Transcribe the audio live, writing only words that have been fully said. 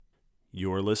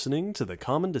You're listening to the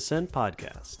Common Descent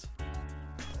Podcast.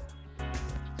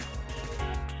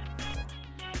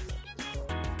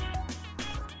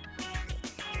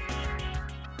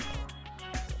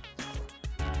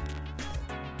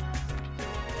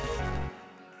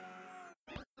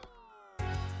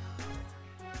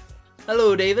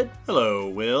 Hello, David. Hello,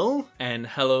 Will. And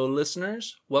hello,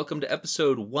 listeners. Welcome to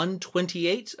episode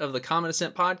 128 of the Common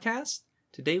Descent Podcast.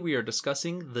 Today we are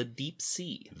discussing the deep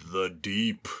sea. The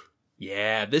deep.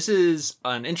 Yeah, this is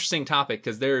an interesting topic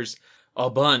because there's a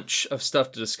bunch of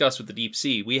stuff to discuss with the deep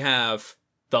sea. We have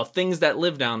the things that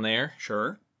live down there,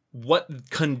 Sure. what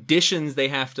conditions they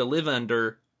have to live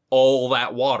under all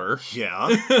that water, Yeah.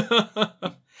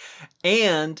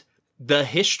 and the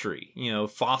history,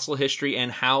 fossil history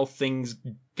and how things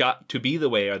got to be the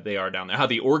way they are down there, how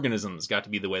the organisms got to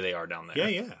be the way they are down there.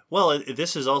 Yeah. Well,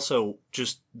 this is also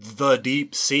just the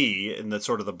deep sea, in the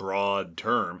sort of the broad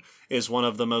term, is one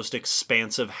of the most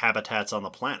expansive habitats on the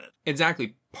planet.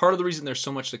 Exactly. Part of the reason there's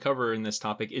so much to cover in this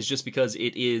topic is just because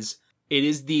it is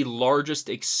the largest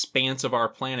expanse of our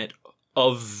planet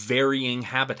of varying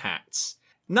habitats.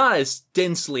 Not as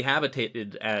densely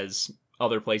habitated as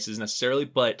other places necessarily,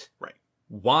 but Right.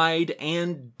 wide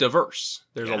and diverse.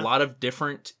 There's a Yeah. lot of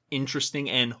different, interesting,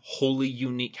 and wholly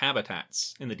unique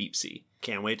habitats in the deep sea.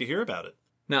 Can't wait to hear about it.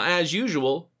 Now, as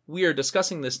usual, we are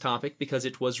discussing this topic because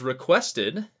it was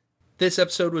requested. This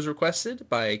episode was requested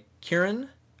by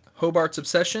Kieran, Hobart's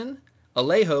Obsession,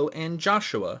 Alejo, and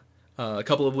Joshua, a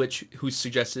couple of who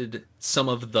suggested some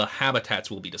of the habitats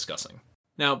we'll be discussing.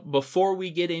 Now, before we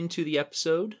get into the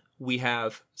episode, we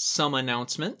have some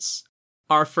announcements.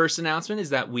 Our first announcement is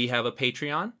that we have a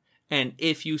Patreon, and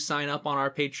if you sign up on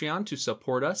our Patreon to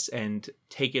support us and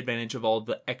take advantage of all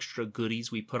the extra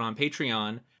goodies we put on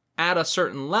Patreon, at a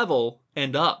certain level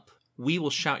and up, we will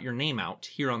shout your name out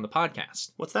here on the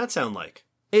podcast. What's that sound like?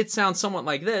 It sounds somewhat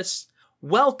like this.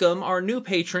 Welcome our new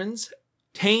patrons,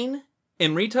 Tane,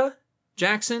 Emrita,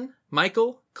 Jackson,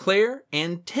 Michael, Claire,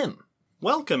 and Tim.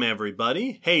 Welcome,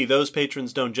 everybody. Hey, those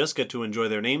patrons don't just get to enjoy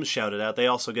their names shouted out. They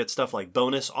also get stuff like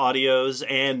bonus audios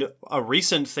and a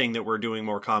recent thing that we're doing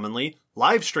more commonly,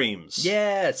 live streams.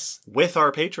 Yes. With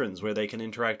our patrons, where they can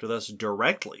interact with us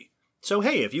directly. So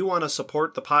hey, if you want to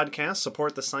support the podcast,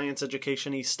 support the science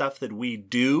education-y stuff that we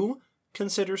do,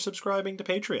 consider subscribing to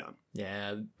Patreon.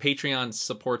 Yeah, Patreon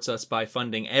supports us by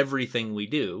funding everything we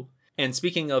do. And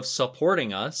speaking of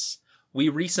supporting us, we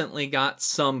recently got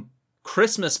some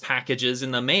Christmas packages in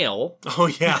the mail. Oh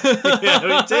yeah, yeah,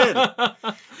 we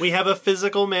did. We have a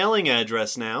physical mailing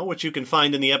address now, which you can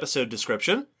find in the episode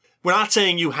description. We're not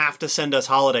saying you have to send us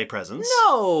holiday presents.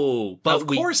 No, but Of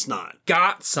course not.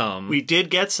 got some. We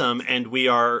did get some, and we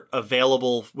are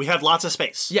available. We have lots of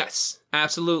space. Yes,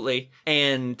 absolutely.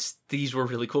 And these were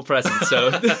really cool presents. So,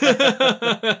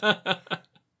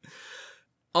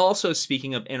 also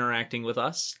speaking of interacting with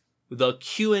us, the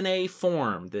Q&A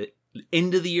form, the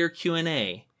end of the year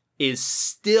Q&A, is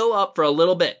still up for a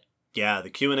little bit. Yeah, the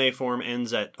Q&A form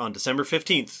ends on December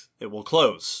 15th. It will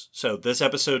close. So this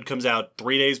episode comes out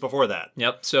 3 days before that.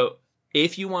 Yep. So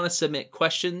if you want to submit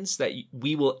questions that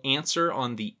we will answer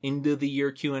on the end of the year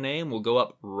Q&A and will go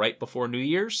up right before New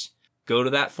Year's, go to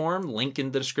that form, link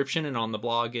in the description and on the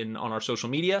blog and on our social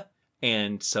media,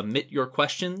 and submit your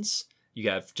questions. You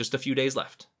have just a few days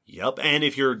left. Yep, and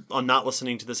if you're not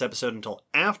listening to this episode until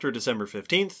after December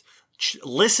 15th,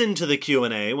 listen to the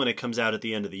Q&A when it comes out at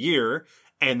the end of the year,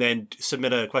 and then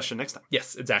submit a question next time.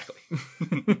 Yes, exactly.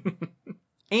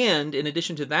 And in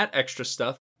addition to that extra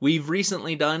stuff, we've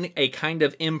recently done a kind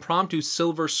of impromptu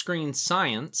silver screen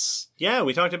science. Yeah,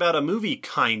 we talked about a movie,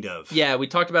 kind of. Yeah, we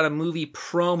talked about a movie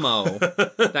promo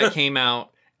that came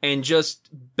out and just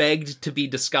begged to be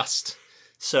discussed.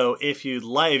 So if you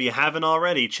haven't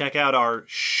already, check out our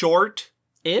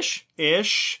short-ish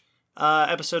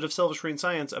episode of Silver Screen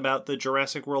Science about the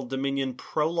Jurassic World Dominion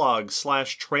prologue /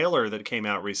 trailer that came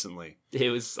out recently.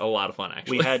 It was a lot of fun,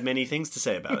 actually. We had many things to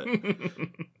say about it.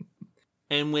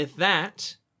 And with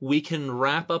that, we can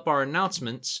wrap up our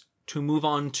announcements to move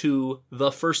on to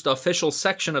the first official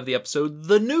section of the episode,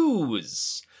 the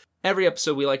news. Every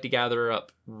episode, we like to gather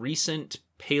up recent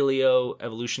paleo,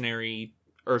 evolutionary,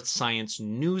 earth science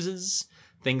newses,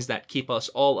 things that keep us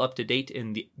all up to date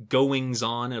in the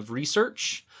goings-on of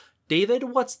research. David,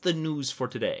 what's the news for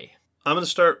today? I'm going to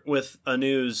start with a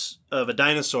news of a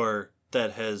dinosaur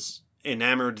that has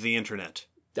enamored the internet.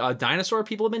 A dinosaur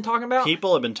people have been talking about?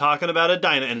 People have been talking about a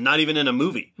dino, and not even in a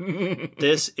movie.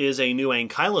 This is a new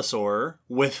ankylosaur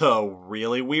with a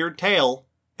really weird tail.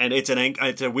 And it's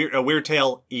a weird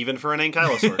tail even for an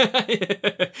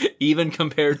ankylosaur. Even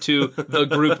compared to the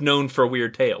group known for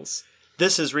weird tales.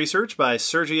 This is research by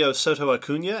Sergio Soto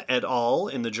Acuna et al.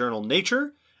 In the journal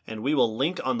Nature, and we will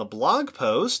link on the blog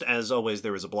post, as always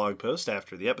there is a blog post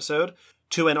after the episode,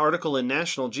 to an article in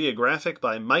National Geographic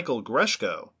by Michael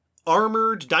Greshko.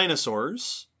 Armored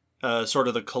dinosaurs, sort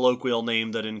of the colloquial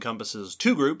name that encompasses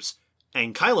two groups,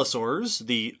 ankylosaurs,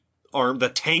 the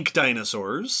tank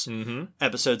dinosaurs,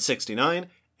 episode 69,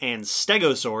 and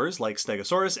stegosaurs, like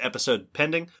Stegosaurus, episode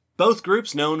pending. Both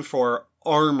groups known for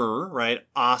armor, right?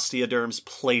 Osteoderms,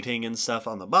 plating and stuff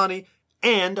on the body,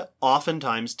 and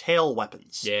oftentimes tail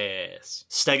weapons. Yes.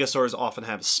 Stegosaurs often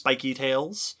have spiky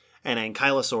tails, and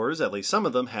ankylosaurs, at least some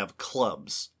of them, have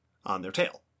clubs on their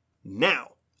tail.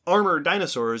 Now, armored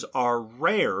dinosaurs are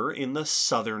rare in the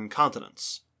southern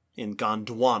continents, in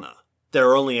Gondwana. There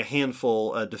are only a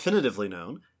handful definitively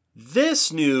known.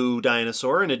 This new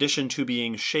dinosaur, in addition to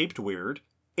being shaped weird,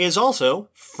 is also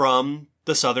from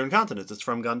the southern continents. It's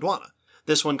from Gondwana.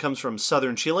 This one comes from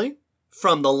southern Chile,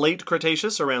 from the late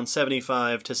Cretaceous, around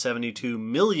 75 to 72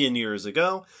 million years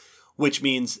ago, which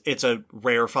means it's a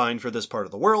rare find for this part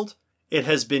of the world. It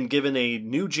has been given a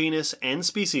new genus and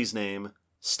species name,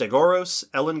 Stegoros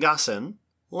elongasen.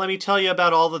 Let me tell you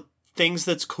about all the things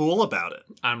that's cool about it.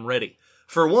 I'm ready.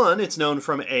 For one, it's known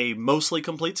from a mostly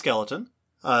complete skeleton.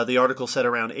 The article said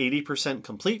around 80%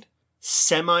 complete.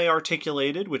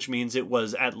 Semi-articulated, which means it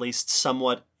was at least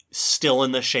somewhat still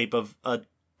in the shape of an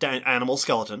animal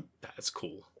skeleton. That's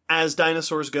cool. As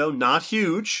dinosaurs go, not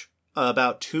huge,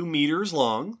 about 2 meters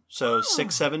long, so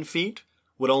 6-7 feet,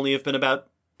 would only have been about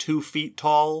 2 feet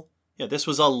tall. Yeah, this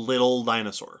was a little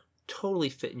dinosaur. Totally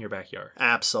fit in your backyard.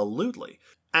 Absolutely.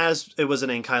 As it was an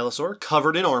ankylosaur,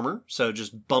 covered in armor, so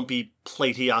just bumpy,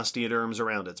 platy osteoderms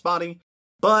around its body.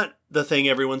 But the thing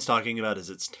everyone's talking about is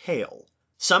its tail.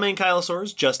 Some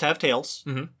ankylosaurs just have tails,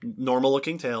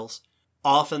 normal-looking tails.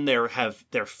 Often they're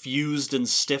fused and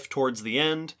stiff towards the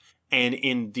end, and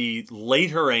in the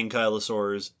later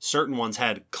ankylosaurs, certain ones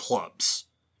had clubs.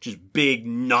 Just big,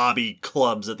 knobby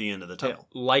clubs at the end of the tail.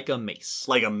 Like a mace.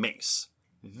 Like a mace.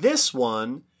 This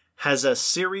one has a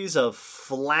series of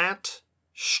flat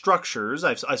structures.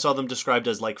 I saw them described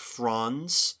as like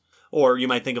fronds, or you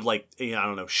might think of like,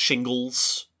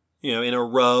 shingles, in a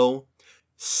row.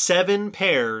 7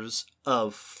 pairs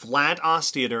of flat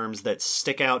osteoderms that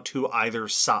stick out to either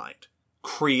side,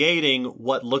 creating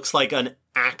what looks like an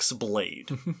axe blade,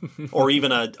 or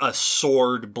even a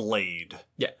sword blade.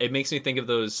 Yeah, it makes me think of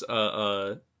those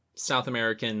South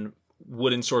American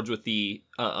wooden swords with the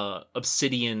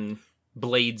obsidian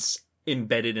blades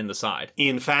embedded in the side.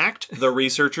 In fact, the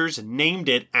researchers named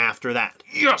it after that.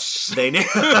 Yes!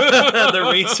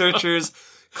 The researchers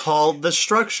called the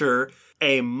structure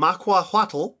a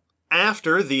macuahuatl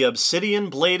after the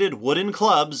obsidian-bladed wooden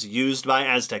clubs used by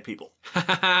Aztec people.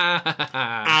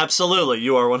 Absolutely,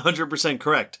 you are 100%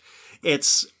 correct.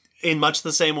 It's in much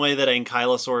the same way that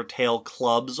ankylosaur tail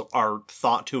clubs are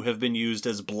thought to have been used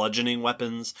as bludgeoning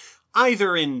weapons,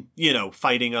 either in,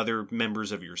 fighting other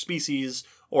members of your species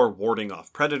or warding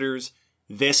off predators.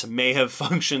 This may have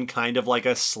functioned kind of like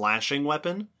a slashing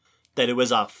weapon, that it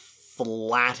was a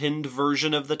flattened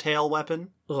version of the tail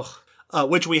weapon. Ugh.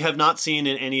 Which we have not seen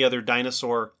in any other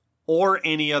dinosaur or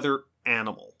any other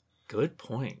animal. Good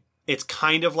point. It's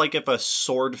kind of like if a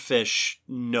swordfish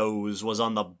nose was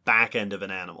on the back end of an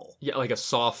animal. Yeah, like a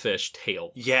sawfish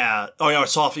tail. Yeah. Oh,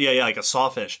 yeah, like a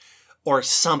sawfish. Or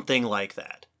something like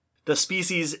that. The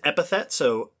species epithet,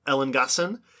 so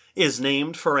elongasen, is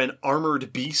named for an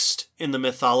armored beast in the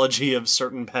mythology of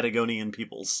certain Patagonian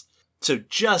peoples. So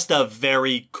just a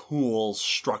very cool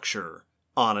structure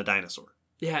on a dinosaur.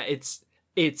 Yeah,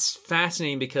 it's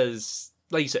fascinating because,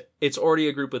 like you said, it's already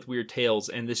a group with weird tails,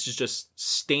 and this just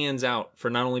stands out for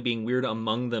not only being weird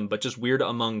among them, but just weird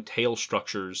among tail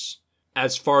structures,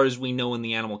 as far as we know in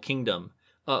the animal kingdom.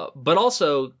 But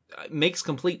also makes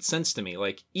complete sense to me.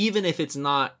 Like, even if it's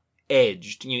not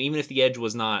edged, even if the edge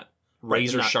was not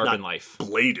razor sharp in life,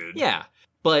 bladed. Yeah,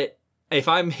 but if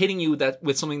I'm hitting you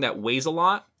with something that weighs a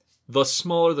lot, the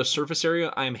smaller the surface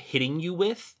area I'm hitting you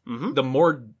with, the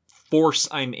more force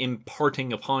I'm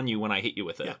imparting upon you when I hit you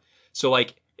with it. Yeah. So,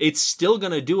 it's still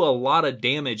going to do a lot of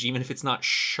damage, even if it's not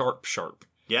sharp.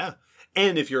 Yeah.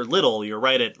 And if you're little, you're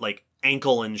right at,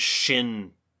 ankle and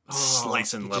shin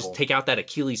slicing level. Just take out that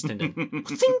Achilles tendon.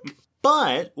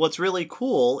 But what's really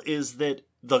cool is that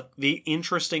the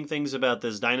interesting things about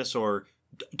this dinosaur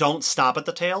don't stop at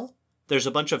the tail. There's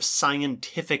a bunch of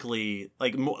scientifically,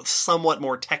 somewhat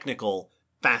more technical,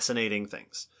 fascinating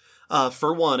things.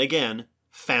 For one, again,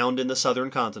 found in the southern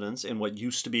continents in what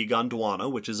used to be Gondwana,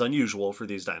 which is unusual for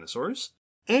these dinosaurs.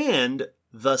 And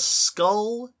the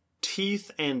skull,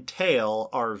 teeth, and tail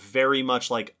are very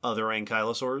much like other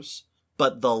ankylosaurs,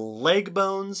 but the leg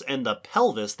bones and the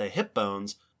pelvis, the hip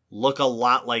bones, look a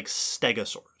lot like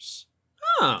stegosaurs.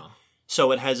 Oh.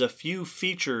 So it has a few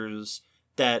features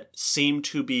that seem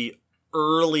to be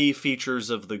early features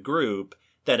of the group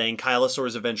that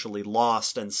ankylosaurs eventually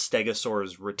lost and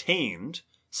stegosaurs retained,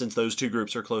 since those two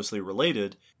groups are closely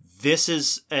related. This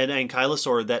is an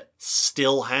ankylosaur that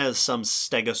still has some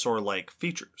stegosaur-like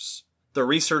features. The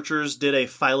researchers did a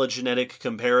phylogenetic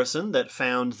comparison that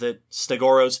found that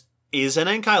Stegoros is an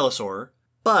ankylosaur,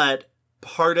 but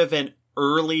part of an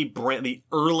the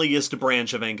earliest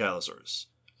branch of ankylosaurs.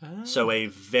 Oh. So a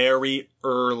very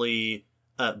early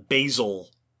basal,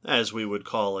 as we would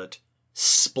call it,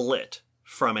 split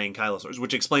from ankylosaurs,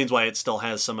 which explains why it still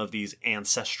has some of these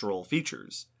ancestral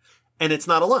features. And it's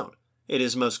not alone. It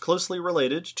is most closely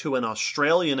related to an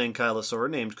Australian ankylosaur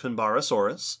named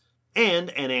Kunbarasaurus and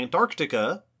an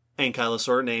Antarctica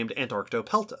ankylosaur named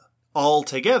Antarctopelta.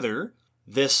 Altogether,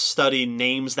 this study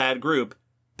names that group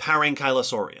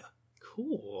Parankylosauria.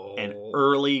 Cool. An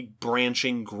early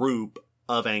branching group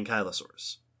of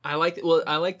ankylosaurs. I like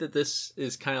that this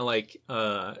is kind of like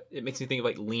it makes me think of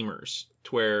like lemurs,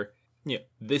 to where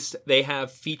they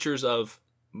have features of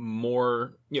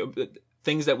more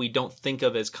things that we don't think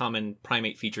of as common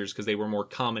primate features because they were more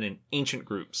common in ancient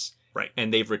groups. Right.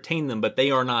 And they've retained them, but they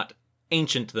are not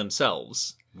ancient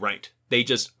themselves. Right. They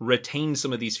just retain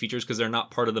some of these features because they're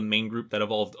not part of the main group that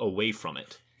evolved away from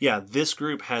it. Yeah, this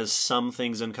group has some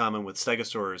things in common with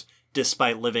stegosaurs,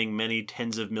 despite living many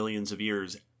tens of millions of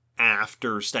years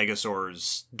after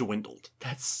stegosaurs dwindled.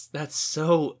 That's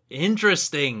so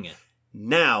interesting.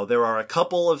 Now, there are a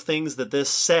couple of things that this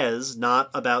says,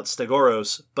 not about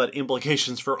Stegoros, but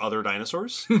implications for other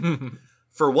dinosaurs.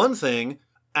 For one thing,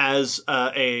 as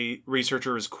a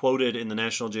researcher is quoted in the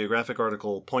National Geographic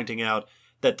article pointing out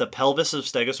that the pelvis of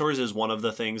stegosaurs is one of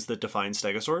the things that define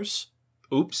stegosaurs.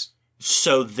 Oops.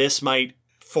 So this might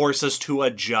force us to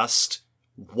adjust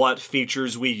what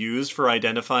features we use for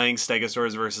identifying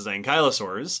stegosaurs versus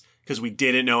ankylosaurs, because we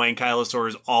didn't know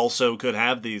ankylosaurs also could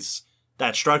have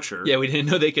that structure. Yeah, we didn't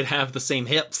know they could have the same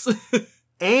hips.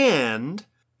 And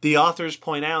the authors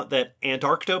point out that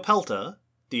Antarctopelta,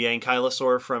 the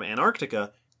ankylosaur from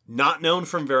Antarctica, not known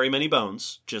from very many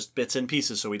bones, just bits and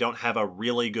pieces, so we don't have a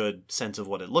really good sense of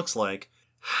what it looks like,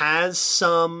 has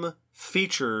some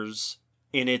features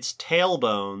in its tail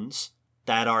bones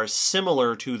that are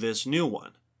similar to this new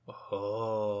one.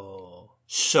 Oh.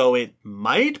 So it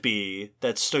might be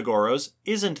that Stegoros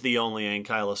isn't the only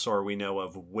ankylosaur we know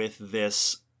of with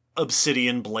this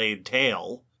obsidian blade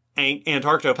tail.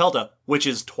 Antarctopelta, which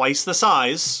is twice the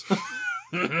size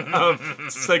of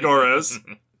Stegoros,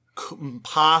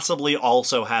 possibly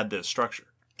also had this structure.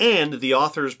 And the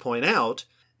authors point out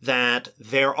that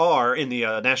there are, in the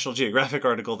National Geographic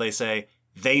article, they say,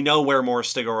 they know where more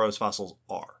Stegoros fossils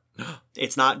are.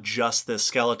 It's not just this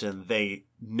skeleton. They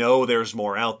know there's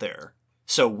more out there.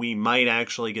 So we might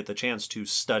actually get the chance to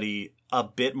study a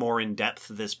bit more in depth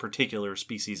this particular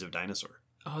species of dinosaur.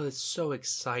 Oh, that's so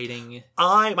exciting.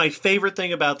 My favorite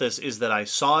thing about this is that I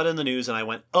saw it in the news and I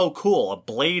went, oh, cool, a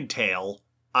blade tail.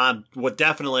 I'll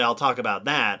talk about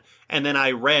that. And then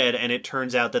I read, and it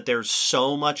turns out that there's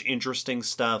so much interesting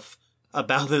stuff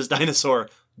about this dinosaur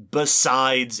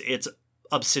besides its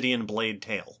obsidian blade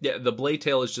tail. Yeah, the blade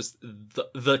tail is just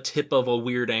the tip of a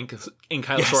weird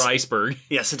ankylosaur iceberg.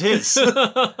 Yes, it is.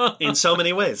 In so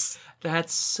many ways.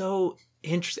 That's so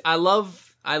interesting. I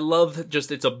love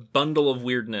just it's a bundle of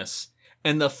weirdness.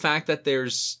 And the fact that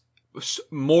there's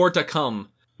more to come,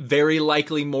 very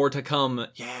likely more to come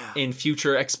in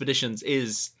future expeditions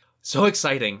is so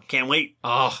exciting. Can't wait.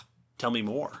 Oh. Tell me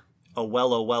more. Oh,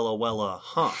 well,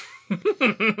 huh.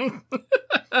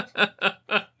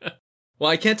 Well,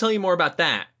 I can't tell you more about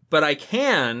that, but I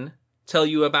can tell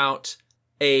you about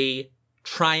a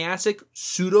Triassic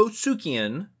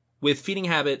pseudosuchian with feeding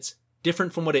habits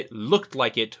different from what it looked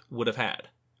like it would have had.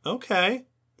 Okay.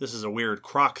 This is a weird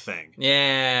croc thing.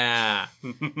 Yeah.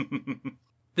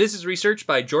 This is research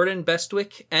by Jordan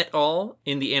Bestwick et al.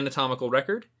 In the Anatomical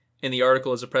Record, and the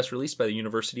article is a press release by the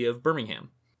University of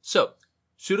Birmingham. So,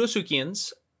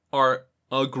 pseudosuchians are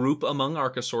a group among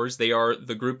archosaurs. They are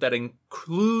the group that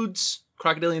includes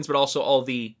crocodilians, but also all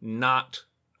the not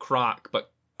croc,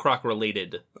 but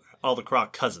croc-related. All the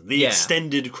croc cousins. The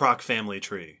extended croc family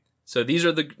tree. So this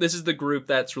is the group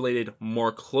that's related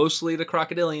more closely to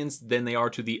crocodilians than they are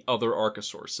to the other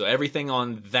archosaurs. So everything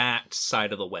on that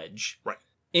side of the wedge. Right.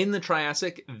 In the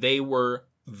Triassic, they were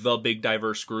the big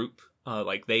diverse group.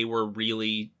 They were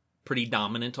really pretty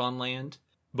dominant on land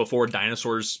before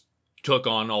dinosaurs took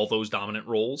on all those dominant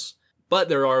roles. But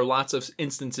there are lots of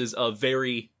instances of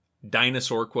very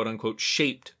dinosaur, quote-unquote,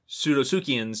 shaped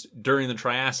Pseudosuchians during the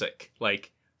Triassic,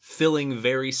 like filling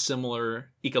very similar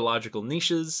ecological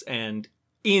niches and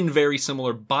in very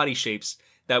similar body shapes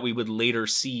that we would later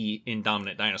see in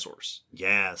dominant dinosaurs.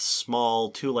 Yeah,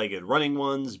 small two-legged running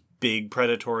ones, big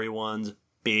predatory ones,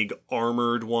 big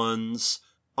armored ones,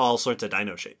 all sorts of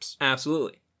dino shapes.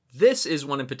 Absolutely. This is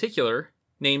one in particular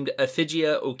named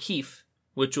Ephigia o'Keeffe,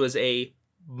 which was a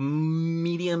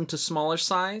medium to smallish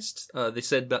sized. They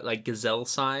said that like gazelle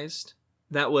sized.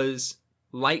 That was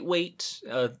lightweight,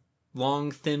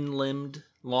 long, thin-limbed,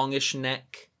 longish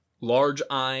neck, large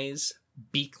eyes,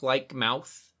 beak-like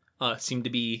mouth. Seemed to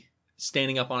be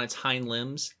standing up on its hind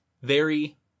limbs.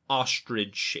 Very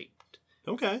ostrich-shaped.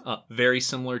 Okay. Very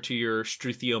similar to your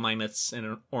Struthiomimus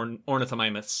and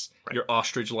Ornithomimimus, right. Your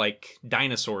ostrich-like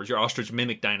dinosaurs, your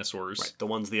ostrich-mimic dinosaurs. Right, the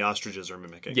ones the ostriches are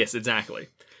mimicking. Yes, exactly.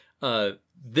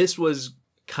 This was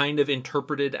kind of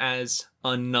interpreted as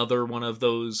another one of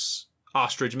those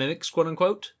ostrich mimics,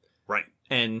 quote-unquote. Right.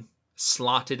 And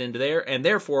slotted into there, and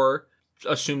therefore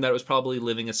assumed that it was probably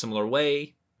living a similar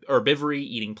way. Herbivory,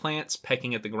 eating plants,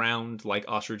 pecking at the ground like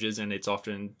ostriches, and it's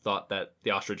often thought that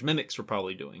the ostrich mimics were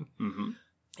probably doing. Mm-hmm.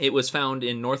 It was found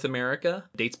in North America,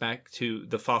 dates back to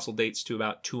the fossil dates to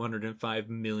about 205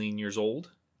 million years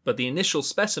old. But the initial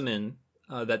specimen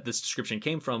that this description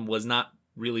came from was not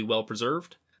really well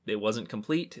preserved. It wasn't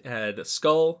complete. It had a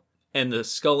skull, and the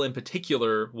skull in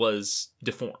particular was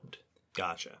deformed.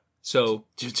 Gotcha. So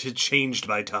it changed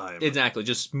by time. Exactly,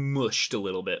 just mushed a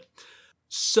little bit.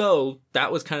 So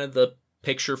that was kind of the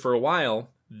picture for a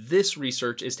while. This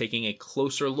research is taking a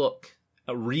closer look,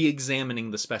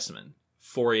 re-examining the specimen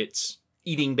for its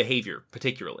eating behavior,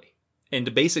 particularly. And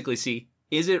to basically see,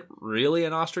 is it really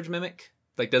an ostrich mimic?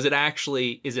 Like, is it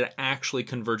actually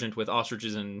convergent with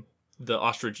ostriches and the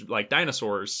ostrich-like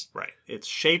dinosaurs? Right. It's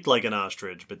shaped like an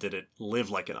ostrich, but did it live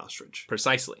like an ostrich?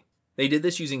 Precisely. They did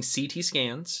this using CT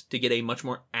scans to get a much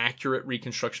more accurate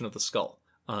reconstruction of the skull.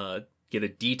 Get a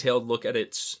detailed look at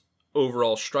its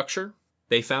overall structure.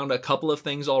 They found a couple of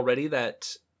things already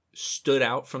that stood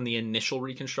out from the initial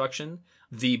reconstruction.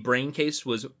 The brain case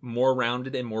was more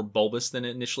rounded and more bulbous than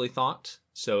initially thought,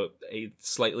 so a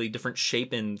slightly different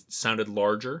shape and sounded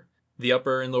larger. The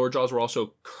upper and lower jaws were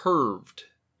also curved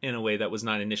in a way that was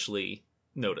not initially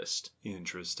noticed.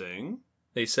 Interesting.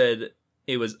 They said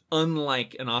it was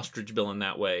unlike an ostrich bill in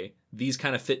that way. These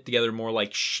kind of fit together more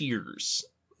like shears.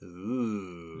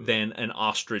 Ooh. Than an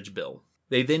ostrich bill.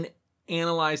 They then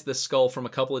analyzed the skull from a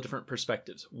couple of different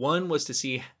perspectives. One was to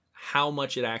see how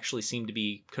much it actually seemed to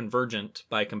be convergent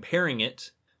by comparing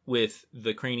it with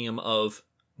the cranium of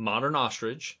modern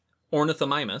ostrich,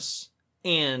 Ornithomimus,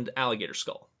 and alligator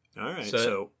skull. All right,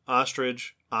 so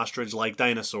ostrich-like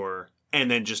dinosaur,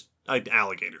 and then just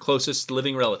alligator. Closest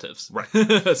living relatives.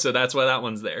 Right. So that's why that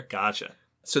one's there. Gotcha.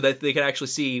 So that they could actually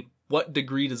see what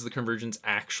degree does the convergence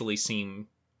actually seem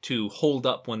to hold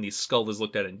up when the skull is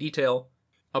looked at in detail.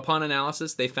 Upon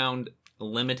analysis, they found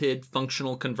limited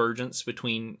functional convergence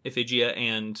between Ephigia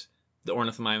and the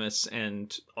Ornithomimus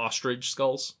and ostrich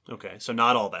skulls. Okay, so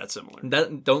not all that similar.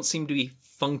 That don't seem to be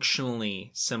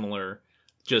functionally similar,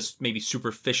 just maybe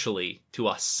superficially to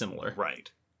us similar.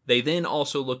 Right. They then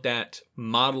also looked at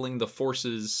modeling the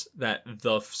forces that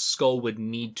the skull would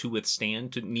need to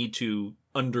withstand, to need to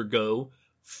undergo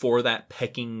for that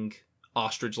pecking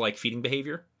ostrich-like feeding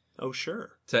behavior. Oh,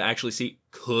 sure. To actually see,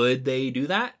 could they do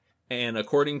that? And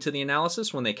according to the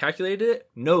analysis, when they calculated it,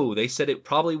 no, they said it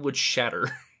probably would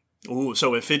shatter. Ooh,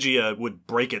 so Ephigia would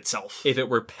break itself. If it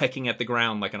were pecking at the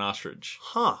ground like an ostrich.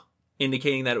 Huh.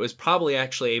 Indicating that it was probably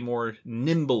actually a more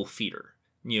nimble feeder.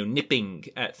 Nipping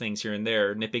at things here and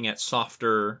there, nipping at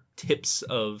softer tips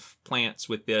of plants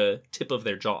with the tip of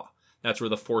their jaw. That's where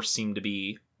the force seemed to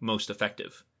be most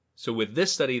effective. So with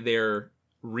this study, they're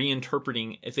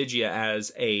reinterpreting Ephigia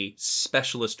as a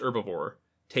specialist herbivore,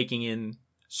 taking in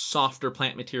softer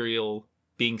plant material,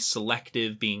 being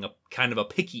selective, being a kind of a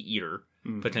picky eater,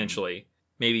 potentially.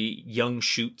 Maybe young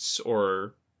shoots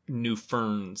or new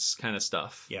ferns kind of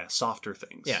stuff. Yeah, softer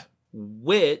things. Yeah.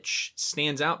 Which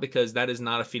stands out because that is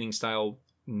not a feeding style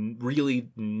really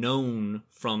known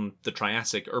from the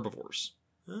Triassic herbivores.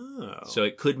 Oh. So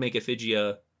it could make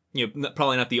Ephigia,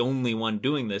 probably not the only one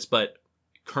doing this, but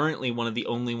currently one of the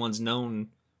only ones known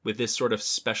with this sort of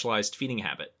specialized feeding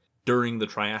habit during the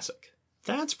Triassic.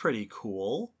 That's pretty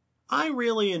cool. I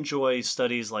really enjoy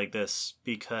studies like this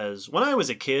because when I was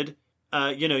a kid,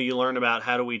 you learn about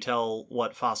how do we tell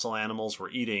what fossil animals we're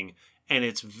eating, and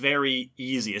it's very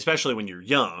easy, especially when you're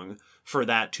young, for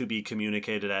that to be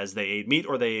communicated as they ate meat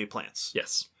or they ate plants.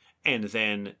 Yes. And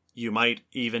then you might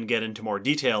even get into more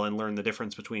detail and learn the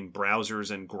difference between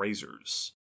browsers and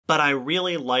grazers. But I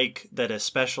really like that,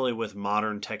 especially with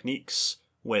modern techniques,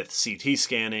 with CT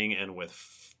scanning and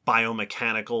with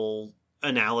biomechanical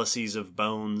analyses of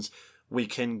bones, we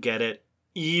can get it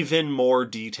even more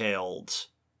detailed.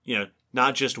 You know,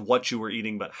 not just what you were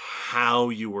eating, but how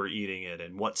you were eating it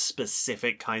and what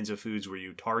specific kinds of foods were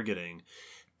you targeting.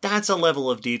 That's a level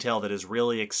of detail that is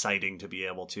really exciting to be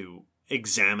able to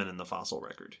examine in the fossil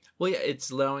record. Well, yeah, it's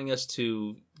allowing us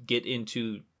to get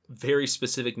into very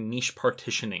specific niche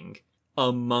partitioning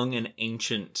among an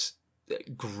ancient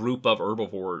group of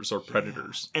herbivores or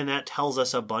predators. And that tells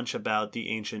us a bunch about the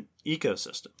ancient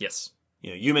ecosystem. Yes.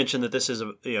 You know, you mentioned that this is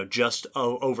just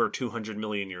over 200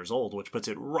 million years old, which puts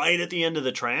it right at the end of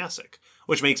the Triassic,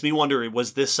 which makes me wonder,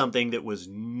 was this something that was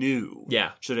new?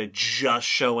 Yeah. Sort of just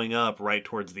showing up right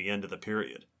towards the end of the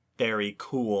period. Very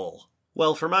cool.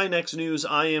 Well, for my next news,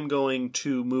 I am going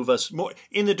to move us more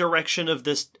in the direction of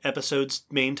this episode's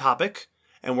main topic,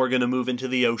 and we're going to move into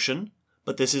the ocean.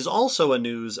 But this is also a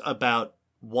news about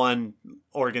one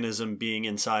organism being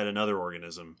inside another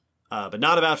organism, but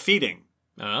not about feeding.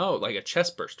 Oh, like a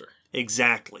chest burster.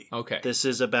 Exactly. Okay. This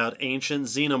is about ancient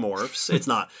xenomorphs. It's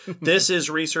not. This is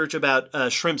research about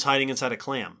shrimps hiding inside a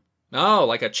clam. Oh,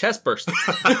 like a chest burster.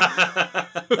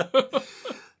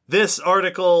 This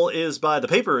article the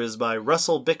paper is by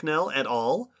Russell Bicknell et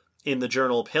al. In the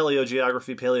journal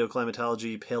Paleogeography,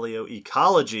 Paleoclimatology,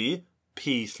 Paleoecology,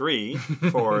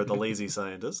 P3 for the lazy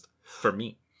scientist. For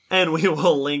me. And we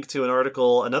will link to an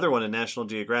article, another one in National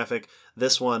Geographic,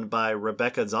 this one by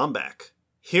Rebecca Zombach.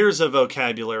 Here's a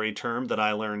vocabulary term that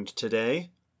I learned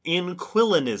today.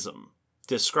 Inquilinism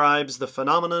describes the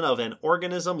phenomenon of an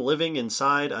organism living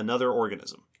inside another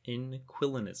organism.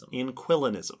 Inquilinism.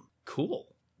 Inquilinism. Cool.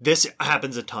 This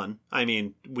happens a ton. I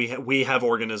mean, we have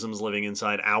organisms living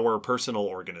inside our personal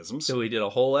organisms. So we did a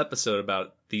whole episode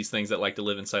about these things that like to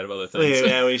live inside of other things.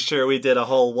 Yeah, we did a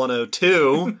whole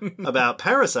 102 about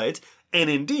parasites. And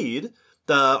indeed,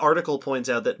 the article points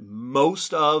out that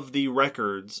most of the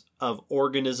records of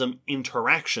organism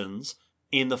interactions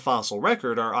in the fossil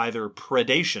record are either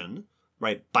predation,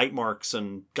 right, bite marks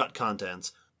and gut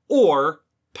contents, or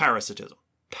parasitism.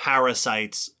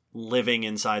 Parasites living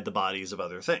inside the bodies of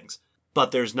other things.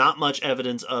 But there's not much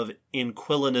evidence of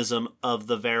inquilinism of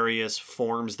the various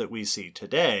forms that we see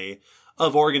today,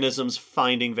 of organisms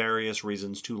finding various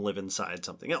reasons to live inside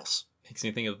something else. Makes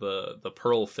me think of the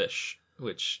pearl fish,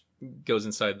 which goes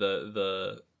inside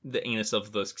the anus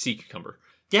of the sea cucumber.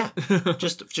 Yeah,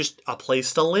 just a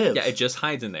place to live. Yeah, it just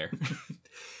hides in there.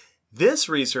 This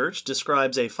research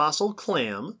describes a fossil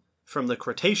clam from the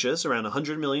Cretaceous around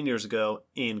 100 million years ago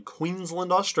in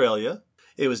Queensland, Australia.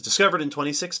 It was discovered in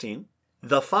 2016.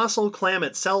 The fossil clam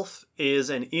itself is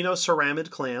an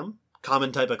enoceramid clam,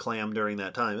 common type of clam during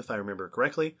that time, if I remember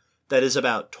correctly, that is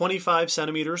about 25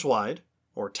 centimeters wide,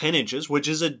 or 10 inches, which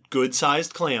is a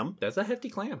good-sized clam. That's a hefty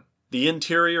clam. The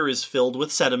interior is filled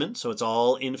with sediment, so it's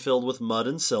all infilled with mud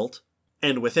and silt.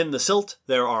 And within the silt,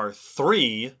 there are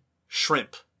 3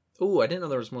 shrimp. Ooh, I didn't know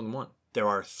there was more than one. There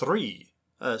are 3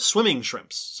 swimming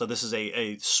shrimps. So this is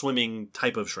a swimming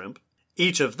type of shrimp.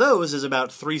 Each of those is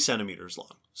about 3 centimeters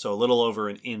long, so a little over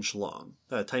an inch long.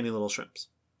 Tiny little shrimps.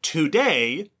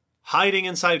 Today, hiding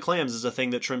inside clams is a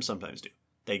thing that shrimps sometimes do.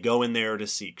 They go in there to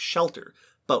seek shelter,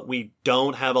 but we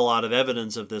don't have a lot of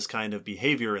evidence of this kind of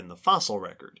behavior in the fossil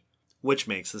record, which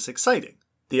makes this exciting.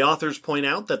 The authors point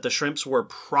out that the shrimps were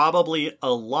probably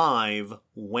alive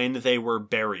when they were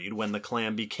buried, when the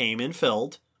clam became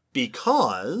infilled,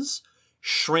 because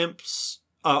shrimps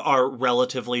are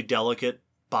relatively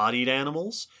delicate-bodied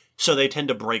animals, so they tend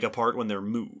to break apart when they're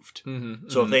moved.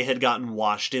 So if they had gotten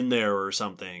washed in there or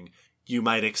something, you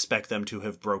might expect them to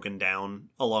have broken down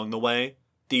along the way.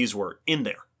 These were in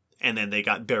there, and then they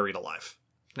got buried alive.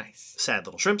 Nice. Sad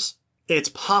little shrimps. It's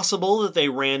possible that they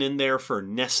ran in there for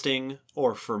nesting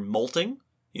or for molting,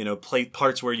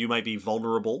 parts where you might be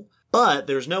vulnerable. But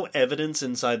there's no evidence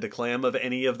inside the clam of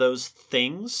any of those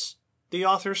things, the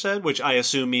author said, which I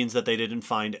assume means that they didn't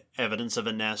find evidence of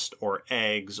a nest or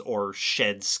eggs or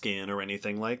shed skin or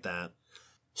anything like that.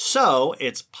 So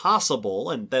it's possible,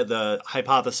 and the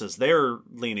hypothesis they're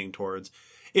leaning towards,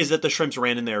 is that the shrimps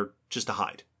ran in there just to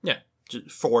hide. Yeah.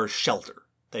 For shelter.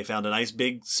 They found a nice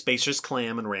big spacious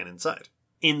clam and ran inside.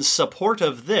 In support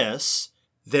of this,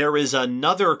 there is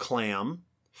another clam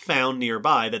found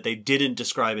nearby that they didn't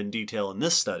describe in detail in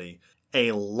this study,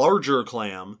 a larger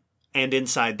clam, and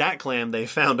inside that clam they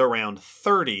found around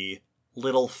 30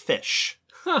 little fish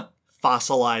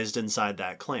fossilized inside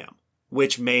that clam,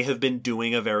 which may have been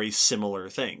doing a very similar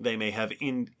thing. They may have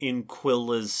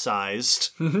inquilicized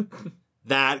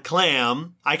that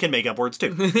clam. I can make up words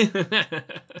too.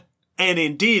 And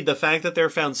indeed, the fact that they're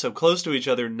found so close to each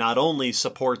other not only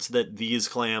supports that these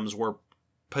clams were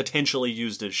potentially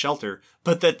used as shelter,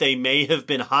 but that they may have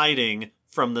been hiding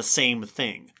from the same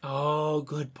thing. Oh,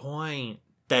 good point.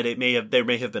 That there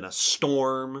may have been a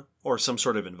storm or some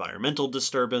sort of environmental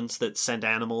disturbance that sent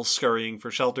animals scurrying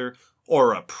for shelter,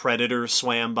 or a predator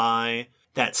swam by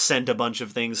that sent a bunch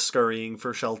of things scurrying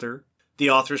for shelter. The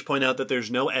authors point out that there's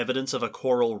no evidence of a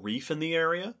coral reef in the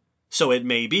area, so it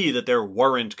may be that there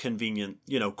weren't convenient,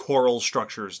 coral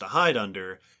structures to hide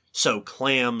under, so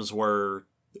clams were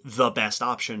the best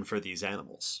option for these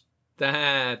animals.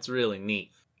 That's really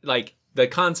neat. Like, the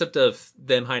concept of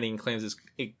them hiding in clams is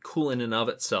cool in and of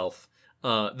itself.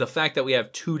 The fact that we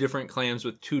have two different clams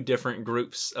with two different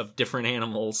groups of different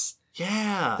animals.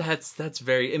 Yeah. That's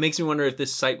very... It makes me wonder if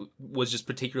this site was just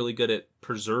particularly good at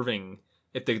preserving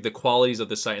if the qualities of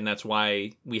the site, and that's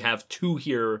why we have two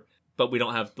here, but we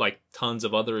don't have, tons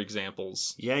of other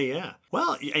examples. Yeah.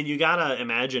 Well, and you gotta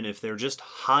imagine if they're just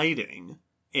hiding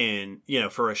in,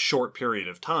 for a short period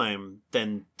of time,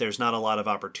 then there's not a lot of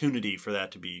opportunity for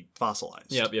that to be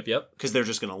fossilized. Yep. Because they're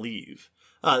just going to leave.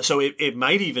 So it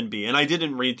might even be, and I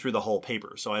didn't read through the whole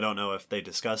paper, so I don't know if they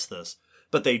discuss this,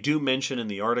 but they do mention in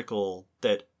the article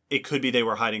that it could be they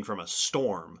were hiding from a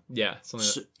storm. Yeah.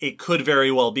 So it could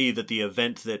very well be that the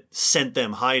event that sent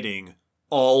them hiding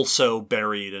also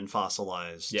buried and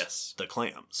fossilized the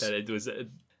clams.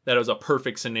 That was a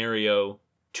perfect scenario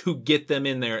to get them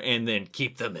in there and then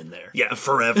keep them in there. Yeah,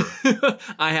 forever.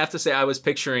 I have to say, I was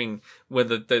picturing with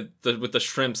the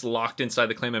shrimps locked inside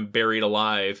the clam and buried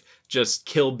alive, just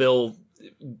Kill Bill.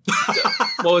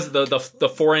 What was it, the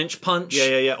 4-inch punch?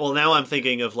 Yeah. Well, now I'm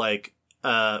thinking of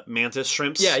mantis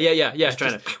shrimps. Yeah. Just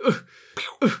trying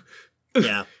to.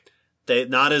 Yeah, they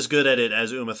not as good at it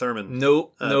as Uma Thurman.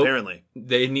 Nope. Apparently,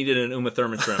 they needed an Uma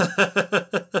Thurman shrimp.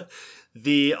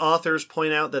 The authors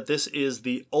point out that this is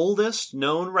the oldest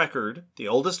known record, the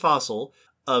oldest fossil,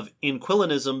 of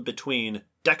inquilinism between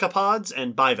decapods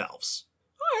and bivalves.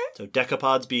 Right. So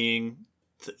decapods being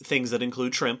things that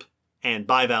include shrimp, and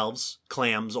bivalves,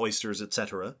 clams, oysters,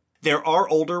 etc. There are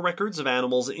older records of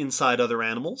animals inside other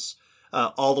animals.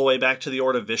 All the way back to the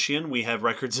Ordovician, we have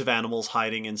records of animals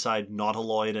hiding inside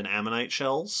nautiloid and ammonite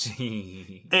shells.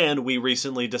 And we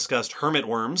recently discussed hermit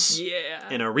worms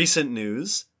in a recent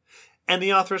news. And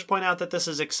the authors point out that this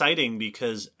is exciting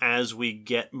because as we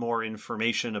get more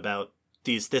information about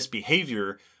this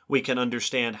behavior, we can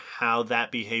understand how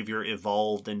that behavior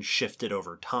evolved and shifted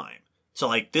over time.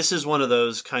 So, this is one of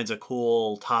those kinds of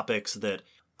cool topics that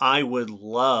I would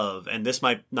love, and this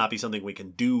might not be something we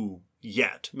can do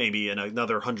yet, maybe in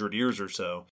another 100 years or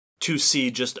so, to see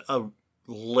just a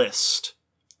list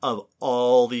of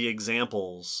all the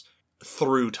examples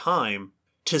through time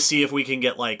to see if we can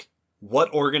get,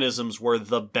 what organisms were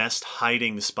the best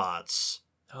hiding spots.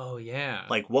 Oh, yeah.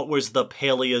 What was the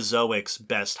Paleozoic's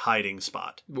best hiding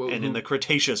spot? And in the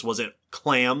Cretaceous, was it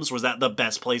clams? Was that the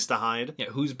best place to hide? Yeah,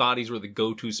 whose bodies were the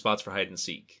go-to spots for hide and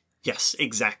seek? Yes,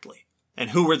 exactly. And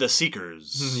who were the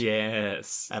seekers?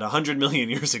 Yes. At 100 million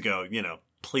years ago,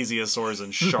 plesiosaurs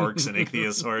and sharks and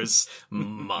ichthyosaurs.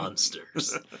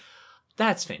 Monsters.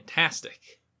 That's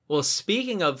fantastic. Well,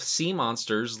 speaking of sea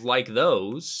monsters like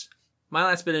those, my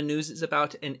last bit of news is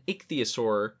about an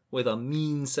ichthyosaur with a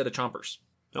mean set of chompers.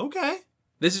 Okay.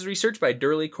 This is research by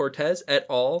Durley Cortez et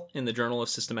al. In the Journal of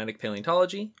Systematic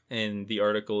Paleontology, and the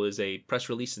article is a press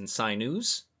release in Sci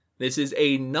News. This is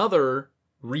another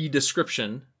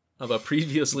redescription of a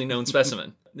previously known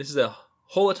specimen. This is a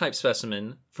holotype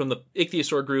specimen from the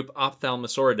ichthyosaur group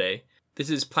Ophthalmosauridae. This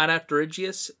is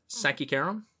Platapterygius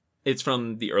saccharum. It's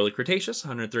from the early Cretaceous,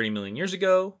 130 million years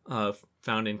ago,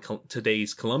 found in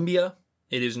today's Colombia.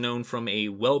 It is known from a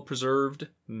well-preserved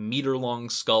meter-long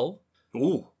skull.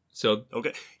 Ooh. So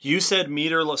okay, you said so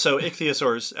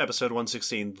ichthyosaurs, episode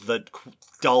 116, the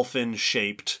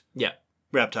dolphin-shaped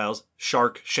reptiles,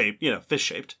 shark-shaped,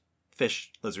 fish-shaped,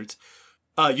 fish, lizards.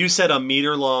 You said a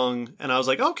meter long, and I was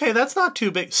like, okay, that's not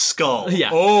too big. Skull. Yeah.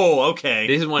 Oh, okay.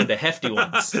 This is one of the hefty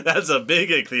ones. That's a big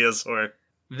ichthyosaur.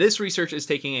 This research is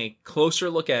taking a closer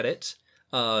look at it,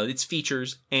 its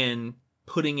features, and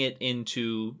putting it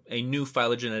into a new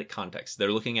phylogenetic context.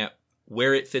 They're looking at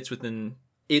where it fits within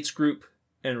its group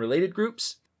and related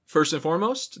groups. First and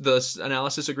foremost, the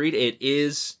analysis agreed it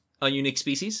is a unique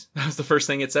species. That was the first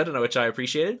thing it said, which I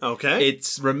appreciated. Okay.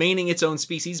 It's remaining its own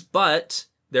species, but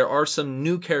there are some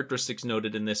new characteristics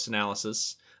noted in this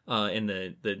analysis. In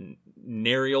the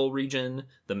narial region,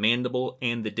 the mandible,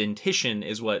 and the dentition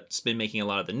is what's been making a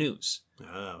lot of the news.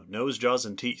 Oh, nose, jaws,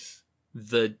 and teeth.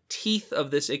 The teeth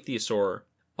of this ichthyosaur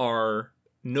are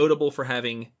notable for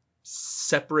having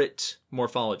separate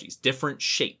morphologies, different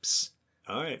shapes.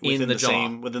 All right. In the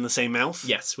jaw. Within the same mouth?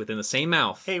 Yes, within the same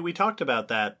mouth. Hey, we talked about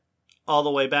that all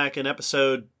the way back in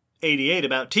episode 88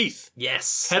 about teeth.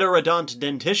 Yes. Heterodont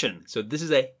dentition. So this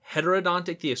is a heterodont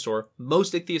ichthyosaur.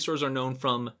 Most ichthyosaurs are known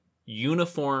from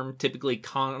uniform, typically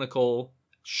conical,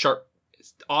 sharp,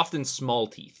 often small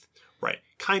teeth. Right.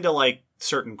 Kind of like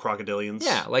certain crocodilians.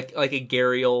 Yeah, like a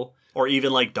gharial. Or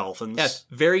even like dolphins. Yes,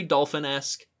 very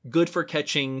dolphin-esque. Good for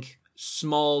catching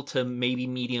small to maybe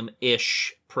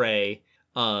medium-ish prey.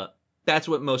 That's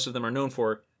what most of them are known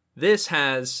for. This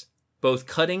has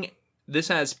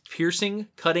piercing,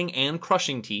 cutting, and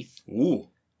crushing teeth. Ooh.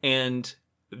 And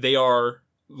they are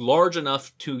large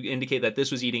enough to indicate that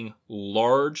this was eating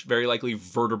large, very likely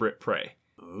vertebrate prey.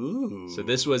 Ooh. So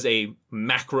this was a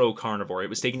macro carnivore. It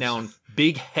was taking down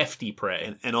big, hefty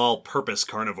prey. An all-purpose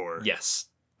carnivore. Yes.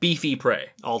 Beefy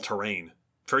prey. All-terrain.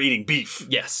 For eating beef.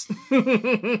 Yes.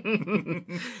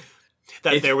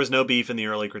 There was no beef in the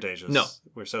early Cretaceous. No.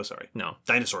 We're so sorry. No.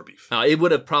 Dinosaur beef. It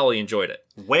would have probably enjoyed it.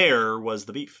 Where was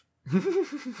the beef?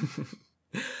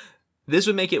 This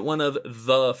would make it one of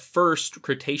the first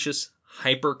Cretaceous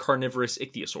hypercarnivorous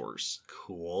ichthyosaurs.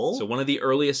 Cool. So one of the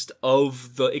earliest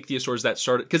of the ichthyosaurs that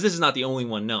started, because this is not the only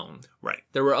one known. Right.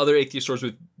 There were other ichthyosaurs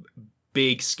with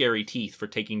big, scary teeth for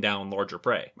taking down larger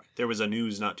prey. There was a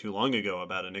news not too long ago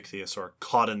about an ichthyosaur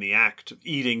caught in the act of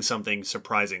eating something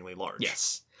surprisingly large.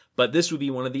 Yes. But this would be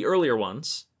one of the earlier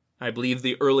ones. I believe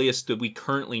the earliest that we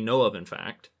currently know of, in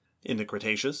fact. In the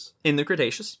Cretaceous? In the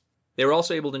Cretaceous. They were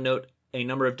also able to note a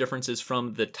number of differences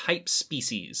from the type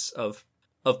species of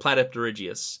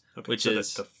Platypterygius, which so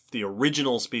is the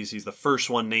original species, the first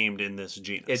one named in this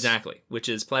genus. Exactly, which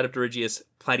is Platypterygius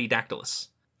platydactylus.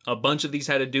 A bunch of these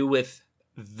had to do with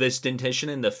this dentition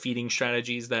and the feeding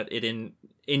strategies that it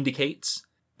indicates,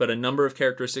 but a number of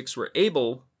characteristics were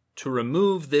able to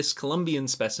remove this Columbian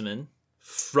specimen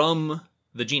from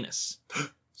the genus.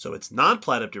 So it's not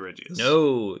Platypterygius.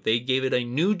 No, they gave it a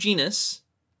new genus,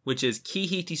 which is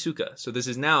Kihitisuka. So this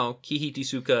is now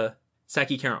Kihitisuka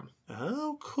saccharum.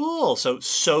 Oh, cool.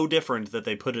 So different that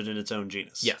they put it in its own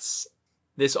genus. Yes.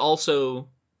 This also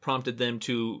prompted them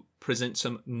to present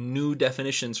some new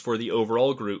definitions for the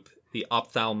overall group, the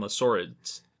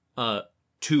ophthalmosaurids,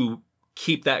 to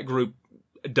keep that group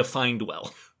defined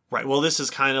well. Right. Well, this is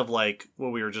kind of like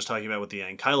what we were just talking about with the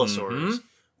ankylosaurs,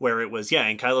 where it was,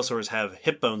 ankylosaurs have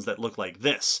hip bones that look like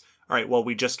this. All right, well,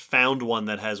 we just found one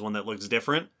that has one that looks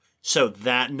different, so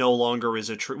that no longer is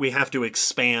a true... We have to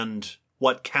expand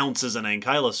what counts as an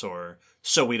ankylosaur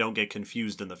so we don't get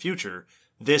confused in the future.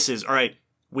 This is, all right,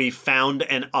 we found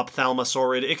an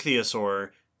ophthalmosaurid ichthyosaur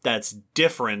that's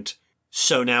different,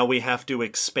 so now we have to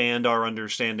expand our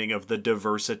understanding of the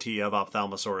diversity of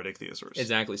ophthalmosaurid ichthyosaurs.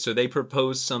 Exactly. So they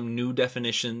proposed some new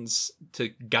definitions to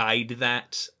guide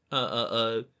that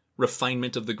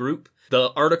refinement of the group.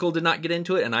 The article did not get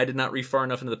into it, and I did not read far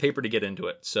enough into the paper to get into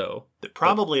it. So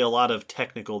probably a lot of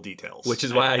technical details, which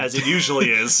is why as it usually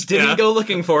is, didn't go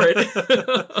looking for it.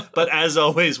 But as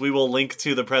always, we will link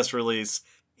to the press release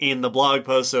in the blog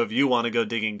post. So if you want to go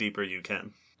digging deeper, you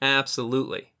can.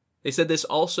 Absolutely. They said this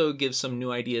also gives some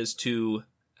new ideas to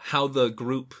how the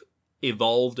group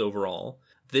evolved overall.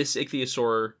 This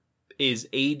ichthyosaur is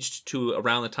aged to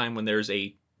around the time when there's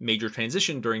a major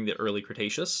transition during the early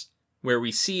Cretaceous, where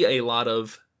we see a lot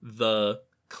of the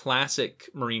classic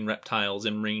marine reptiles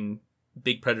and marine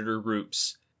big predator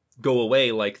groups go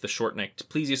away, like the short-necked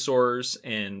plesiosaurs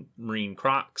and marine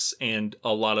crocs and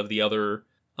a lot of the other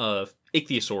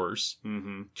ichthyosaurs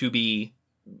to be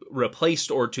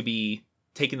replaced or to be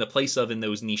taken the place of in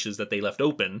those niches that they left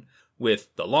open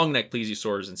with the long-necked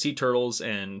plesiosaurs and sea turtles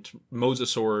and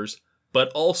mosasaurs, but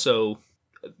also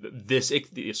this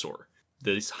ichthyosaur.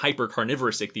 This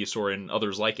hypercarnivorous ichthyosaur and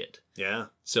others like it. Yeah.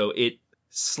 So it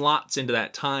slots into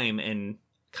that time and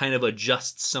kind of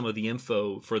adjusts some of the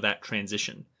info for that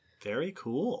transition. Very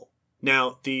cool.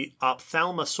 Now, the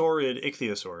ophthalmosaurid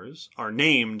ichthyosaurs are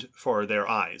named for their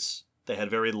eyes. They had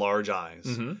very large eyes.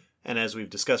 Mm-hmm. And as we've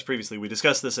discussed previously, we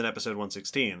discussed this in episode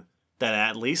 116, that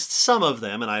at least some of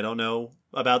them, and I don't know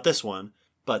about this one,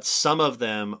 but some of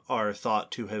them are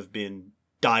thought to have been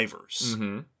divers.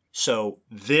 Mm-hmm. So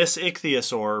this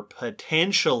ichthyosaur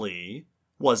potentially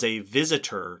was a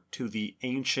visitor to the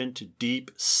ancient deep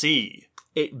sea.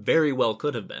 It very well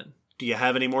could have been. Do you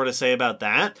have any more to say about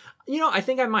that? I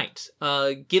think I might.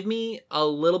 Give me a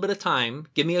little bit of time.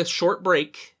 Give me a short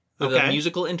break with a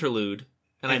musical interlude.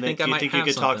 And I think I might have something. Do you think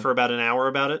you could talk for about an hour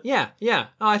about it? Yeah.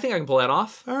 Oh, I think I can pull that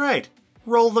off. All right.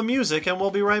 Roll the music and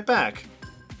we'll be right back.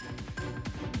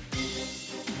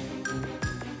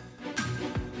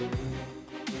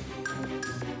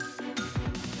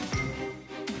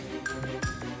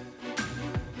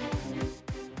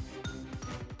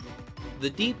 The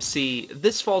deep sea,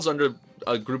 this falls under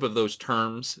a group of those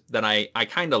terms that I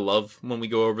kind of love when we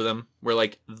go over them, where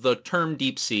like the term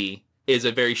deep sea is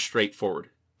a very straightforward.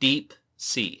 Deep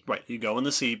sea. Right, you go in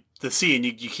the sea, and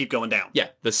you keep going down. Yeah,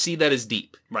 the sea that is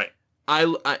deep. Right. I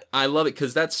love it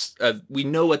because that's, we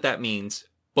know what that means,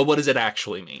 but what does it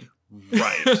actually mean?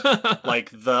 Right.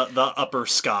 Like the upper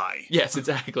sky. Yes,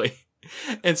 exactly.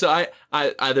 And so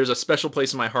I there's a special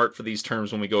place in my heart for these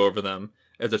terms when we go over them.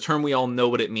 As a term, we all know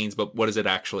what it means, but what does it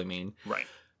actually mean? Right.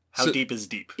 How deep is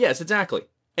deep? Yes, exactly.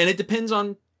 And it depends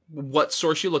on what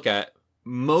source you look at.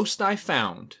 Most I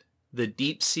found, the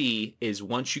deep sea is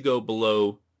once you go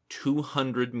below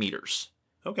 200 meters.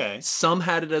 Okay. Some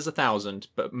had it as 1,000,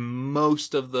 but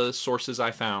most of the sources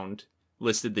I found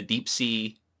listed the deep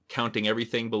sea counting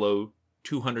everything below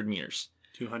 200 meters.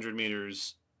 200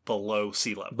 meters below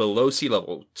sea level. Below sea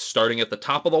level, starting at the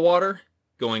top of the water,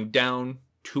 going down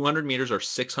 200 meters or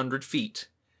 600 feet,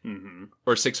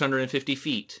 or 650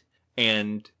 feet,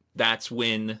 and that's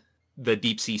when the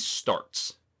deep sea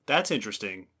starts. That's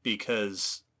interesting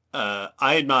because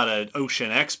I'm not an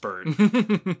ocean expert,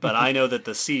 but I know that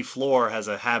the sea floor has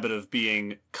a habit of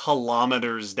being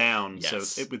kilometers down, yes.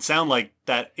 So it would sound like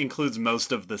that includes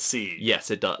most of the sea. Yes,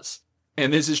 it does.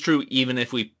 And this is true even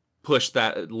if we push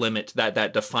that limit,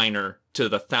 that definer, to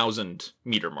the 1,000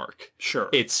 meter mark. Sure.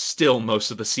 It's still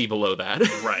most of the sea below that.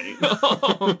 Right.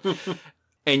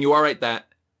 And you are right that,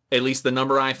 at least the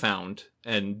number I found,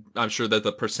 and I'm sure that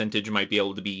the percentage might be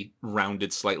able to be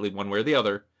rounded slightly one way or the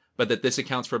other, but that this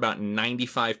accounts for about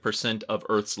 95% of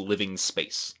Earth's living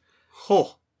space.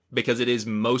 Oh. Because it is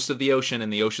most of the ocean,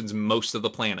 and the ocean's most of the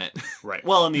planet. Right.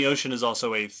 Well, and the ocean is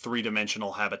also a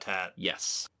three-dimensional habitat.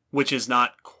 Yes. Which is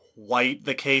not quite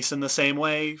the case in the same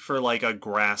way for, like, a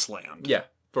grassland. Yeah.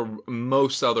 For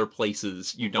most other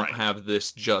places, you don't Right. have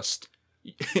this just...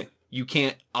 You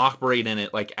can't operate in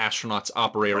it like astronauts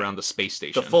operate around the space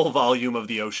station. The full volume of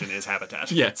the ocean is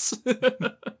habitat. Yes.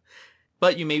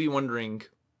 But you may be wondering,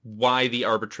 why the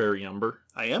arbitrary number?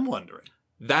 I am wondering.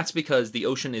 That's because the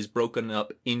ocean is broken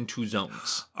up into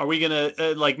zones. Are we going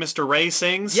to, like Mr. Ray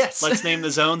sings? Yes. Let's name the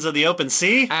zones of the open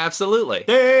sea? Absolutely.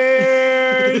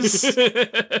 There's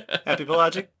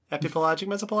epipelagic,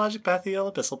 mesopelagic,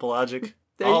 bathyal, abyssal-pelagic.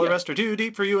 All the rest are too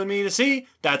deep for you and me to see.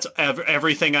 That's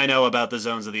everything I know about the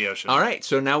zones of the ocean. All right,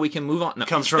 so now we can move on. No.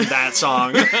 Comes from that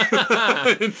song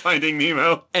in Finding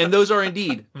Nemo. And those are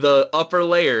indeed the upper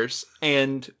layers,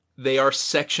 and they are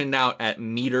sectioned out at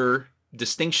meter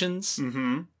distinctions.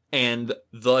 Mm-hmm. And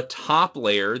the top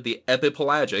layer, the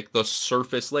epipelagic, the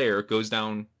surface layer, goes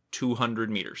down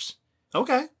 200 meters.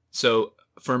 Okay. So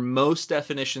for most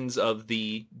definitions of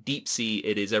the deep sea,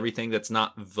 it is everything that's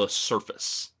not the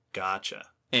surface. Gotcha.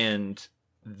 And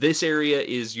this area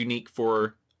is unique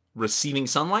for receiving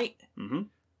sunlight. Mm-hmm.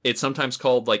 It's sometimes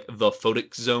called like the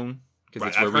photic zone, because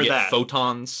it's where we get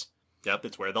photons. Yep,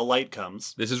 it's where the light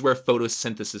comes. This is where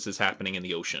photosynthesis is happening in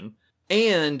the ocean.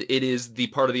 And it is the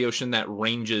part of the ocean that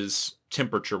ranges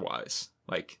temperature-wise.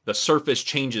 Like, the surface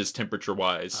changes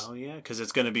temperature-wise. Oh, yeah, because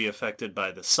it's going to be affected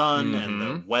by the sun and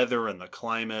the weather and the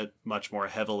climate much more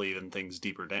heavily than things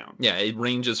deeper down. Yeah, it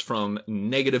ranges from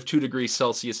 -2 degrees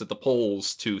Celsius at the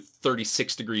poles to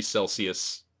 36 degrees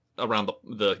Celsius around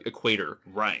the equator.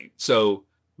 Right. So,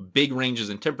 big ranges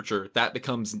in temperature, that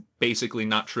becomes basically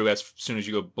not true as soon as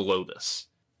you go below this.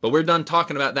 But we're done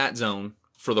talking about that zone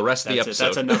for the rest of the episode.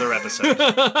 That's another episode.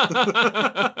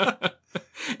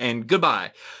 And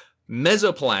goodbye.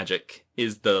 Mesopelagic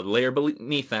is the layer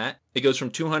beneath that. It goes from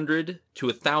 200 to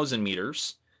 1,000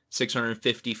 meters,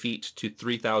 650 feet to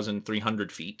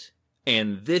 3,300 feet.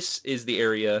 And this is the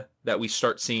area that we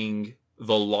start seeing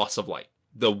the loss of light.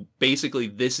 Basically,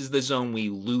 this is the zone we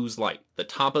lose light. The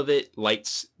top of it,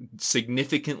 lights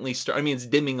significantly it's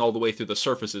dimming all the way through the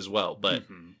surface as well, but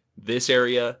this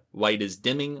area, light is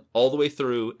dimming all the way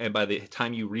through, and by the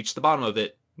time you reach the bottom of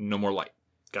it, no more light.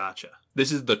 Gotcha.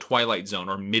 This is the twilight zone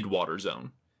or midwater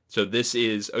zone. So this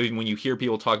is, when you hear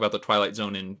people talk about the twilight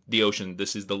zone in the ocean,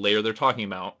 this is the layer they're talking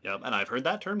about. Yep, and I've heard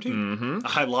that term too. Mm-hmm.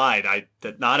 I lied.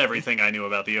 That not everything I knew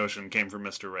about the ocean came from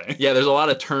Mr. Ray. Yeah, there's a lot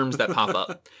of terms that pop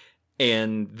up.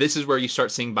 And this is where you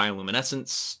start seeing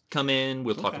bioluminescence come in.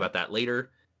 We'll talk about that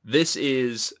later. This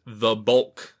is the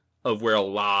bulk of where a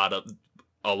lot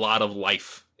of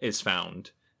life is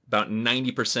found. About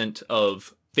 90%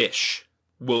 of fish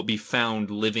will be found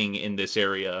living in this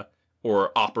area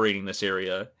or operating this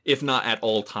area, if not at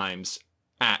all times.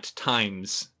 At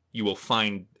times, you will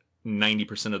find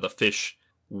 90% of the fish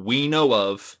we know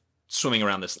of swimming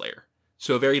around this layer.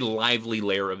 So a very lively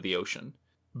layer of the ocean.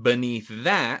 Beneath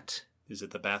that Is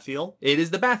it the Bathyal? It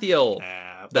is the Bathyal.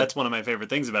 That's one of my favorite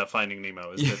things about Finding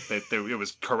Nemo, is that it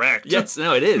was correct. Yes,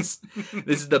 no, it is.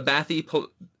 This is the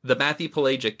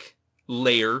bathypelagic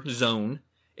layer zone.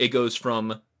 It goes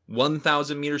from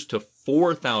 1,000 meters to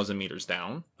 4,000 meters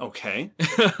down. Okay.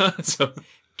 So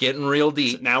getting real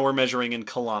deep. So now we're measuring in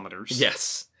kilometers.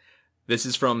 Yes. This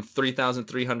is from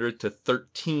 3,300 to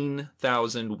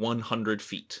 13,100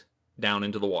 feet down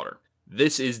into the water.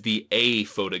 This is the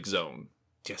aphotic zone.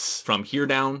 Yes. From here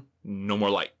down, no more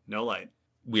light. No light.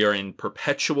 We are in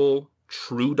perpetual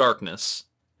true darkness.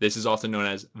 This is often known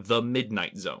as the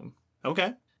midnight zone.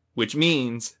 Okay. Which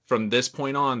means from this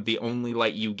point on, the only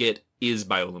light you get is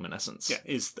bioluminescence. Yeah,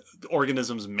 is the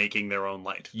organisms making their own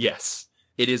light. Yes.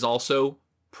 It is also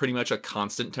pretty much a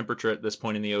constant temperature at this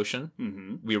point in the ocean.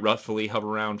 Mm-hmm. We roughly hover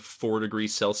around 4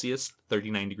 degrees Celsius,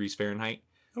 39 degrees Fahrenheit.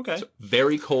 Okay. So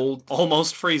very cold.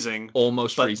 Almost freezing.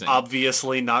 Almost but freezing.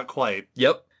 Obviously not quite.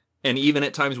 Yep. And even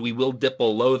at times we will dip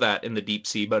below that in the deep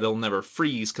sea, but it'll never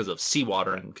freeze because of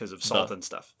seawater and because of salt and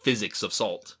stuff. Physics of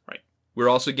salt. Right. We're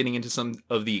also getting into some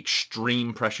of the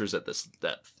extreme pressures at this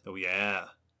depth. Oh, yeah.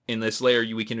 In this layer,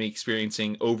 we can be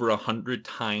experiencing over 100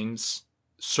 times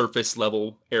surface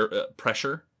level air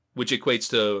pressure, which equates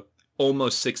to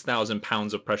almost 6,000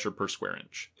 pounds of pressure per square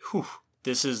inch. Whew.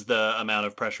 This is the amount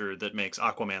of pressure that makes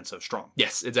Aquaman so strong.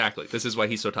 Yes, exactly. This is why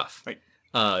he's so tough. Right.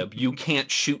 You can't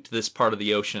shoot this part of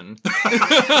the ocean.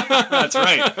 That's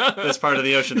right. This part of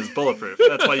the ocean is bulletproof.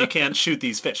 That's why you can't shoot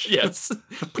these fish. Yes.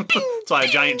 That's why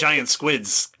giant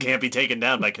squids can't be taken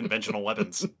down by conventional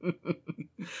weapons.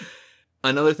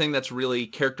 Another thing that's really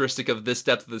characteristic of this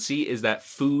depth of the sea is that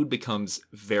food becomes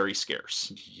very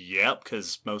scarce. Yep,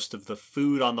 because most of the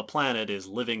food on the planet is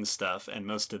living stuff, and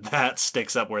most of that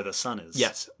sticks up where the sun is.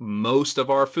 Yes, most of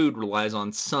our food relies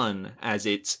on sun as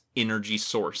its energy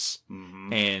source.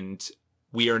 Mm-hmm. And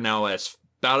we are now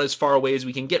about as far away as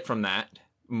we can get from that,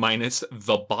 minus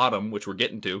the bottom, which we're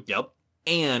getting to. Yep.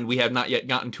 And we have not yet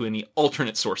gotten to any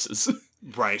alternate sources.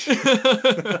 Right.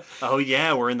 Oh,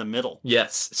 yeah, we're in the middle.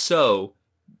 Yes. So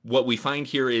what we find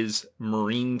here is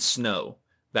marine snow,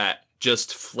 that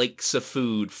just flakes of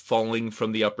food falling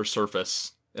from the upper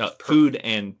surface. Food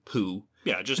and poo.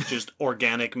 Yeah, just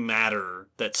organic matter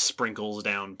that sprinkles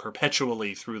down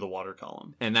perpetually through the water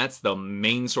column. And that's the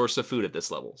main source of food at this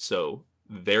level. So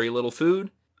very little food.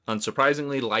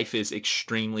 Unsurprisingly, life is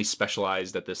extremely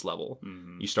specialized at this level.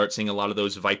 Mm-hmm. You start seeing a lot of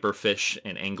those viper fish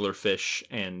and angler fish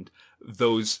and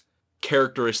those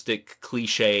characteristic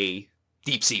cliche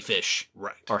deep sea fish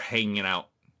are hanging out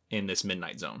in this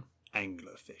midnight zone.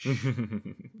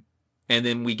 Anglerfish. And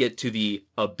then we get to the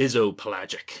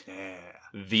abyssopelagic. Yeah.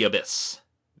 The abyss.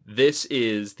 This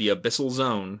is the abyssal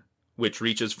zone, which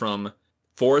reaches from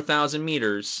 4,000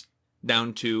 meters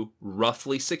down to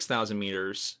roughly 6,000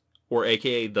 meters, or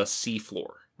aka the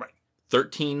seafloor. Right.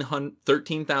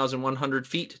 13,100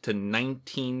 feet to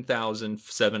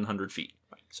 19,700 feet.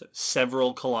 Right. So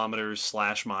several kilometers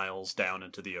 / miles down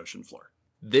into the ocean floor.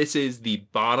 This is the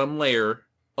bottom layer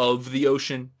of the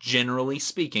ocean, generally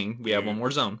speaking. We have one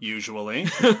more zone. Usually.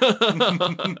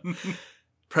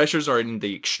 Pressures are in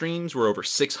the extremes. We're over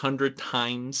 600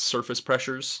 times surface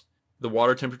pressures. The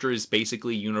water temperature is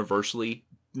basically universally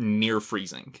near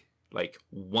freezing, like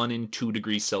 1 and 2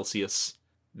 degrees Celsius.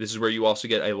 This is where you also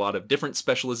get a lot of different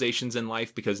specializations in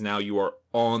life, because now you are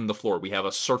on the floor. We have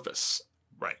a surface.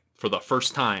 Right. For the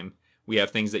first time, we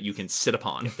have things that you can sit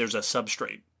upon. There's a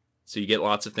substrate. So you get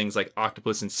lots of things like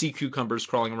octopus and sea cucumbers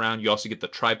crawling around. You also get the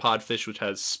tripod fish, which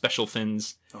has special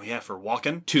fins. Oh, yeah, for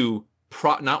walking? To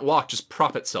not walk, just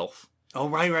prop itself. Oh,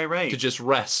 right. To just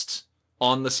rest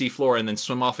on the seafloor and then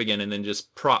swim off again and then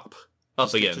just prop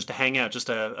up again. Just to hang out, just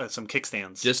some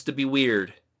kickstands. Just to be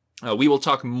weird. We will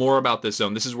talk more about this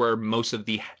zone. This is where most of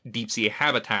the deep sea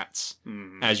habitats,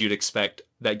 as you'd expect,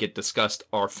 that get discussed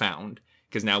are found.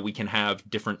 Because now we can have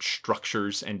different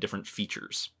structures and different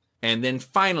features. And then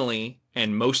finally,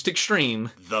 and most extreme,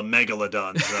 the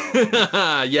Megalodon zone.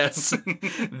 Yes,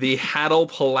 the Hadal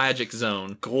pelagic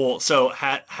zone. Cool. So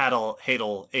Hadal,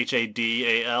 Hadal,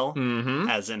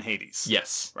 as in Hades.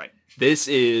 Yes. Right. This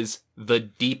is the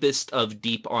deepest of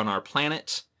deep on our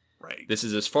planet. Right. This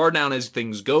is as far down as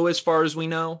things go as far as we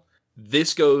know.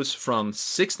 This goes from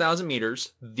 6,000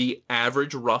 meters, the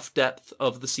average rough depth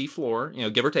of the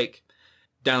seafloor, give or take,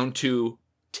 down to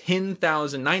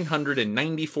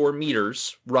 10,994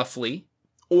 meters, roughly,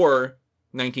 or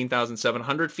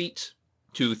 19,700 feet,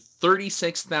 to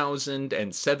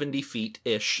 36,070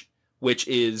 feet-ish, which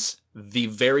is the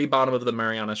very bottom of the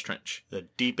Marianas Trench. The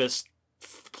deepest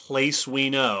place we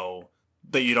know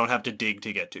that you don't have to dig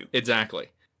to get to. Exactly.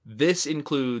 This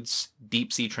includes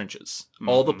deep sea trenches,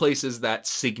 all the places that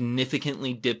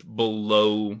significantly dip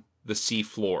below the sea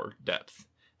floor depth,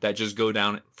 that just go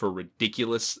down for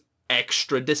ridiculous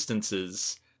extra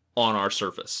distances on our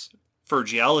surface. For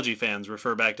geology fans,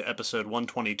 refer back to episode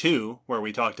 122, where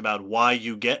we talked about why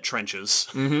you get trenches,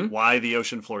 why the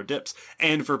ocean floor dips.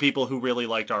 And for people who really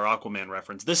liked our Aquaman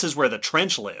reference, this is where the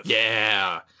trench live.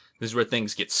 Yeah, this is where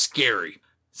things get scary.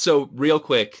 So, real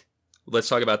quick, let's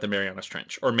talk about the Marianas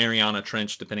Trench, or Mariana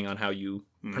Trench, depending on how you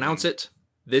pronounce it.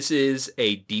 This is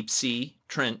a deep sea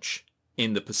trench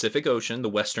in the Pacific Ocean, the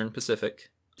Western Pacific.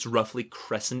 It's roughly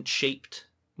crescent-shaped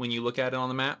when you look at it on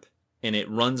the map, and it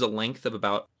runs a length of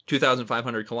about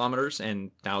 2,500 kilometers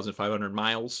and 1,500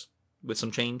 miles with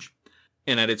some change.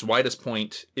 And at its widest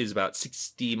point is about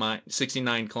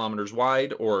 69 kilometers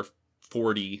wide or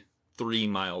 43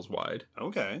 miles wide.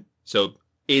 Okay. So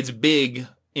it's big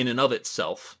in and of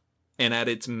itself. And at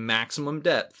its maximum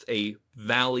depth, a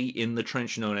valley in the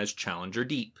trench known as Challenger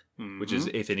Deep, which is,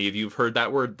 if any of you have heard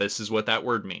that word, this is what that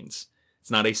word means.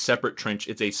 It's not a separate trench.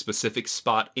 It's a specific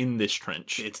spot in this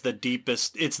trench. It's the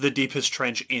deepest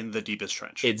trench in the deepest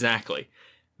trench. Exactly.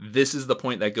 This is the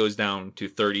point that goes down to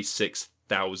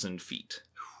 36,000 feet.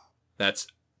 That's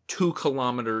 2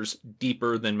 kilometers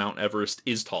deeper than Mount Everest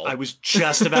is tall. I was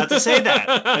just about to say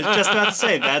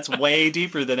that. That's way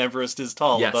deeper than Everest is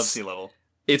tall above sea level.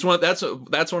 It's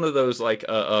that's one of those like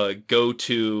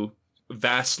go-to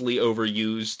vastly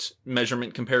overused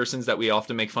measurement comparisons that we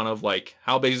often make fun of, like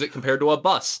how big is it compared to a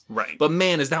bus? Right. But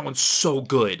man, is that one so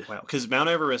good. Wow. Because Mount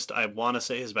Everest, I want to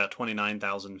say, is about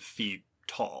 29,000 feet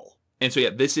tall. And so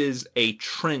yeah, this is a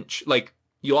trench. Like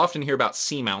you'll often hear about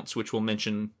seamounts, which we'll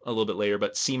mention a little bit later,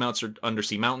 but seamounts are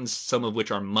undersea mountains, some of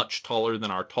which are much taller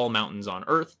than our tall mountains on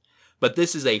Earth. But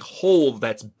this is a hole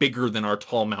that's bigger than our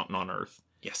tall mountain on Earth.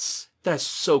 Yes. That's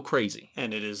so crazy.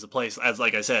 And it is the place, as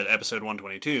like I said, episode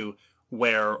 122,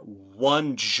 where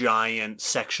one giant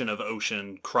section of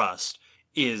ocean crust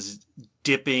is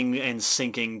dipping and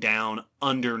sinking down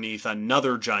underneath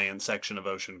another giant section of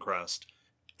ocean crust.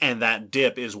 And that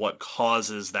dip is what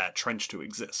causes that trench to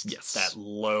exist. Yes. That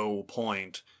low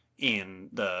point in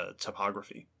the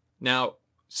topography. Now,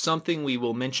 something we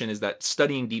will mention is that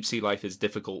studying deep sea life is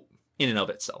difficult in and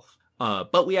of itself.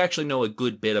 But we actually know a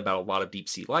good bit about a lot of deep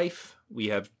sea life. We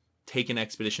have taken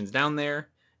expeditions down there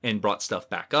and brought stuff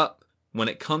back up. When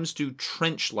it comes to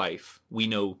trench life, we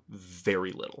know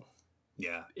very little.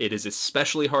 Yeah. It is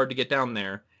especially hard to get down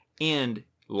there, and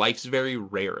life's very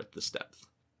rare at this depth.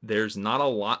 There's not a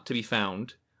lot to be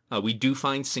found. We do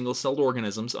find single-celled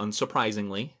organisms,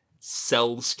 unsurprisingly.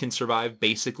 Cells can survive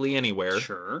basically anywhere.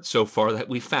 Sure. So far that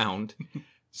we've found.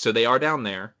 So they are down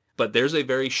there. But there's a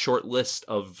very short list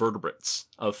of vertebrates,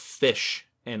 of fish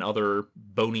and other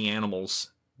bony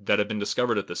animals that have been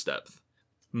discovered at this depth.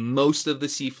 Most of the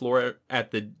seafloor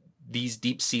at these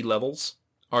deep sea levels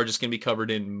are just going to be covered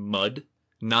in mud.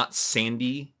 Not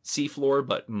sandy seafloor,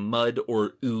 but mud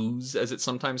or ooze, as it's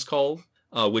sometimes called,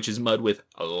 which is mud with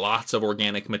lots of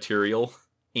organic material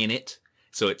in it.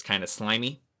 So it's kind of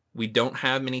slimy. We don't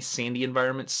have many sandy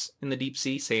environments in the deep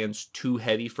sea. Sand's too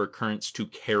heavy for currents to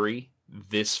carry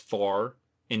this far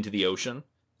into the ocean.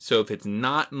 So if it's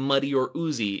not muddy or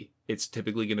oozy, it's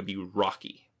typically going to be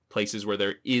rocky, places where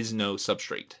there is no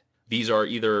substrate. These are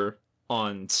either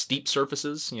on steep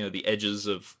surfaces, the edges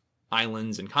of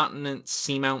islands and continents,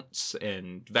 seamounts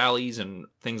and valleys and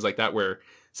things like that, where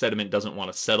sediment doesn't want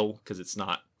to settle because it's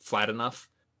not flat enough.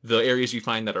 The areas you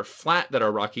find that are flat, that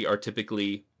are rocky, are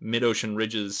typically mid-ocean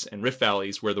ridges and rift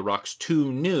valleys where the rock's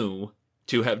too new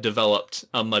to have developed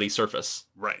a muddy surface.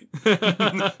 Right.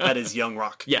 That is young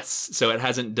rock. Yes, so it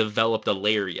hasn't developed a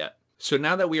layer yet. So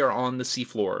now that we are on the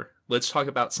seafloor, let's talk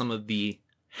about some of the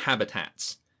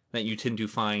habitats that you tend to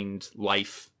find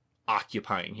life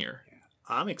occupying here.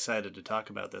 I'm excited to talk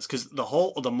about this because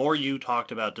the more you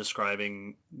talked about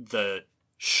describing the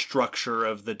structure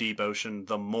of the deep ocean,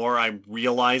 the more I'm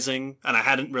realizing, and I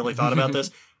hadn't really thought about this,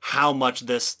 how much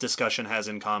this discussion has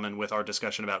in common with our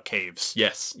discussion about caves.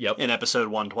 Yes, yep. In episode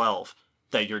 112,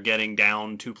 that you're getting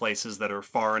down to places that are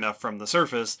far enough from the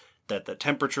surface that the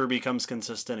temperature becomes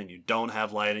consistent and you don't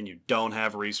have light and you don't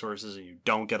have resources and you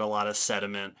don't get a lot of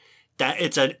sediment. That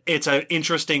it's an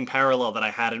interesting parallel that I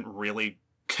hadn't really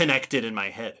connected in my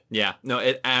head. Yeah, no,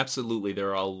 it absolutely. There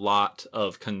are a lot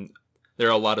of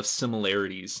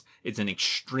similarities. It's an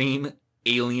extreme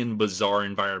alien, bizarre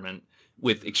environment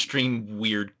with extreme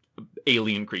weird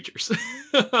alien creatures.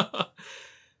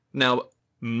 Now,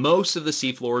 most of the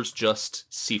seafloor is just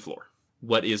seafloor,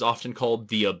 what is often called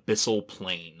the abyssal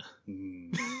plain,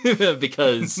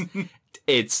 because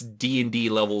it's D&D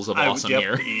levels of awesome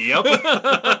here. Yep.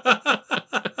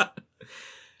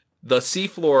 The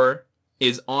seafloor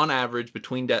is on average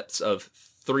between depths of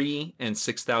 3 and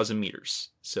 6,000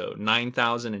 meters. So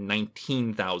 9,000 and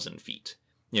 19,000 feet.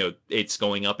 It's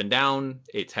going up and down.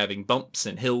 It's having bumps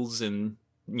and hills and,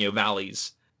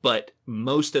 valleys. But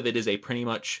most of it is a pretty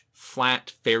much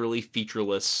flat, fairly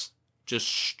featureless, just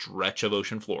stretch of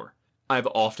ocean floor. I've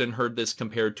often heard this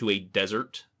compared to a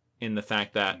desert in the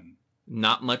fact that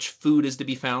not much food is to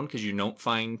be found because you don't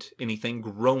find anything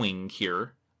growing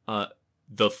here.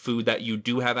 The food that you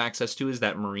do have access to is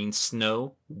that marine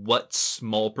snow. What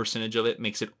small percentage of it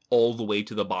makes it all the way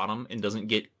to the bottom and doesn't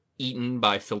get eaten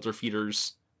by filter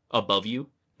feeders above you?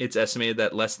 It's estimated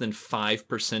that less than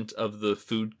 5% of the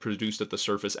food produced at the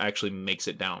surface actually makes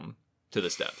it down to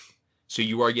this depth. So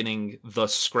you are getting the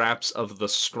scraps of the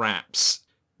scraps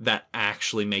that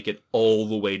actually make it all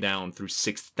the way down through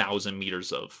 6,000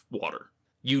 meters of water.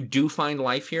 You do find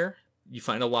life here. You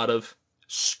find a lot of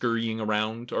scurrying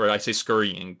around, or I say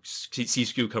scurrying. Sea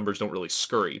cucumbers don't really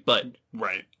scurry, but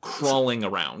crawling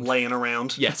around. Laying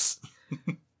around. Yes.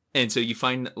 And so you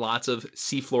find lots of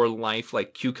seafloor life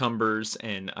like cucumbers,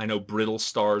 and I know brittle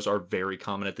stars are very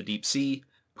common at the deep sea.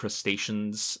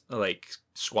 Crustaceans like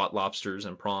squat lobsters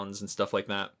and prawns and stuff like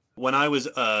that. When I was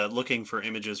looking for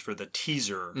images for the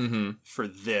teaser for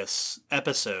this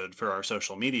episode for our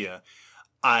social media,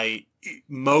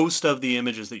 most of the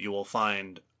images that you will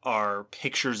find are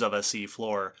pictures of a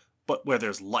seafloor, but where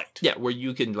there's light. Yeah, where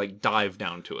you can dive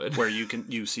down to it. Where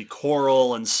you see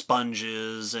coral and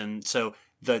sponges, and so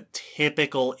the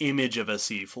typical image of a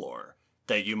seafloor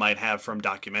that you might have from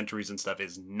documentaries and stuff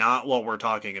is not what we're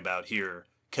talking about here,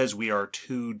 because we are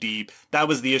too deep. That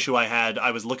was the issue I had.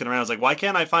 I was looking around, I was like, why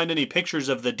can't I find any pictures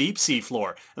of the deep sea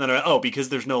floor? And then because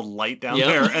there's no light down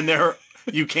there, and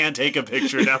you can't take a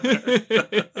picture down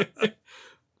there.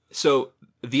 So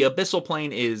the abyssal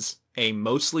plain is a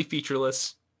mostly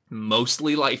featureless,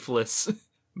 mostly lifeless,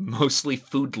 mostly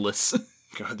foodless.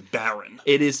 God, barren.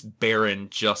 It is barren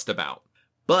just about.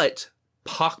 But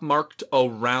pockmarked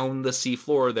around the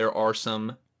seafloor, there are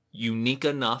some unique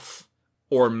enough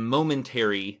or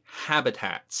momentary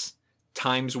habitats,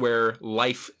 times where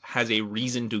life has a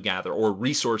reason to gather, or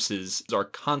resources are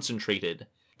concentrated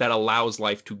that allows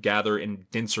life to gather in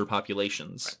denser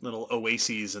populations. Right. Little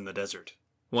oases in the desert.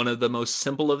 One of the most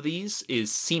simple of these is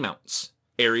seamounts,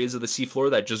 areas of the seafloor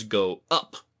that just go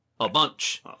up a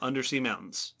bunch. Undersea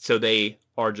mountains. So they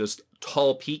are just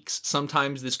tall peaks.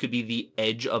 Sometimes this could be the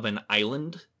edge of an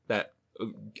island that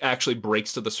actually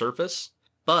breaks to the surface.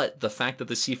 But the fact that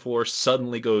the seafloor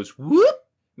suddenly goes whoop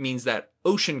means that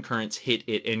ocean currents hit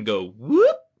it and go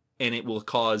whoop, and it will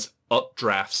cause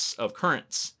updrafts of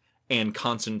currents and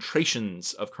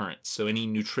concentrations of currents. So any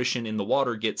nutrition in the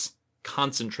water gets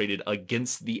concentrated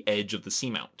against the edge of the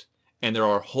seamount. And there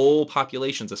are whole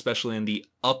populations, especially in the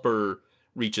upper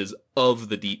reaches of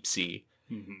the deep sea,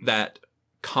 that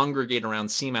congregate around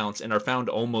seamounts and are found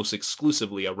almost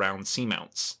exclusively around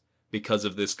seamounts because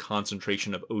of this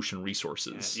concentration of ocean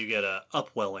resources. Yeah, you get a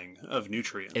upwelling of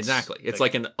nutrients. Exactly. It's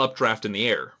like an updraft in the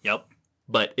air. Yep.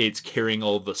 But it's carrying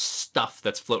all the stuff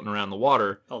that's floating around the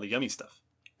water. All the yummy stuff.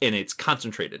 And it's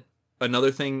concentrated.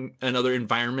 Another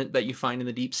environment that you find in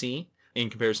the deep sea, in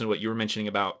comparison to what you were mentioning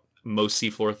about most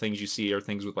seafloor things you see are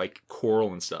things with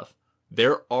coral and stuff.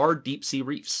 There are deep sea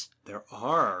reefs. There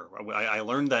are. I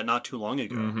learned that not too long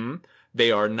ago. Mm-hmm.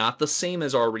 They are not the same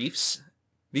as our reefs.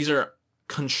 These are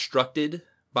constructed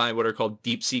by what are called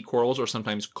deep sea corals, or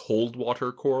sometimes cold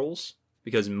water corals,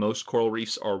 because most coral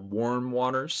reefs are warm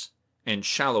waters and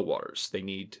shallow waters. They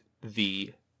need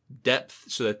the depth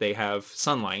so that they have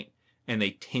sunlight, and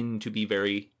they tend to be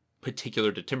very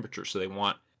particular to temperature. So they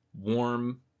want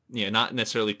warm, not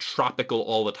necessarily tropical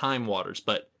all the time waters,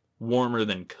 but warmer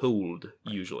than cold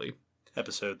usually.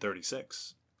 Episode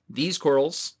 36. These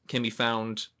corals can be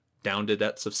found down to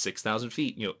depths of 6,000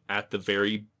 feet, at the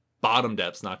very bottom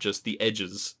depths, not just the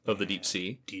edges of the deep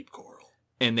sea. Deep coral.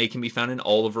 And they can be found in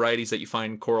all the varieties that you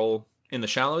find coral in the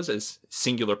shallows, as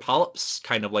singular polyps,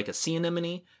 kind of like a sea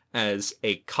anemone, as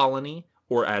a colony,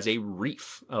 or as a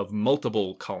reef of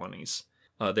multiple colonies.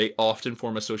 They often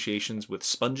form associations with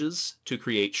sponges to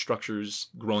create structures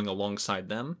growing alongside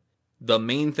them. The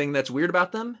main thing that's weird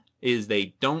about them is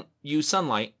they don't use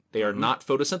sunlight. They are not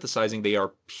photosynthesizing. They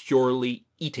are purely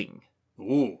eating.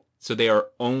 Ooh. So they are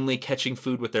only catching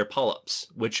food with their polyps,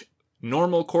 which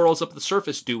normal corals up the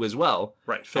surface do as well.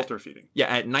 Right, filter feeding. Yeah,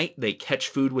 at night they catch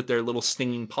food with their little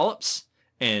stinging polyps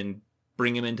and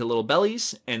bring them into little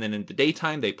bellies. And then in the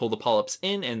daytime, they pull the polyps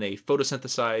in and they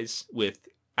photosynthesize with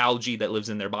algae that lives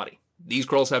in their body. These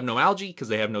corals have no algae because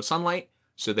they have no sunlight,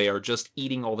 so they are just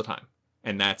eating all the time.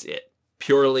 And that's it.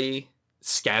 Purely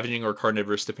scavenging or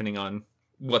carnivorous, depending on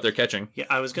what they're catching. Yeah,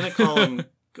 I was going to call them...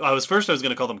 I was going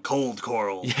to call them cold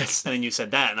coral. Yes. And then you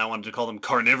said that, and I wanted to call them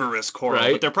carnivorous coral.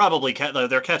 Right. But they're probably...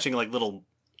 they're catching, like, little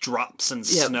drops and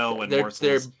snow and morsels.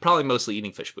 They're probably mostly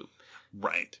eating fish poop.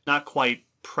 Right. Not quite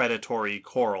predatory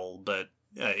coral, but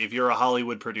if you're a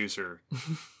Hollywood producer,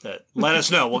 let us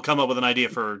know. We'll come up with an idea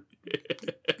for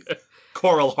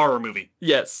coral horror movie.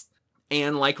 Yes.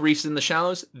 And like reefs in the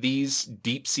shallows, these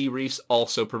deep sea reefs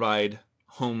also provide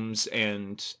homes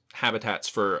and habitats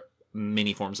for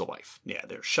many forms of life. Yeah,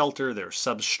 they're shelter, they're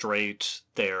substrate,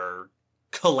 they're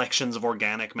collections of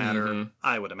organic matter,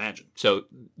 I would imagine. So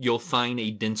you'll find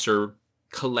a denser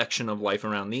collection of life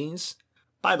around these.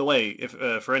 By the way, if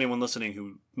for anyone listening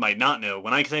who might not know,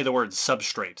 when I say the word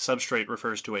substrate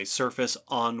refers to a surface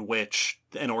on which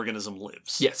an organism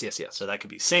lives. Yes. So that could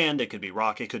be sand, it could be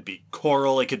rock, it could be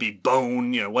coral, it could be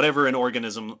bone, whatever an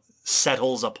organism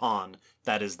settles upon,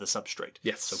 that is the substrate.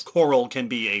 Yes. So coral can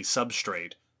be a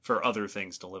substrate for other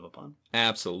things to live upon.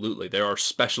 Absolutely. There are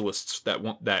specialists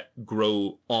that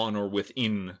grow on or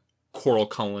within coral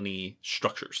colony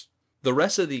structures. The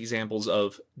rest of the examples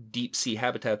of deep sea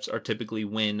habitats are typically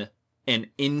when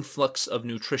an influx of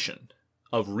nutrition,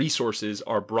 of resources,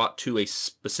 are brought to a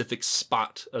specific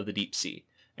spot of the deep sea.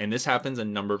 And this happens in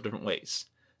a number of different ways.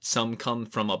 Some come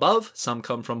from above, some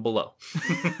come from below.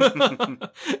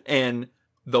 And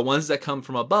the ones that come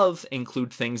from above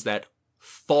include things that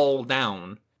fall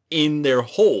down in their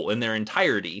whole, in their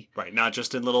entirety. Right, not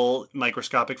just in little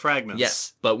microscopic fragments.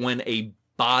 Yes, but when a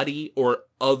body or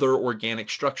other organic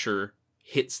structure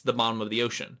hits the bottom of the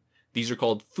ocean, these are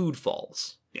called food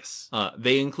falls. Yes.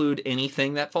 They include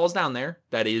anything that falls down there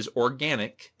that is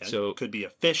organic. That so could be a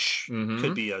fish,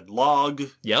 could be a log,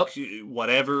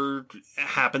 whatever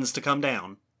happens to come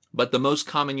down. But the most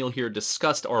common you'll hear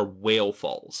discussed are whale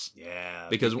falls. Yeah.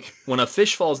 Because when a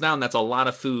fish falls down, that's a lot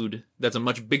of food. That's a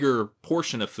much bigger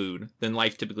portion of food than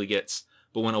life typically gets.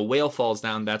 But when a whale falls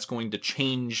down, that's going to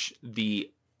change that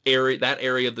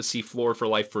area of the seafloor for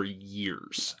life for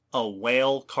years. A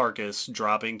whale carcass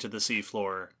dropping to the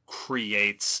seafloor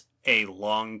creates a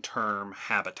long-term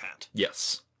habitat.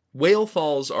 Yes. Whale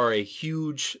falls are a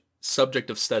huge subject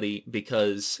of study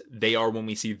because they are when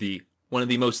we see one of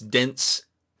the most dense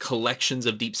collections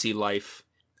of deep sea life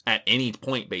at any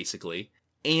point, basically,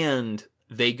 and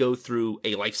they go through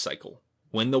a life cycle.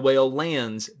 When the whale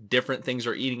lands, different things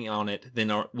are eating on it than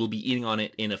will be eating on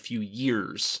it in a few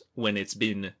years when it's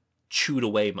been chewed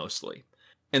away mostly.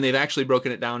 And they've actually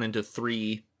broken it down into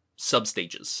 3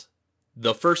 substages.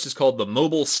 The first is called the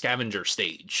mobile scavenger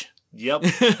stage. Yep.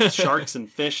 Sharks and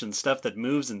fish and stuff that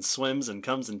moves and swims and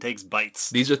comes and takes bites.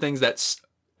 These are things that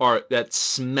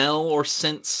smell or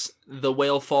sense the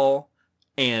whale fall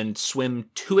and swim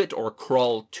to it or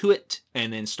crawl to it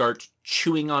and then start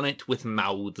chewing on it with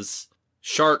mouths.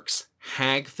 Sharks,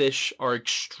 hagfish are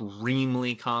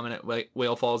extremely common at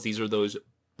whale falls. These are those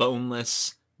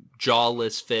boneless,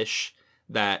 jawless fish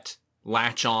that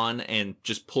latch on and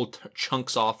just pull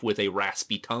chunks off with a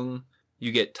raspy tongue.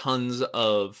 You get tons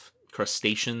of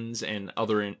crustaceans and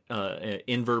other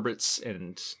invertebrates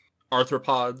and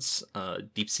arthropods,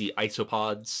 deep sea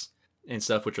isopods and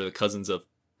stuff, which are the cousins of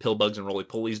pillbugs and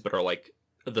roly-polies, but are like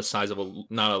the size of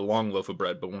not a long loaf of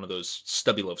bread, but one of those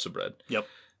stubby loaves of bread. Yep.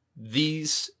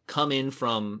 These come in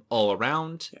from all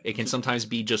around. It can sometimes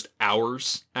be just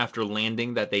hours after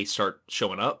landing that they start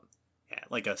showing up. Yeah,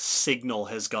 like a signal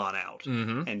has gone out,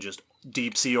 and just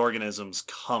deep sea organisms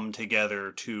come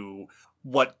together to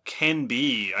what can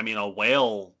be, a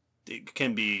whale, it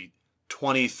can be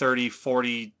 20, 30,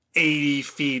 40, 80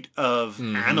 feet of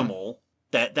animal.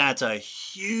 That's a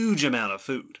huge amount of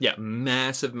food. Yeah,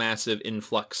 massive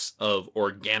influx of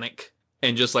organic.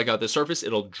 And just like at the surface,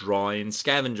 it'll draw in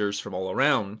scavengers from all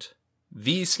around.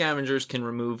 These scavengers can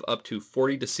remove up to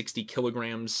 40 to 60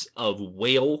 kilograms of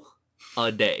whale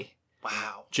a day.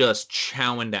 Wow. Just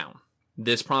chowing down.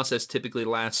 This process typically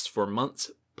lasts for months,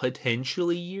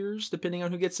 potentially years, depending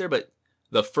on who gets there. But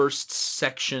the first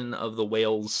section of the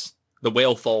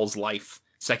whale fall's life,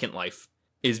 second life,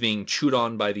 is being chewed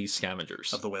on by these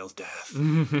scavengers. Of the whale's death.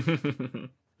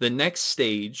 The next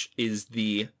stage is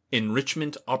the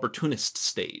enrichment opportunist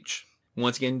stage.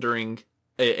 Once again, during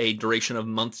a duration of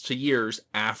months to years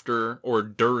after or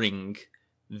during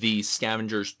the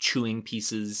scavengers chewing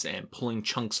pieces and pulling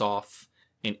chunks off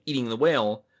and eating the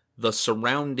whale, the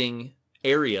surrounding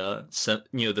area,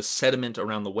 the sediment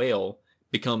around the whale,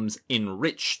 becomes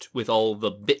enriched with all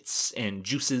the bits and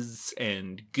juices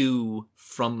and goo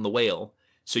from the whale.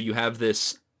 So you have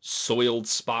this soiled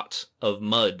spot of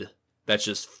mud that's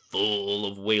just full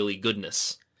of whaley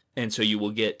goodness. And so you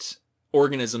will get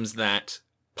organisms that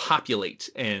populate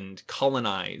and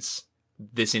colonize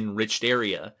this enriched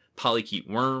area. Polychaete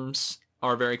worms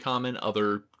are very common.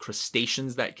 Other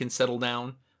crustaceans that can settle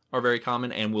down are very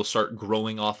common and will start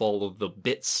growing off all of the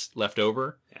bits left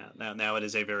over. Yeah, now it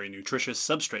is a very nutritious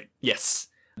substrate. Yes.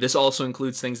 This also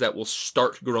includes things that will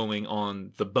start growing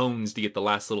on the bones to get the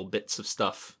last little bits of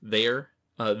stuff there.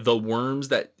 The worms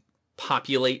that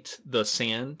populate the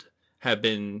sand have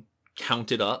been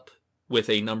counted up with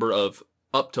a number of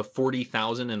up to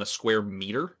 40,000 in a square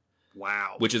meter.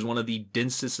 Wow. Which is one of the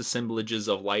densest assemblages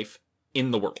of life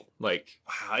in the world. Wow,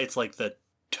 it's like the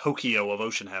Tokyo of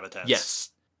ocean habitats. Yes.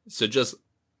 So just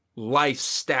life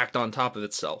stacked on top of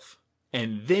itself.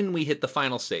 And then we hit the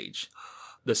final stage.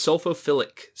 The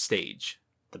sulfophilic stage.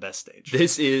 The best stage.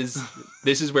 This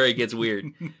is where it gets weird.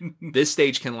 This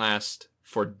stage can last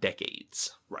for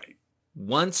decades. Right.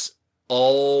 Once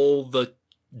all the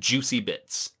juicy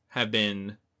bits have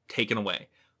been taken away,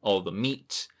 all the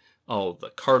meat, all the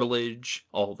cartilage,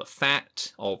 all the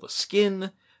fat, all the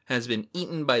skin has been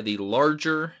eaten by the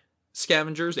larger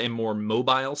scavengers and more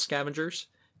mobile scavengers.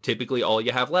 Typically all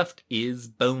you have left is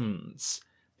bones.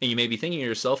 And you may be thinking to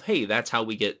yourself, hey, that's how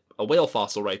we get a whale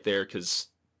fossil right there, because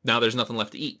now there's nothing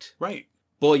left to eat. Right.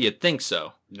 Boy, you'd think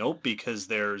so. Nope, because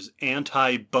there's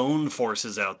anti-bone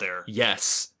forces out there.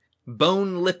 Yes.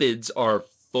 Bone lipids are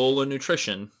full of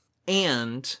nutrition,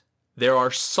 and there are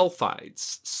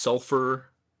sulfides,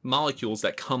 sulfur molecules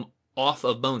that come off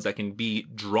of bones that can be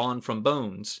drawn from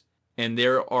bones. And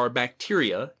there are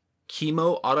bacteria,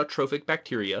 chemoautotrophic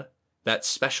bacteria, that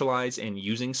specialize in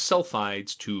using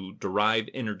sulfides to derive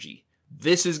energy.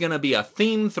 This is going to be a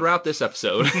theme throughout this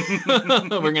episode. We're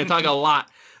going to talk a lot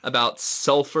about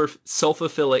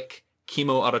sulfophilic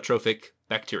chemoautotrophic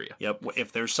bacteria. Yep,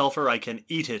 if there's sulfur, I can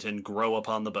eat it and grow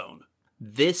upon the bone.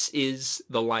 This is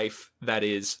the life that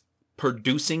is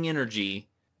producing energy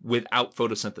without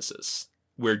photosynthesis.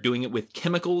 We're doing it with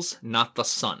chemicals, not the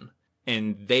sun.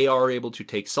 And they are able to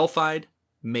take sulfide,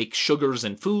 make sugars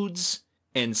and foods,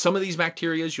 and some of these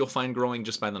bacteria you'll find growing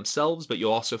just by themselves, but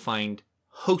you'll also find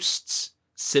hosts,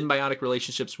 symbiotic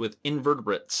relationships with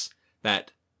invertebrates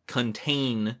that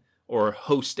contain or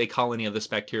host a colony of this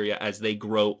bacteria as they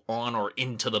grow on or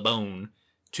into the bone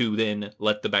to then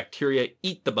let the bacteria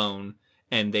eat the bone,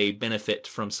 and they benefit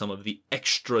from some of the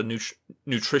extra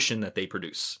nutrition that they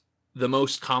produce. The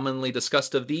most commonly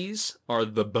discussed of these are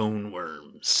the bone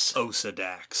worms.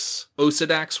 Osedax.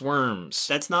 Osedax worms.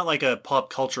 That's not like a pop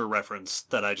culture reference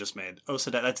that I just made.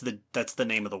 Osedax, that's the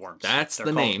name of the worms. They're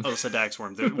the name. Osedax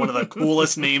worms. They're one of the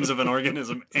coolest names of an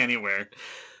organism anywhere.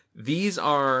 These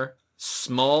are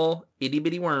small,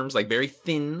 itty-bitty worms, like very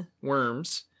thin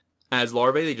worms. As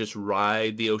larvae, they just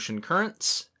ride the ocean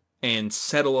currents and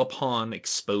settle upon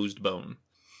exposed bone.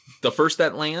 The first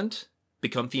that land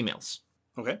become females.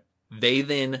 Okay. They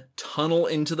then tunnel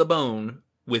into the bone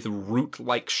with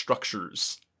root-like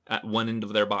structures at one end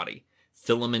of their body.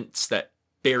 Filaments that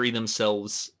bury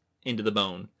themselves into the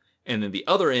bone. And then the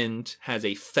other end has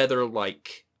a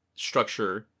feather-like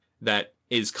structure that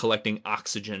is collecting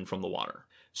oxygen from the water.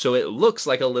 So it looks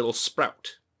like a little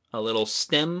sprout. A little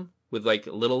stem with like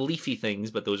little leafy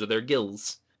things, but those are their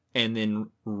gills. And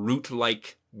then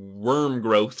root-like worm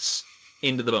growths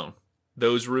into the bone.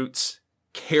 Those roots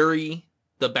carry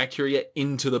the bacteria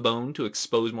into the bone to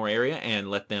expose more area and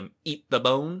let them eat the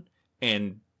bone,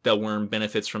 and the worm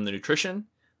benefits from the nutrition.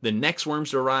 The next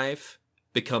worms to arrive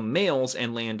become males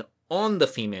and land on the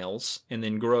females and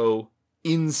then grow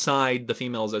inside the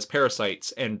females as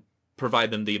parasites and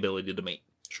provide them the ability to mate.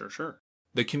 Sure.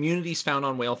 The communities found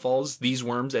on whale falls, these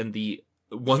worms and the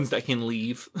ones that can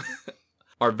leave,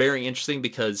 are very interesting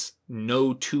because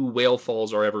no two whale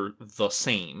falls are ever the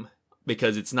same,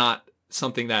 because it's not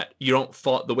something that you don't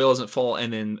fall, the whale doesn't fall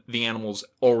and then the animals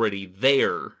already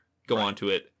there go onto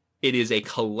it. It is a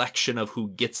collection of who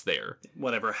gets there.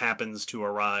 Whatever happens to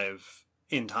arrive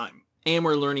in time. And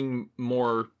we're learning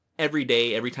more every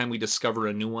day. Every time we discover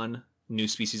a new one, new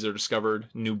species are discovered,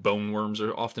 new bone worms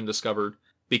are often discovered,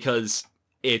 because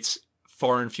it's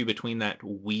far and few between that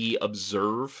we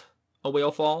observe a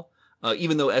whale fall,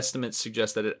 even though estimates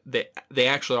suggest that they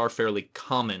actually are fairly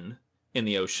common in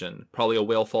the ocean. Probably a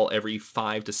whale fall every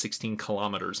 5 to 16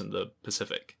 kilometers in the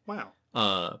Pacific. Wow.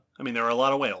 There are a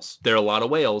lot of whales. There are a lot of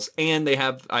whales, and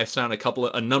I found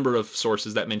a number of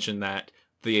sources that mention that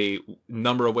the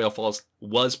number of whale falls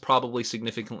was probably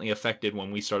significantly affected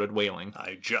when we started whaling.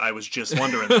 I was just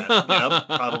wondering that.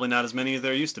 Yep, probably not as many as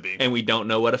there used to be. And we don't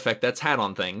know what effect that's had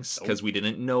on things, because we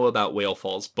didn't know about whale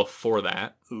falls before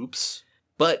that. Oops.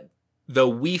 But though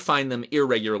we find them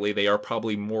irregularly, they are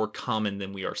probably more common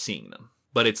than we are seeing them.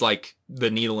 But it's like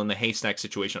the needle in the haystack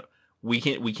situation. We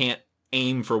can't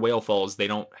aim for whale falls. They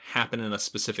don't happen in a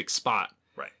specific spot.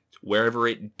 Right. Wherever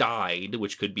it died,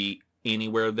 which could be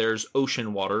anywhere there's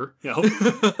ocean water.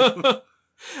 Yep.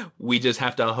 We just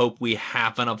have to hope we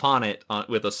happen upon it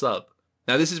with a sub.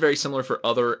 Now, this is very similar for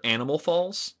other animal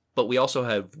falls, but we also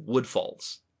have wood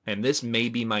falls. And this may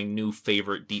be my new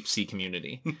favorite deep sea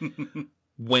community.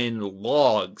 When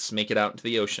logs make it out into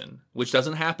the ocean, which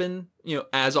doesn't happen,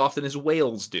 as often as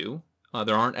whales do.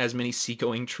 There aren't as many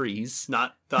seagoing trees.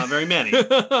 Not very many.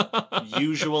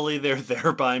 Usually they're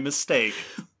there by mistake.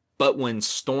 But when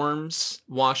storms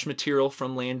wash material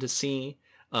from land to sea,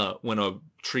 when a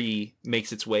tree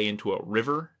makes its way into a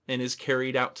river and is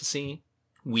carried out to sea,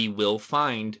 we will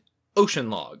find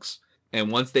ocean logs.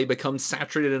 And once they become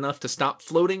saturated enough to stop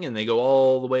floating and they go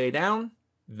all the way down,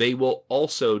 they will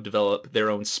also develop their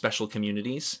own special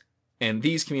communities. And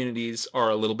these communities are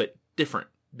a little bit different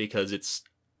because it's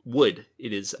wood.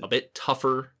 It is a bit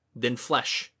tougher than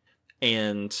flesh.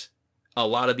 And a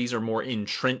lot of these are more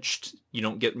entrenched. You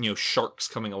don't get, sharks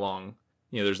coming along.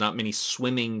 There's not many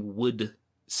swimming wood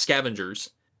scavengers.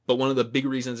 But one of the big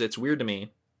reasons it's weird to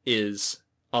me is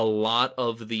a lot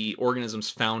of the organisms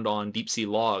found on deep sea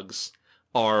logs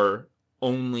are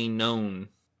only known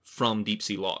from deep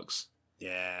sea logs.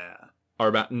 Yeah. Are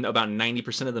about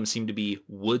 90% of them seem to be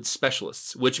wood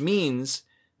specialists, which means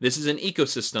this is an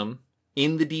ecosystem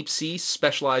in the deep sea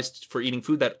specialized for eating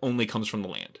food that only comes from the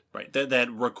land. Right. That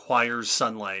requires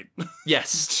sunlight.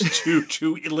 Yes.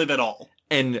 to live at all.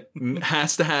 And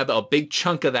has to have a big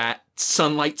chunk of that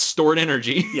sunlight stored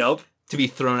energy. Yep. To be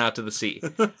thrown out to the sea,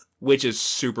 which is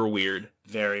super weird.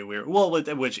 Very weird. Well,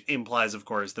 which implies, of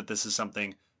course, that this is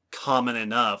something common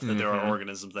enough that there are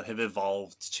organisms that have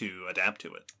evolved to adapt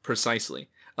to it. Precisely.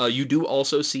 You do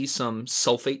also see some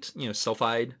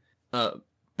sulfide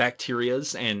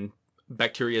bacterias and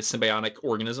bacteria symbiotic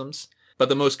organisms. But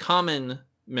the most common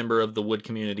member of the wood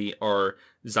community are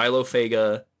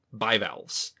Xylophaga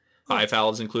bivalves.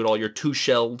 Bivalves include all your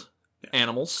two-shelled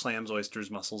animals. Clams, oysters,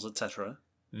 mussels, etc.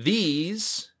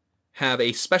 These have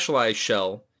a specialized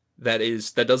shell that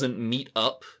doesn't meet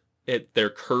up. They're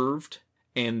curved,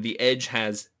 and the edge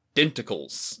has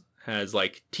denticles, has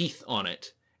like teeth on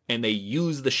it, and they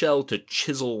use the shell to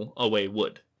chisel away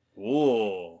wood.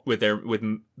 Whoa! With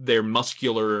their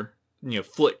muscular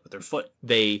foot. With their foot,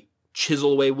 they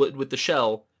chisel away wood with the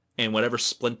shell, and whatever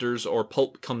splinters or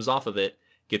pulp comes off of it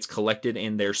gets collected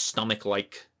in their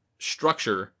stomach-like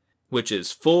structure, which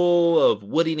is full of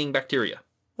wood-eating bacteria.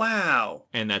 Wow.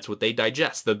 And that's what they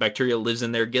digest. The bacteria lives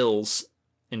in their gills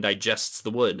and digests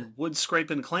the wood. Wood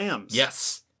scraping clams.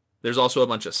 Yes. There's also a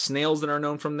bunch of snails that are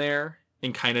known from there,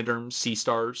 echinoderms, sea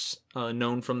stars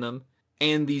known from them.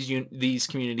 And these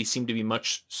communities seem to be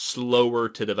much slower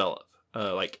to develop.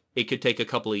 It could take a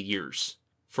couple of years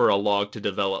for a log to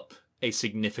develop a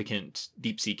significant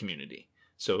deep sea community.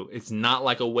 So it's not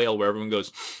like a whale where everyone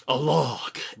goes, a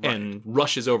log, and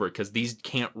rushes over, because these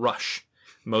can't rush.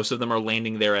 Most of them are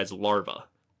landing there as larvae.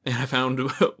 And I found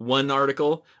one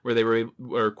article where they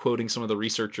were quoting some of the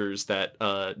researchers that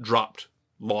dropped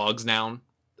logs down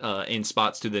in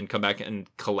spots to then come back and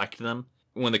collect them.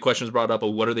 When the question was brought up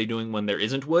of what are they doing when there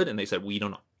isn't wood, and they said, we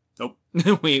don't know.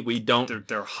 Nope. we don't.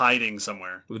 They're hiding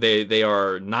somewhere. They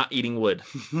are not eating wood.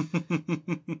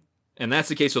 And that's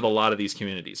the case with a lot of these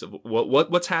communities. Of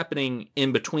what's happening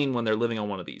in between when they're living on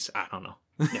one of these, I don't know.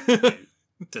 Yeah,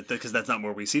 because that's not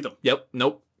where we see them. Yep,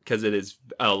 nope. Because it is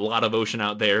a lot of ocean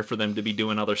out there for them to be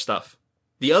doing other stuff.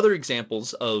 The other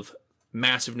examples of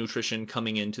massive nutrition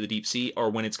coming into the deep sea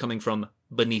are when it's coming from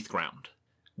beneath ground.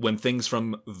 When things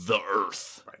from the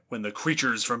earth. Right. When the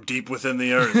creatures from deep within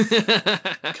the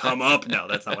earth come up. No,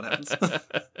 that's not what happens.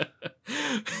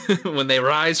 When they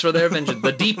rise for their vengeance.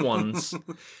 The deep ones.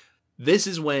 This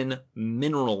is when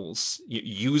minerals,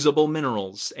 usable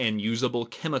minerals and usable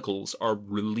chemicals are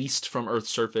released from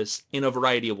Earth's surface in a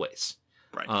variety of ways.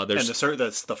 Right. And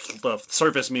that's the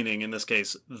surface, meaning in this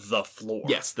case, the floor.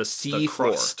 Yes, the sea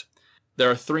floor.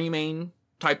 There are three main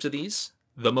types of these.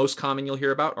 The most common you'll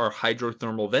hear about are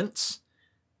hydrothermal vents.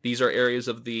 These are areas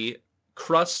of the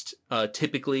crust,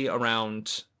 typically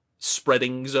around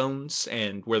spreading zones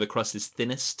and where the crust is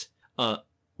thinnest,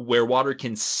 where water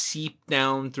can seep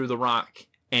down through the rock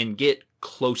and get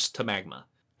close to magma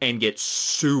and get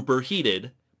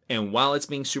superheated. And while it's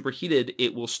being superheated,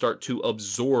 it will start to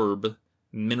absorb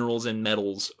minerals and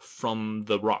metals from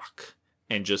the rock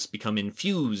and just become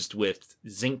infused with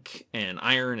zinc and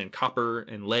iron and copper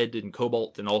and lead and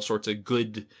cobalt and all sorts of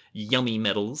good, yummy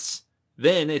metals.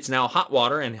 Then it's now hot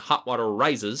water, and hot water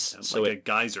rises. So like a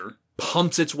geyser.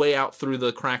 Pumps its way out through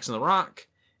the cracks in the rock.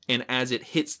 And as it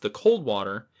hits the cold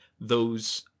water,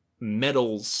 those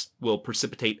metals will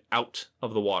precipitate out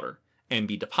of the water and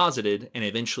be deposited and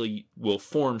eventually will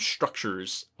form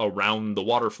structures around the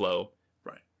water flow,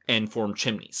 right, and form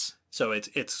chimneys. So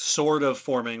it's sort of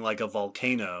forming like a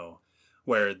volcano,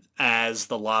 where as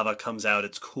the lava comes out,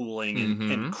 it's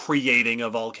cooling and creating a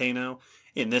volcano.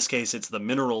 In this case, it's the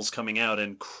minerals coming out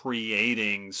and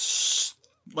creating,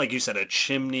 like you said, a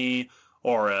chimney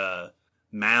or a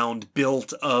mound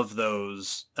built of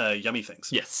those yummy things.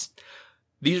 Yes.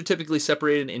 These are typically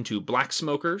separated into black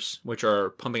smokers, which are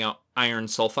pumping out iron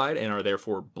sulfide and are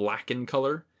therefore black in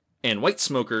color, and white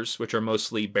smokers, which are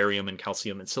mostly barium and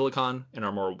calcium and silicon and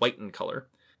are more white in color.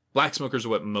 Black smokers are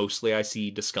what mostly I see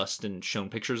discussed and shown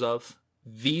pictures of.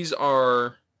 These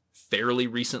are fairly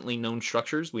recently known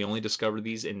structures. We only discovered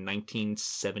these in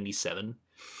 1977.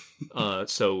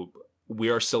 So we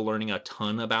are still learning a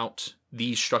ton about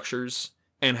these structures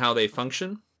and how they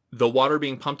function. The water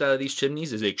being pumped out of these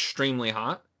chimneys is extremely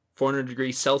hot, 400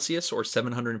 degrees Celsius or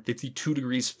 752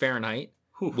 degrees Fahrenheit,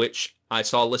 which I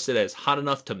saw listed as hot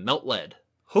enough to melt lead.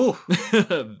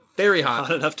 Very hot.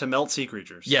 Hot enough to melt sea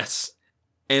creatures. Yes.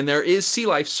 And there is sea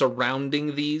life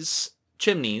surrounding these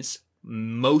chimneys,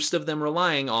 most of them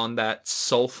relying on that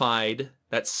sulfophilic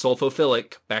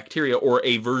bacteria, or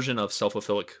a version of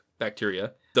sulfophilic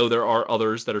bacteria, though there are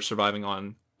others that are surviving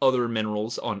on other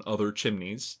minerals on other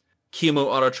chimneys.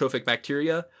 Chemoautotrophic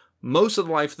bacteria. Most of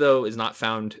the life, though, is not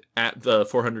found at the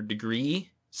 400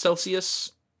 degree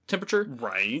Celsius temperature.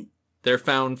 Right. They're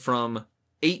found from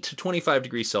 8 to 25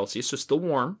 degrees Celsius, so still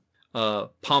warm.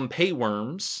 Pompeii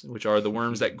worms, which are the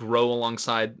worms that grow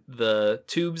alongside the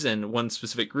tubes, and one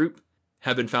specific group,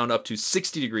 have been found up to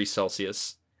 60 degrees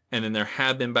Celsius. And then there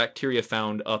have been bacteria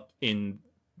found up in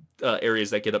areas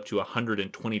that get up to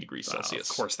 120 degrees Celsius.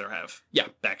 Of course there have. Yeah.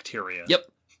 Bacteria. Yep.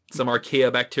 Some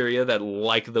archaea bacteria that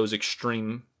like those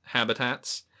extreme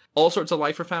habitats. All sorts of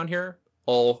life are found here,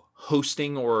 all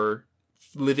hosting or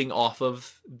living off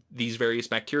of these various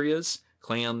bacterias.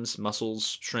 Clams,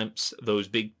 mussels, shrimps, those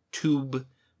big tube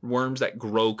worms that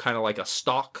grow kind of like a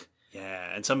stalk.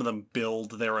 Yeah, and some of them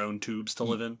build their own tubes to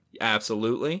live in.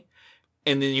 Absolutely.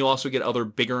 And then you also get other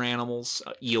bigger animals,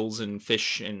 eels and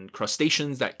fish and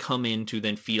crustaceans that come in to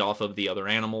then feed off of the other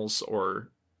animals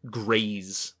or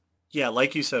graze. Yeah,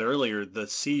 like you said earlier, the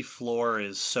sea floor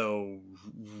is so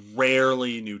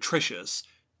rarely nutritious.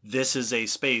 This is a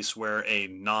space where a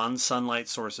non-sunlight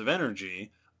source of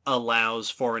energy allows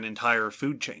for an entire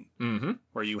food chain. Mm-hmm.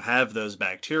 Where you have those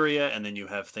bacteria, and then you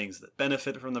have things that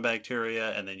benefit from the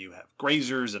bacteria, and then you have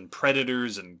grazers and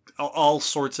predators and all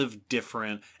sorts of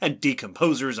different, and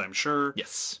decomposers, I'm sure.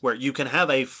 Yes. Where you can have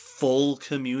a full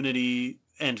community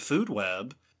and food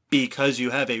web because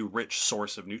you have a rich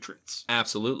source of nutrients.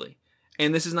 Absolutely.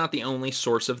 And this is not the only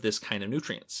source of this kind of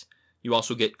nutrients. You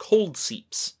also get cold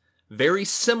seeps. Very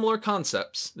similar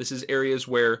concepts. This is areas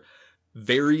where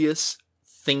various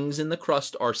things in the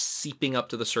crust are seeping up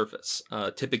to the surface.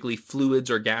 Typically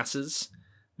fluids or gases.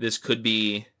 This could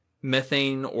be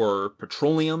methane or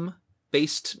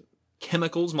petroleum-based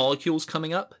chemicals, molecules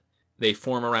coming up. They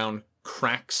form around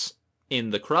cracks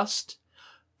in the crust.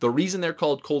 The reason they're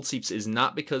called cold seeps is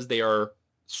not because they are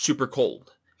super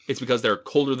cold. It's because they're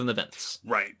colder than the vents.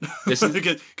 Right. This is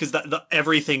because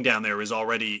everything down there is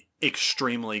already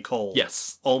extremely cold.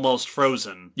 Yes. Almost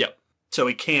frozen. Yep. So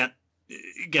it can't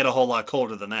get a whole lot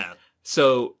colder than that.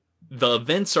 So the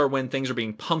vents are when things are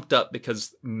being pumped up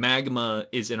because magma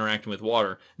is interacting with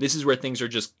water. This is where things are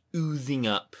just oozing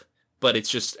up, but it's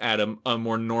just at a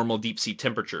more normal deep sea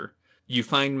temperature. You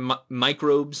find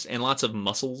microbes and lots of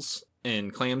mussels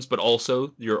and clams, but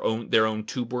also their own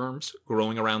tube worms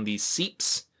growing around these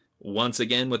seeps. Once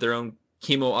again, with their own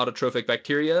chemoautotrophic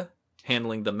bacteria,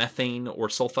 handling the methane or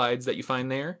sulfides that you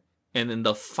find there. And then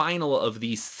the final of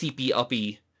these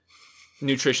seepy-uppy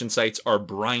nutrition sites are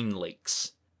brine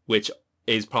lakes, which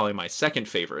is probably my second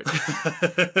favorite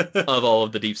of all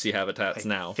of the deep sea habitats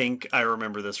now. I think I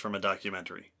remember this from a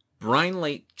documentary. Brine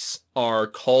lakes are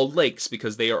called lakes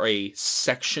because they are a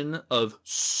section of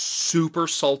super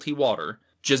salty water,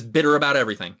 just bitter about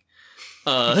everything.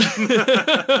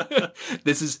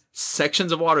 This is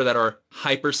sections of water that are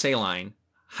hypersaline,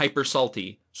 hyper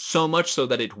salty, so much so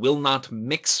that it will not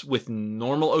mix with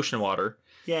normal ocean water.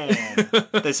 Yeah.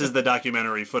 This is the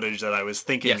documentary footage that I was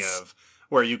thinking of,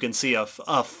 where you can see a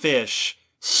fish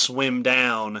swim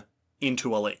down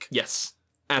into a lake. Yes.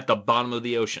 At the bottom of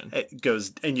the ocean. It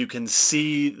goes, and you can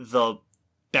see the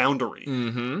boundary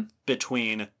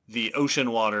between the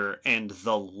ocean water and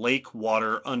the lake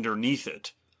water underneath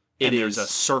it. And there's a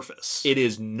surface. It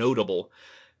is notable.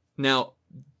 Now,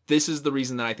 this is the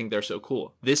reason that I think they're so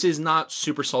cool. This is not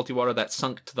super salty water that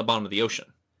sunk to the bottom of the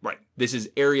ocean. Right. This is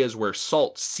areas where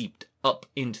salt seeped up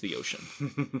into the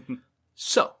ocean.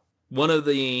 So, one of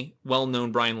the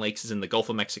well-known brine lakes is in the Gulf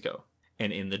of Mexico.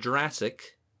 And in the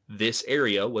Jurassic, this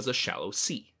area was a shallow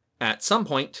sea. At some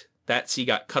point, that sea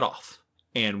got cut off.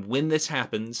 And when this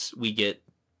happens, we get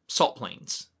salt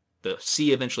plains. The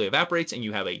sea eventually evaporates, and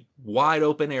you have a wide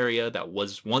open area that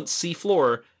was once sea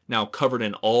floor, now covered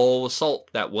in all the salt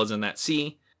that was in that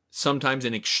sea, sometimes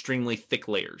in extremely thick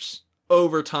layers.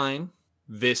 Over time,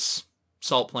 this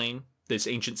salt plain, this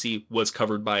ancient sea, was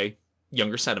covered by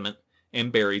younger sediment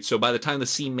and buried. So by the time the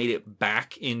sea made it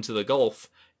back into the Gulf,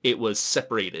 it was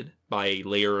separated by a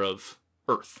layer of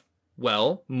earth.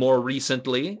 Well, more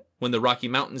recently, when the Rocky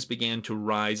Mountains began to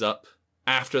rise up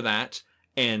after that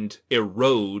and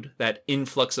erode that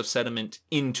influx of sediment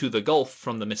into the Gulf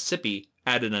from the Mississippi,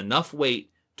 added enough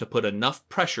weight to put enough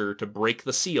pressure to break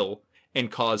the seal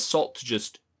and cause salt to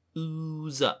just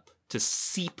ooze up, to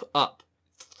seep up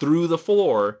through the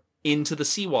floor into the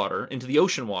seawater, into the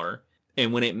ocean water.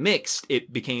 And when it mixed,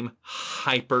 it became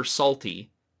hyper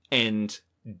salty and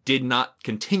did not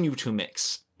continue to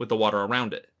mix with the water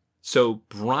around it. So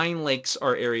brine lakes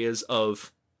are areas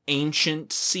of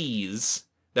ancient seas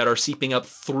that are seeping up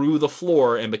through the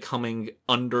floor and becoming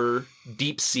under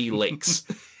deep sea lakes.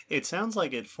 It sounds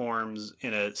like it forms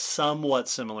in a somewhat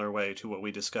similar way to what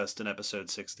we discussed in episode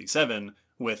 67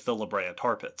 with the La Brea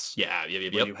tar pits. Yeah.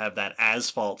 Where you have that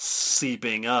asphalt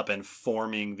seeping up and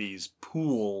forming these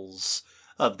pools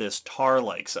of this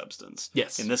tar-like substance.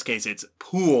 Yes. In this case, it's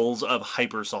pools of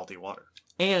hyper salty water.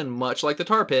 And much like the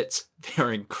tar pits, they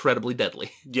are incredibly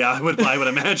deadly. Yeah, I would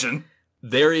imagine.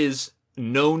 There is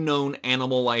no known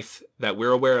animal life that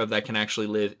we're aware of that can actually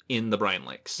live in the brine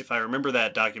lakes. If I remember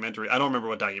that documentary, I don't remember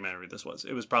what documentary this was.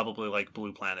 It was probably like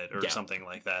Blue Planet or something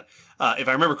like that. If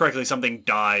I remember correctly, something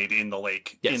died in the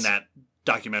lake in that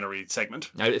documentary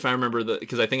segment. If I remember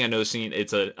because I think I know the scene,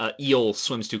 it's a eel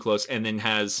swims too close and then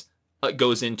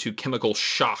goes into chemical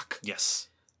shock. Yes.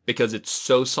 Because it's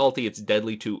so salty, it's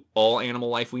deadly to all animal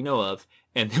life we know of.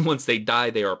 And then once they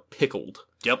die, they are pickled.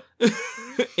 Yep.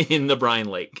 In the brine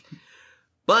lake.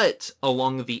 But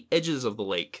along the edges of the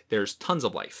lake, there's tons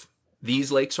of life.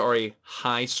 These lakes are a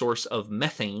high source of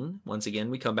methane. Once again,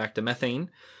 we come back to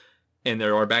methane. And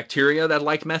there are bacteria that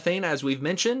like methane, as we've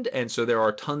mentioned. And so there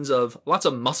are lots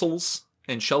of mussels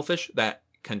and shellfish that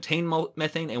contain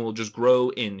methane and will just grow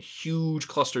in huge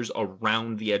clusters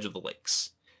around the edge of the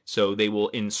lakes. So they will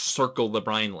encircle the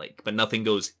brine lake, but nothing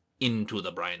goes into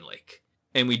the brine lake.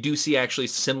 And we do see actually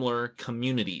similar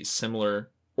communities,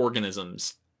 similar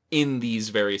organisms in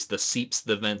these the seeps,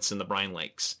 the vents, and the brine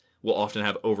lakes will often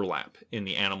have overlap in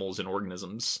the animals and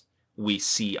organisms we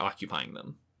see occupying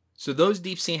them. So those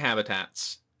deep sea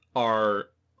habitats are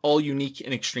all unique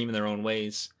and extreme in their own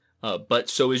ways, but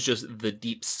so is just the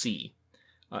deep sea.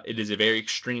 It is a very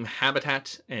extreme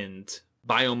habitat and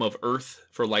biome of Earth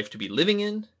for life to be living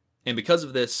in. And because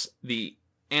of this, the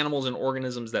animals and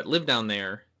organisms that live down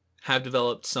there have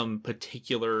developed some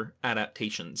particular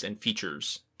adaptations and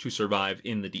features to survive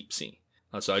in the deep sea.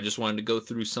 So I just wanted to go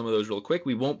through some of those real quick.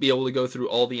 We won't be able to go through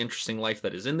all the interesting life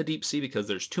that is in the deep sea because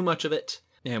there's too much of it.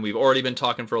 And we've already been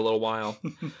talking for a little while.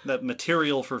 That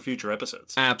material for future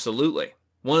episodes. Absolutely.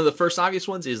 One of the first obvious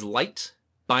ones is light.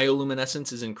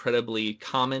 Bioluminescence is incredibly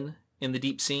common in the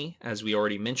deep sea, as we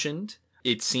already mentioned.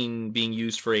 It's seen being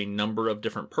used for a number of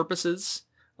different purposes,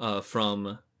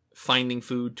 from finding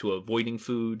food to avoiding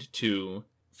food to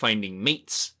finding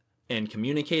mates and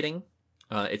communicating.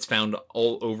 It's found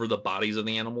all over the bodies of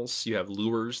the animals. You have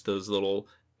lures, those little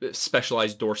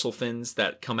specialized dorsal fins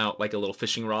that come out like a little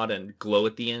fishing rod and glow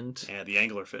at the end. Yeah, the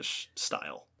anglerfish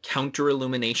style.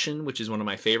 Counter-illumination, which is one of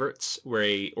my favorites, where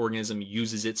a organism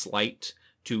uses its light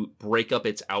to break up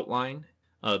its outline.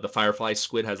 The firefly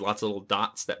squid has lots of little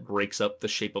dots that breaks up the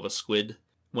shape of a squid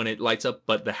when it lights up,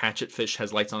 but the hatchetfish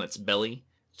has lights on its belly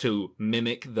to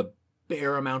mimic the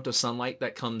bare amount of sunlight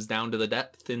that comes down to the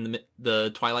depth in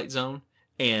the twilight zone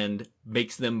and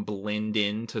makes them blend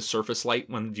into surface light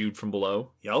when viewed from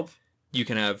below. Yup. You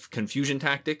can have confusion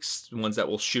tactics, ones that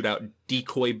will shoot out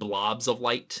decoy blobs of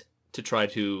light to try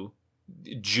to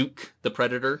juke the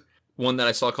predator. One that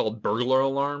I saw called burglar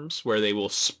alarms, where they will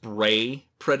spray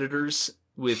predators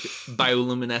with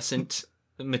bioluminescent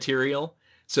material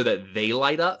so that they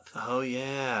light up. Oh,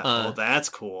 yeah. Well, that's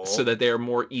cool. So that they're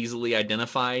more easily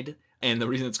identified. And the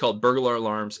reason it's called burglar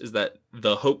alarms is that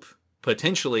the hope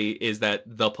potentially is that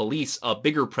the police, a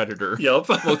bigger predator,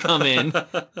 will come in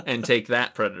and take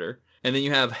that predator. And then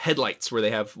you have headlights where they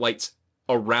have lights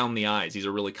around the eyes. These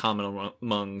are really common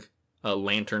among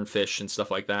lanternfish and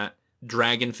stuff like that.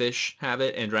 Dragonfish have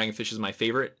it, and dragonfish is my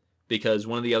favorite because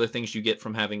one of the other things you get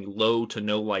from having low to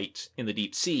no light in the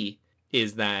deep sea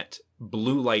is that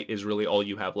blue light is really all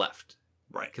you have left.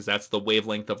 Right. Because that's the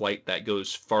wavelength of light that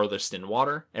goes farthest in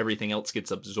water. Everything else gets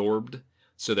absorbed.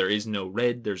 So there is no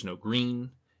red, there's no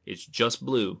green. It's just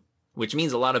blue, which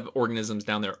means a lot of organisms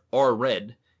down there are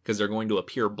red because they're going to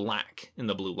appear black in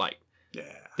the blue light.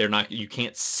 Yeah. They're not. You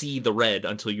can't see the red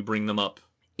until you bring them up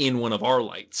in one of our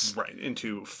lights. Right,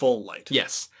 into full light.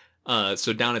 Yes.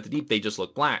 So down at the deep, they just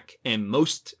look black. And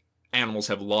most animals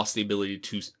have lost the ability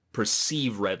to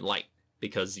perceive red light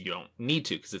because you don't need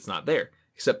to because it's not there.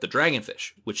 Except the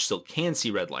dragonfish, which still can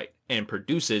see red light and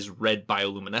produces red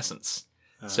bioluminescence.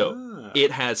 So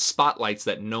it has spotlights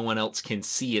that no one else can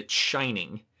see it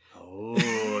shining.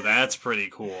 Oh, that's pretty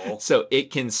cool. So it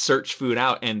can search food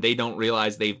out and they don't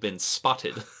realize they've been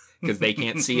spotted because they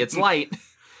can't see its light,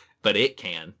 but it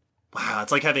can. Wow,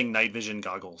 it's like having night vision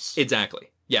goggles.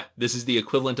 Exactly. Yeah, this is the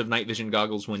equivalent of night vision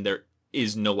goggles when there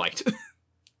is no light.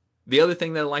 The other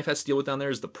thing that life has to deal with down there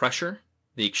is the pressure.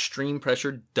 The extreme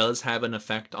pressure does have an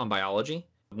effect on biology.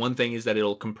 One thing is that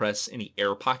it'll compress any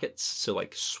air pockets. So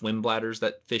like swim bladders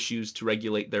that fish use to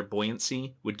regulate their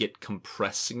buoyancy would get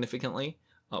compressed significantly,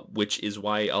 which is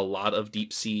why a lot of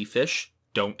deep sea fish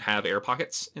don't have air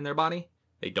pockets in their body.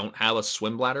 They don't have a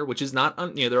swim bladder, which is not,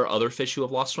 there are other fish who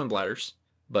have lost swim bladders,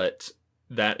 but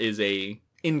that is a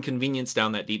inconvenience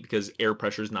down that deep because air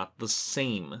pressure is not the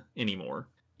same anymore.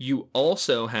 You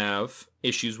also have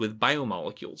issues with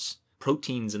biomolecules.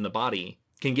 Proteins in the body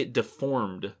can get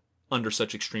deformed under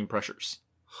such extreme pressures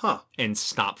and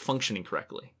stop functioning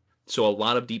correctly. So a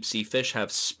lot of deep sea fish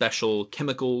have special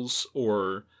chemicals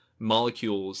or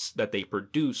molecules that they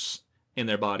produce in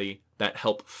their body that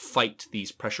help fight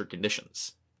these pressure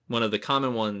conditions. One of the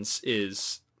common ones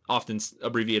is often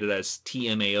abbreviated as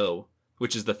TMAO,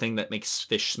 which is the thing that makes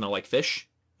fish smell like fish.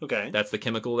 Okay. That's the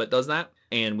chemical that does that.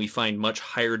 And we find much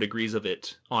higher degrees of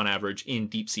it on average in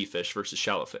deep sea fish versus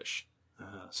shallow fish.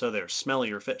 So they're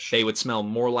smellier fish. They would smell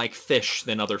more like fish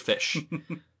than other fish.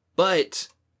 But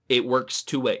it works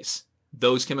two ways.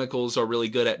 Those chemicals are really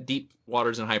good at deep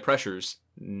waters and high pressures,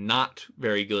 not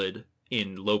very good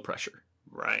in low pressure.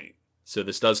 Right. So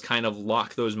this does kind of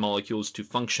lock those molecules to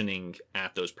functioning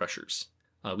at those pressures.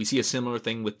 We see a similar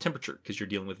thing with temperature because you're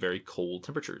dealing with very cold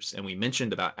temperatures. And we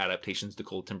mentioned about adaptations to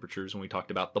cold temperatures when we talked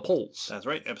about the poles. That's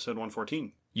right, episode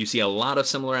 114. You see a lot of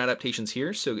similar adaptations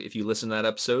here. So if you listen to that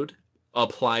episode,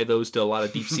 apply those to a lot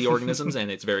of deep sea organisms, and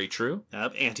it's very true.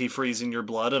 Yep, antifreezing your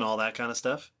blood and all that kind of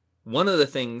stuff. One of the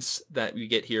things that you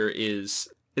get here is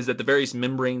that the various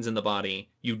membranes in the body,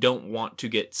 you don't want to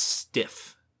get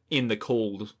stiff in the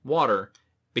cold water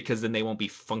because then they won't be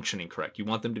functioning correct. You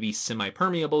want them to be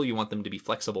semi-permeable, you want them to be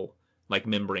flexible, like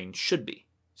membranes should be.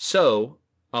 So,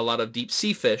 a lot of deep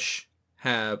sea fish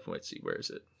have,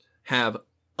 have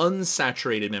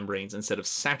unsaturated membranes instead of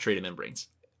saturated membranes.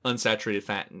 Unsaturated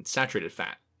fat and saturated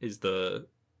fat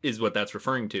is what that's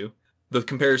referring to. The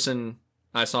comparison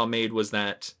I saw made was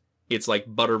that it's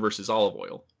like butter versus olive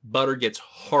oil. Butter gets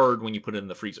hard when you put it in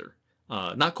the freezer.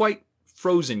 Not quite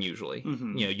frozen usually.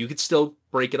 Mm-hmm. You could still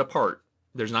break it apart.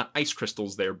 There's not ice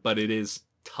crystals there, but it is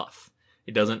tough.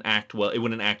 It doesn't act well. It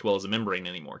wouldn't act well as a membrane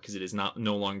anymore because it is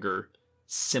no longer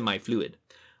semi-fluid.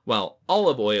 While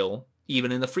olive oil,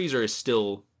 even in the freezer, is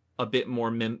still a bit more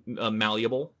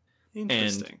malleable.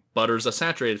 Interesting. And butter's a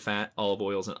saturated fat, olive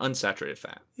oil is an unsaturated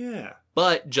fat. Yeah.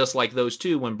 But just like those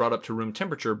two, when brought up to room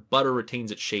temperature, butter retains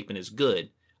its shape and is good.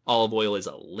 Olive oil is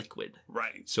a liquid.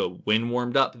 Right. So when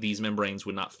warmed up, these membranes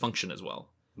would not function as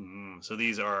well. So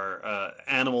these are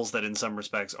animals that in some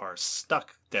respects are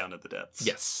stuck down at the depths.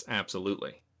 Yes,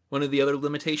 absolutely. One of the other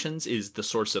limitations is the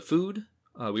source of food.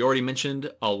 We already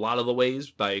mentioned a lot of the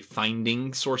ways by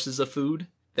finding sources of food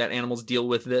that animals deal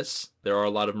with this. There are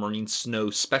a lot of marine snow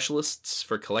specialists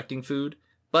for collecting food,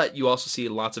 but you also see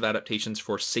lots of adaptations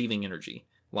for saving energy.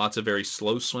 Lots of very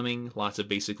slow swimming, lots of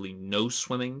basically no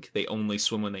swimming. They only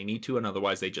swim when they need to, and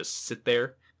otherwise they just sit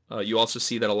there. You also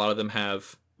see that a lot of them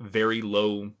have very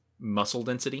low muscle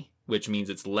density, which means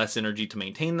it's less energy to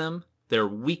maintain them. They're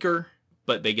weaker,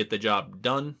 but they get the job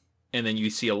done. And then you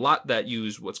see a lot that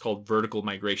use what's called vertical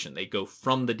migration. They go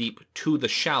from the deep to the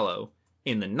shallow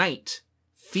in the night,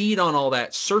 feed on all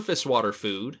that surface water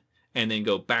food, and then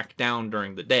go back down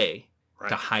during the day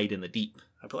to hide in the deep.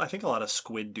 I think a lot of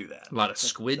squid do that. A lot of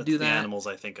squid do that. The animals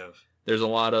I think of. There's a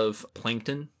lot of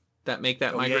plankton that make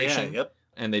that migration. Yeah, yep.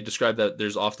 And they describe that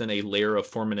there's often a layer of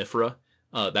foraminifera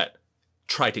that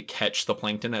try to catch the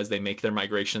plankton as they make their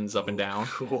migrations up and down.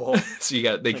 Cool.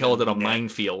 So they called it a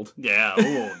minefield. Yeah.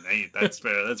 Oh, Nate, that's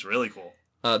fair. That's really cool.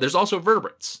 There's also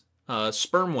vertebrates,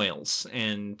 sperm whales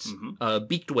and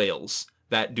beaked whales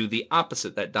that do the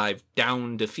opposite, that dive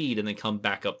down to feed and then come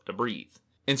back up to breathe.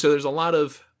 And so there's a lot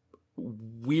of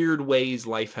weird ways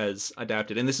life has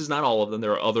adapted. And this is not all of them.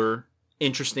 There are other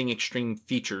interesting extreme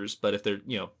features, but if they're,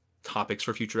 topics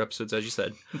for future episodes, as you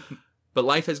said. But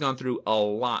life has gone through a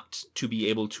lot to be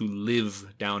able to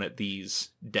live down at these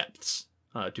depths,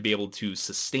 to be able to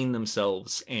sustain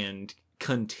themselves and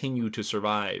continue to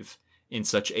survive in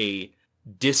such a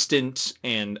distant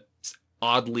and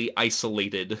oddly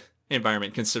isolated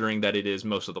environment, considering that it is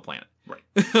most of the planet. Right.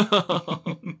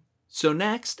 So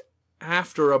next,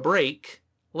 after a break,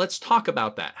 let's talk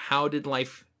about that. How did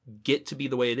life get to be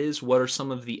the way it is? What are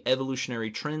some of the evolutionary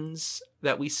trends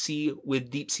that we see with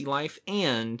deep sea life?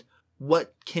 And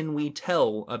what can we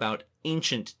tell about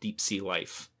ancient deep sea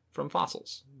life from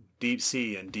fossils? Deep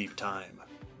sea and deep time.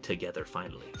 Together,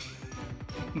 finally.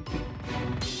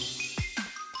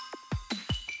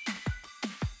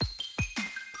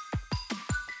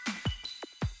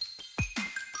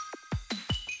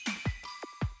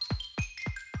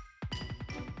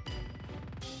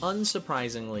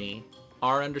 Unsurprisingly,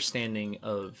 our understanding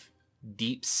of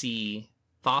deep sea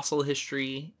fossil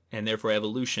history and therefore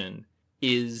evolution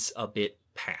is a bit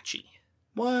patchy.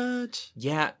 What?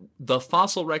 Yeah, the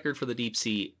fossil record for the deep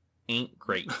sea ain't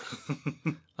great.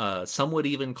 Some would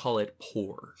even call it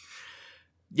poor.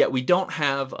 Yeah, we don't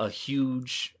have a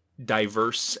huge,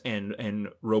 diverse, and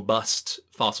robust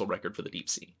fossil record for the deep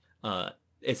sea.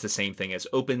 It's the same thing as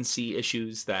open sea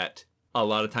issues that a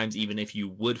lot of times, even if you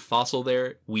would fossil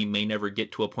there, we may never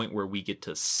get to a point where we get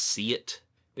to see it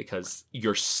because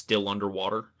you're still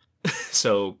underwater.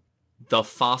 So the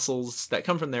fossils that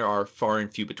come from there are far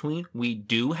and few between. We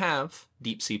do have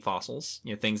deep sea fossils,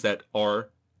 things that are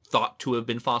thought to have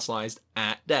been fossilized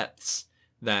at depths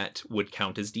that would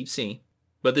count as deep sea.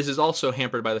 But this is also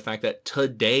hampered by the fact that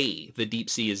today the deep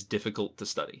sea is difficult to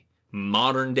study.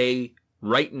 Modern day,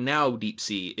 right now, deep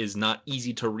sea is not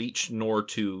easy to reach nor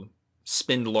to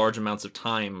spend large amounts of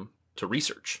time to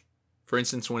research. For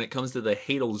instance, when it comes to the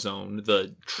Hadal Zone,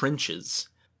 the trenches,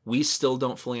 we still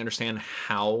don't fully understand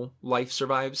how life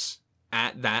survives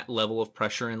at that level of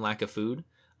pressure and lack of food.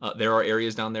 There are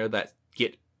areas down there that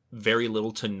get very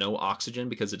little to no oxygen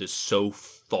because it is so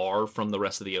far from the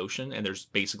rest of the ocean and there's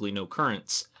basically no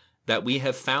currents, that we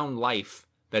have found life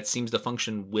that seems to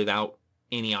function without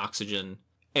any oxygen,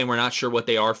 and we're not sure what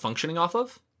they are functioning off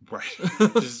of. Right.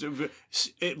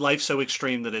 Life's so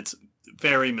extreme that it's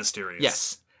very mysterious.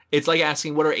 Yes. It's like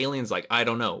asking, what are aliens like? I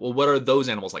don't know. Well, what are those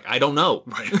animals like? I don't know.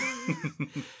 Right.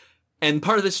 And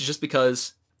part of this is just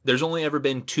because there's only ever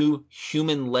been 2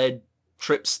 human-led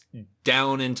trips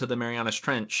down into the Marianas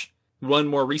Trench. One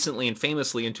more recently and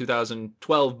famously in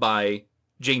 2012 by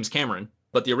James Cameron.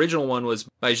 But the original one was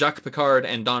by Jacques Piccard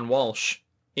and Don Walsh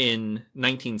in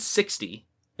 1960.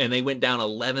 And they went down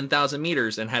 11,000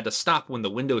 meters and had to stop when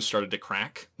the windows started to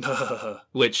crack.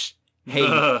 Which,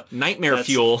 hey, nightmare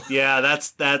fuel. Yeah,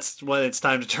 that's when it's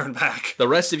time to turn back. The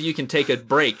rest of you can take a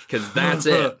break, because that's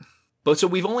it. But so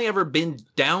we've only ever been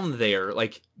down there,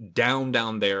 like down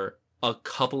there, a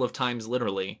couple of times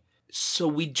literally. So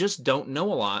we just don't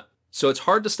know a lot. So it's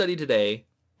hard to study today,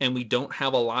 and we don't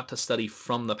have a lot to study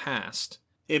from the past.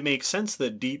 It makes sense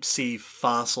that deep sea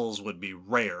fossils would be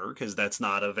rare, because that's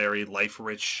not a very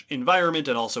life-rich environment,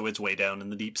 and also it's way down in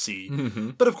the deep sea.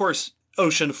 Mm-hmm. But of course,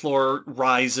 ocean floor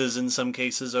rises in some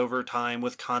cases over time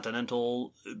with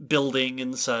continental building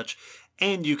and such,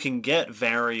 and you can get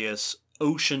various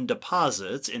ocean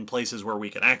deposits in places where we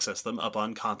can access them up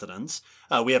on continents.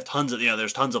 We have tons of,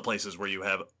 there's tons of places where you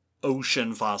have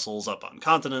ocean fossils up on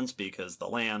continents because the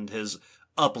land has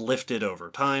uplifted over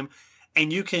time.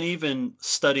 And you can even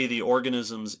study the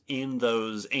organisms in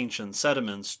those ancient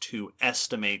sediments to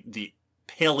estimate the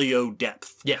paleo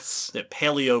depth. Yes. The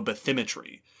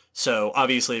paleobathymetry. So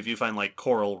obviously if you find like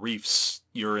coral reefs,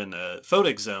 you're in a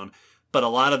photic zone. But a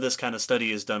lot of this kind of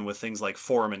study is done with things like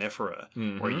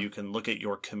foraminifera, where you can look at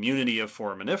your community of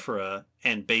foraminifera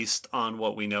and based on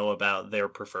what we know about their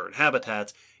preferred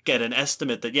habitats, get an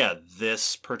estimate that,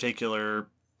 this particular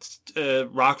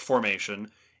rock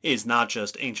formation is not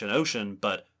just ancient ocean,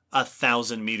 but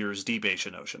 1,000 meters deep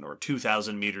ancient ocean, or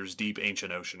 2,000 meters deep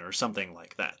ancient ocean, or something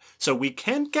like that. So we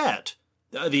can get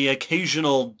the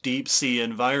occasional deep sea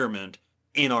environment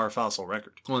in our fossil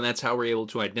record. Well, and that's how we're able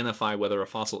to identify whether a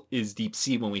fossil is deep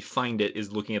sea when we find it,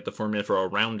 is looking at the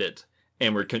foraminifera around it.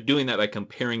 And we're doing that by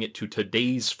comparing it to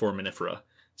today's foraminifera.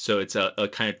 So it's a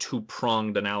kind of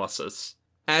 2-pronged analysis.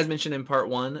 As mentioned in part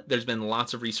 1, there's been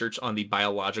lots of research on the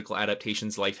biological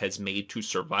adaptations life has made to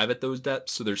survive at those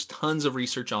depths. So there's tons of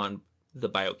research on the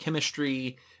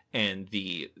biochemistry and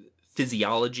the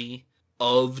physiology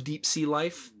of deep sea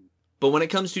life. But when it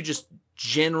comes to just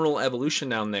general evolution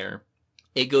down there,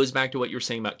 it goes back to what you were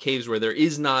saying about caves, where there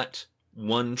is not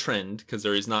one trend, because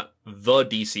there is not the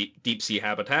deep sea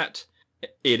habitat.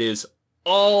 It is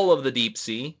all of the deep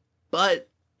sea, but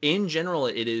in general,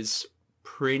 it is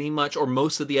pretty much, or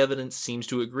most of the evidence seems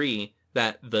to agree,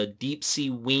 that the deep sea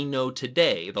we know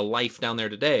today, the life down there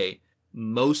today,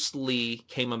 mostly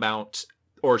came about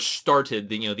or started,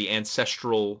 the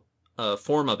ancestral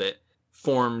form of it,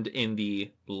 formed in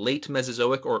the late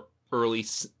Mesozoic or early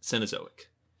Cenozoic.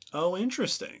 Oh,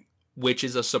 interesting. Which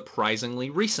is a surprisingly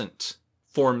recent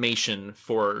formation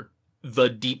for the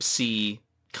deep sea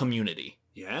community.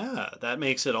 Yeah, that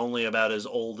makes it only about as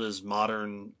old as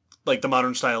modern, like the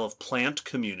modern style of plant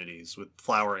communities with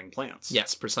flowering plants.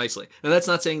 Yes, precisely. Now, that's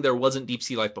not saying there wasn't deep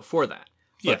sea life before that,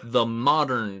 but the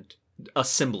modern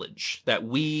assemblage that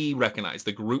we recognize,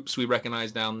 the groups we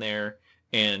recognize down there,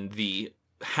 and the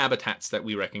habitats that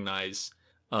we recognize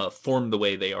form the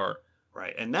way they are.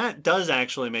 Right, and that does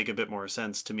actually make a bit more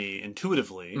sense to me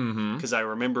intuitively, because I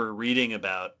remember reading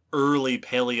about early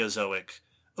Paleozoic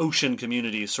ocean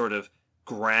communities sort of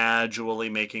gradually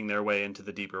making their way into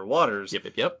the deeper waters.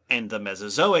 Yep. And the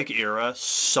Mesozoic era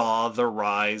saw the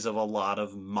rise of a lot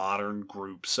of modern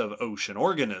groups of ocean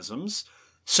organisms.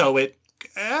 So it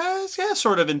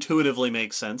sort of intuitively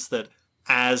makes sense that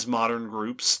as modern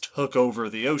groups took over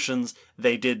the oceans,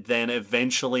 they did then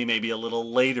eventually, maybe a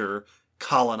little later,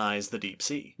 colonize the deep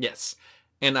sea. Yes.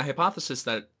 And a hypothesis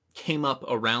that came up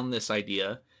around this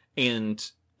idea, and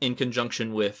in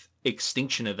conjunction with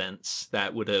extinction events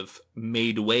that would have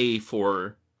made way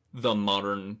for the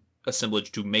modern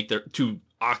assemblage to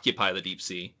occupy the deep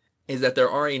sea, is that there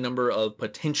are a number of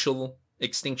potential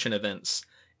extinction events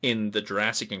in the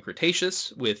Jurassic and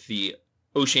Cretaceous, with the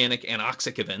oceanic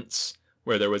anoxic events,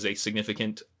 where there was a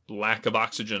significant lack of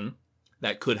oxygen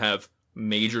that could have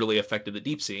majorly affected the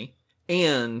deep sea,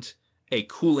 and a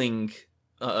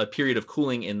period of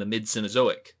cooling in the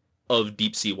mid-Cenozoic of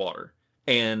deep sea water.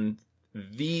 And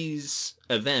these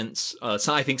events,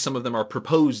 so I think some of them are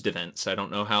proposed events. I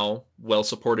don't know how well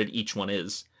supported each one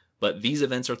is, but these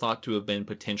events are thought to have been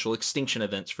potential extinction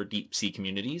events for deep sea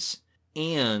communities,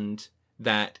 and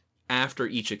that after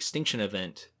each extinction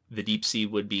event, the deep sea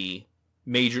would be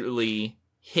majorly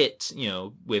hit,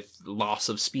 with loss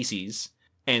of species,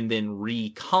 and then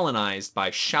recolonized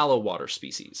by shallow water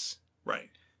species. Right.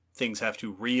 Things have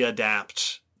to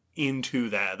readapt into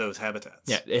those habitats.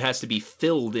 Yeah, it has to be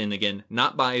filled in again,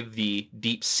 not by the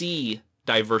deep sea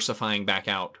diversifying back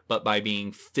out, but by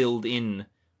being filled in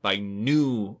by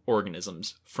new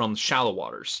organisms from shallow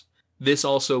waters. This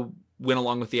also went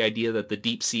along with the idea that the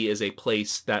deep sea is a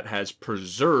place that has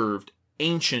preserved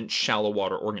ancient shallow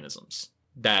water organisms.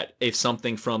 That if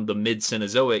something from the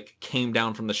mid-Cenozoic came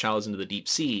down from the shallows into the deep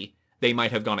sea, they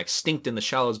might have gone extinct in the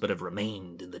shallows but have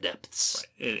remained in the depths.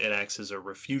 Right. It acts as a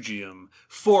refugium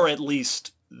for at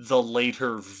least the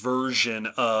later version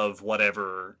of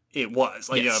whatever it was.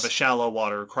 Like, if a shallow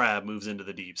water crab moves into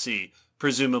the deep sea,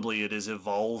 presumably it is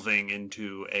evolving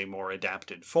into a more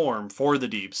adapted form for the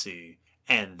deep sea,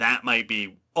 and that might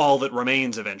be all that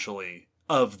remains eventually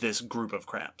of this group of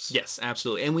crabs. Yes,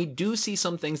 absolutely. And we do see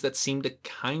some things that seem to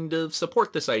kind of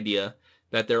support this idea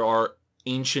that there are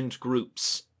ancient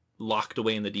groups locked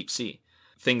away in the deep sea.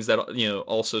 Things that,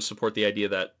 also support the idea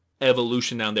that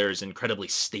evolution down there is incredibly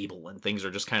stable and things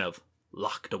are just kind of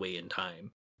locked away in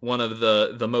time. One of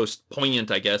the most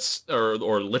poignant, I guess, or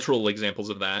literal examples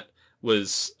of that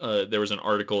was there was an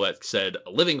article that said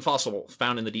a living fossil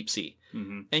found in the deep sea.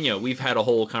 Mm-hmm. And, we've had a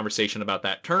whole conversation about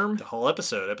that term. The whole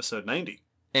episode 90.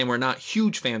 And we're not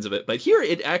huge fans of it. But here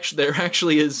there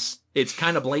actually is, it's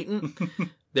kind of blatant.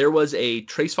 There was a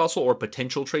trace fossil or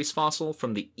potential trace fossil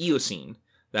from the Eocene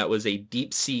that was a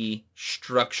deep sea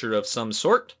structure of some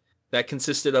sort that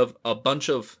consisted of a bunch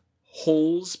of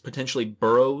holes, potentially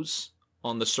burrows,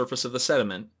 on the surface of the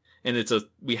sediment. And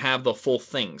we have the full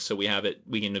thing, so we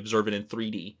can observe it in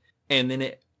 3D. And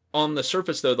then on the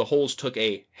surface, though, the holes took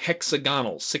a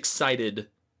hexagonal, 6-sided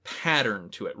pattern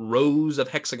to it, rows of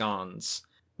hexagons,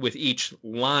 with each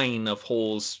line of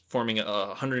holes forming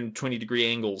 120-degree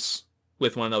angles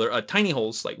with one another. Tiny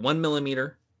holes, like 1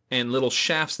 millimeter, and little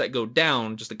shafts that go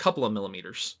down just a couple of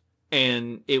millimeters.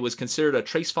 And it was considered a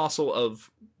trace fossil of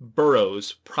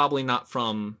burrows, probably not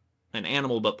from an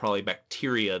animal, but probably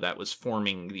bacteria that was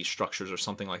forming these structures or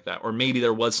something like that. Or maybe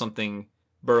there was something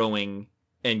burrowing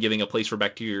and giving a place for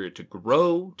bacteria to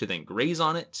grow, to then graze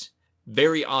on it.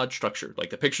 Very odd structure. Like,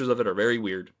 the pictures of it are very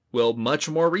weird. Well, much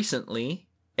more recently,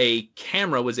 a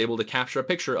camera was able to capture a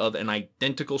picture of an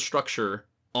identical structure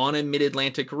on a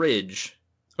mid-Atlantic ridge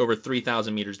over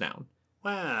 3,000 meters down.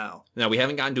 Wow. Now, we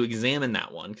haven't gotten to examine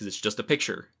that one because it's just a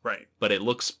picture. Right. But it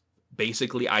looks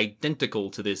basically identical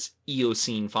to this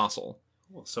Eocene fossil.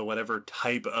 Well, so whatever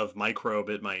type of microbe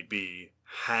it might be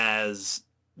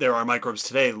there are microbes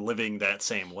today living that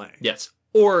same way. Yes.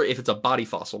 Or if it's a body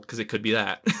fossil, because it could be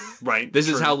that. Right. This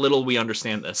is how little we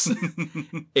understand this.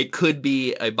 It could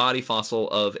be a body fossil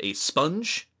of a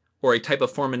sponge or a type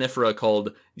of foraminifera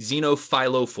called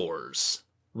xenophylophores,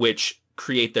 which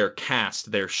create their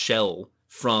cast, their shell,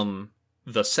 from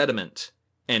the sediment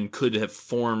and could have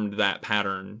formed that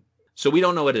pattern. So we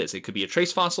don't know what it is. It could be a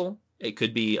trace fossil, it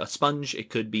could be a sponge, it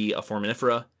could be a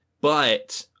foraminifera,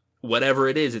 but whatever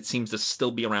it is, it seems to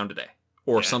still be around today.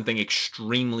 Or something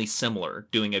extremely similar,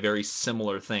 doing a very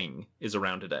similar thing, is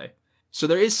around today. So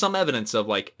there is some evidence of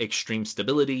like extreme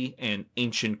stability and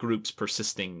ancient groups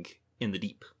persisting in the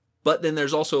deep. But then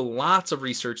there's also lots of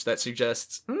research that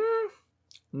suggests,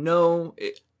 no,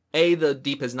 the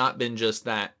deep has not been just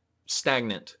that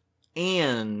stagnant.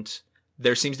 And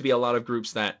there seems to be a lot of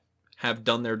groups that have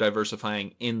done their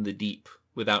diversifying in the deep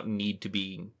without need to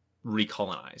be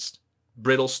recolonized.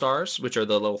 Brittle stars, which are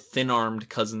the little thin-armed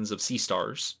cousins of sea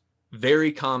stars,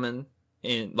 very common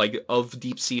in, like, of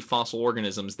deep sea fossil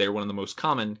organisms. They're one of the most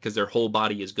common because their whole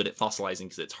body is good at fossilizing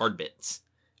because it's hard bits.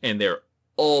 And they're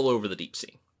all over the deep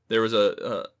sea. There was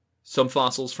some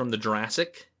fossils from the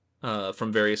Jurassic,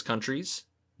 from various countries,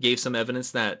 gave some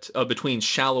evidence that between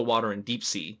shallow water and deep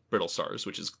sea brittle stars,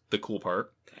 which is the cool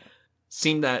part,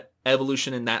 seemed that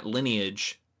evolution in that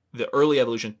lineage, the early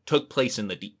evolution, took place in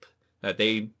the deep. That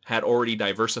they had already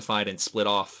diversified and split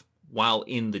off while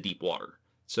in the deep water.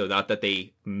 So not that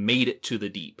they made it to the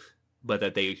deep, but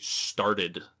that they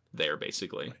started there,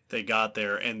 basically. They got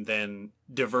there and then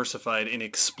diversified in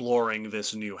exploring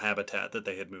this new habitat that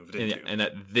they had moved into. And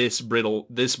that this brittle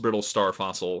star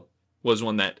fossil was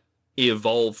one that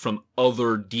evolved from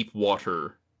other deep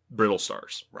water brittle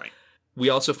stars. Right. We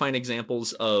also find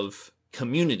examples of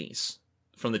communities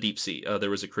from the deep sea. There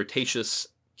was a Cretaceous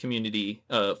community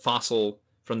fossil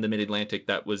from the mid-Atlantic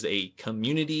that was a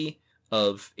community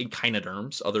of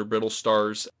echinoderms, other brittle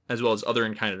stars, as well as other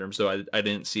echinoderms, though I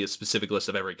didn't see a specific list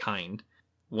of every kind.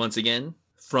 Once again,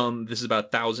 this is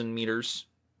about 1,000 meters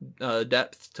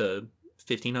depth to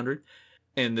 1,500,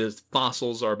 and the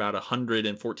fossils are about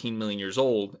 114 million years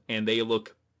old, and they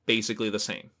look basically the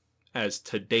same as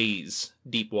today's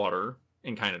deep water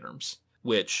echinoderms,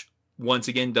 which once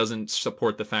again doesn't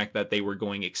support the fact that they were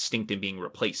going extinct and being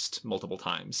replaced multiple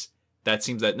times. That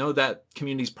seems that, no, that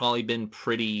community's probably been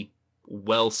pretty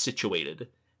well situated,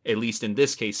 at least in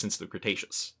this case since the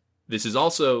Cretaceous. This is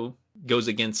also goes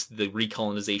against the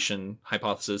recolonization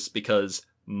hypothesis because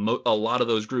a lot of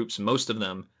those groups, most of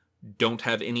them, don't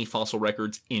have any fossil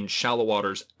records in shallow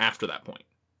waters after that point.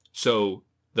 So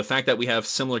the fact that we have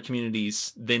similar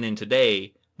communities then and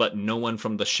today, but no one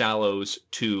from the shallows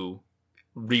to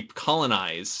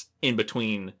recolonize in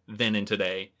between then and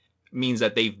today, means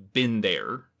that they've been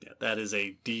there. Yeah, that is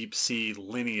a deep sea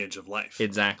lineage of life.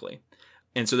 Exactly.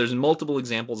 And so there's multiple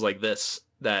examples like this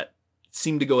that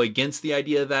seem to go against the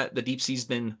idea that the deep sea's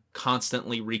been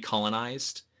constantly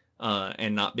recolonized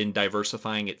and not been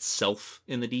diversifying itself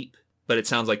in the deep. But it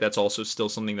sounds like that's also still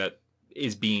something that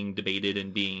is being debated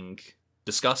and being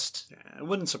discussed. Yeah, it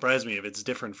wouldn't surprise me if it's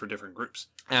different for different groups.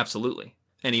 Absolutely.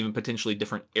 And even potentially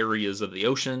different areas of the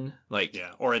ocean,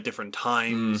 or at different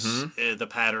times, the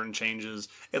pattern changes.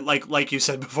 Like you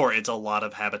said before, it's a lot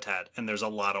of habitat, and there's a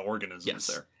lot of organisms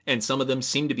there. And some of them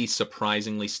seem to be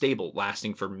surprisingly stable,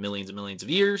 lasting for millions and millions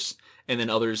of years. And then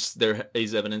others, there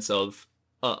is evidence of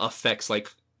effects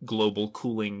like global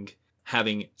cooling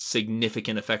having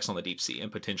significant effects on the deep sea,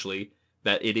 and potentially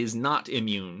that it is not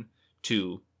immune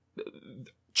to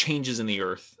changes in the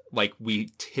earth like we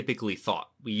typically thought.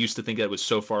 We used to think that it was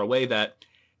so far away that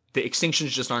the extinctions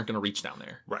just aren't going to reach down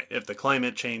there. Right. If the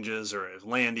climate changes or if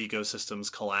land ecosystems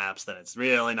collapse, then it's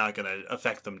really not going to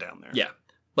affect them down there. Yeah.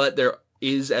 But there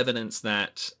is evidence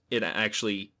that it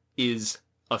actually is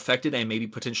affected and maybe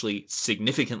potentially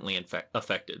significantly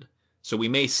affected. So we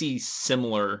may see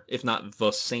similar, if not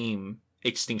the same,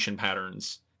 extinction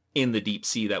patterns in the deep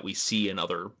sea that we see in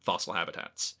other fossil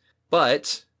habitats.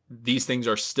 But these things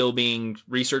are still being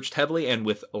researched heavily, and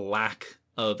with a lack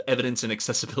of evidence and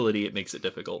accessibility, it makes it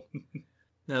difficult.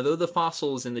 Now, though the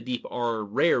fossils in the deep are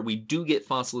rare, we do get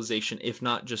fossilization, if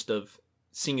not just of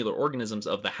singular organisms,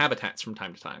 of the habitats from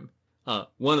time to time.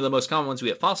 One of the most common ones we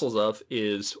get fossils of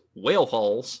is whale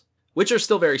falls, which are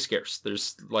still very scarce.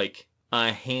 There's like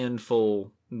a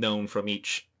handful known from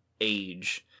each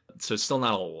age, so it's still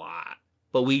not a lot.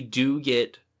 But we do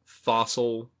get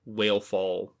fossil whale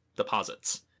fall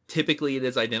deposits. Typically, it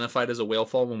is identified as a whale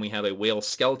fall when we have a whale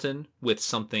skeleton with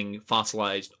something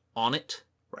fossilized on it.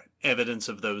 Right. Evidence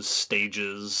of those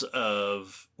stages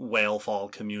of whale fall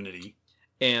community.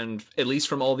 And at least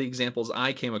from all the examples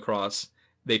I came across,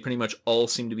 they pretty much all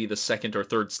seem to be the second or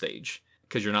third stage,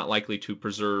 because you're not likely to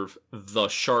preserve the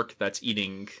shark that's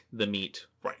eating the meat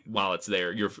while it's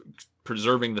there. You're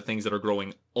preserving the things that are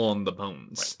growing on the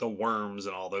bones. Right. The worms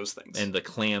and all those things. And the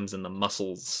clams and the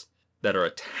mussels that are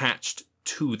attached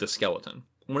to the skeleton.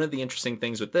 One of the interesting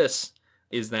things with this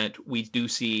is that we do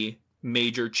see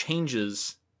major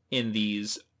changes in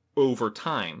these over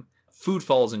time. Food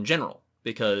falls in general,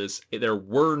 because there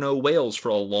were no whales for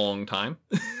a long time.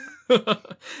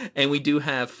 And we do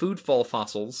have food fall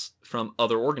fossils from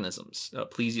other organisms,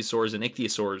 plesiosaurs and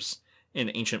ichthyosaurs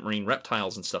and ancient marine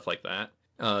reptiles and stuff like that.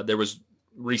 There was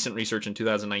recent research in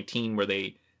 2019 where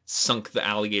they sunk the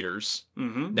alligators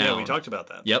down. Yeah, we talked about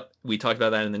that. Yep, we talked about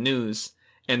that in the news,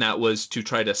 and that was to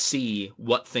try to see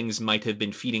what things might have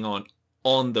been feeding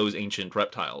on those ancient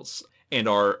reptiles. And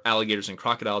are alligators and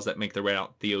crocodiles that make their way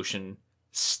out the ocean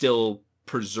still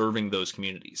preserving those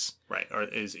communities? Right. Or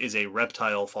is a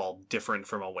reptile fall different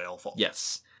from a whale fall?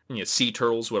 Yes. Sea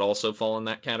turtles would also fall in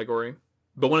that category.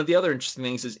 But one of the other interesting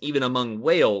things is even among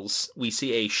whales, we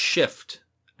see a shift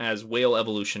as whale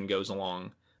evolution goes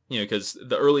along. Because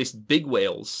the earliest big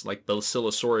whales, like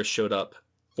Basilosaurus, showed up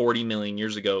 40 million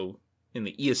years ago in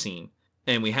the Eocene.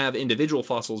 And we have individual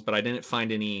fossils, but I didn't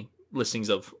find any listings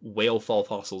of whale fall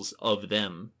fossils of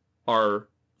them. Our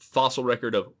fossil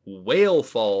record of whale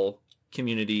fall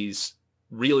communities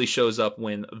really shows up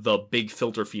when the big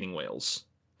filter feeding whales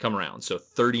come around. So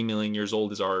 30 million years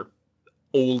old is our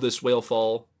oldest whale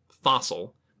fall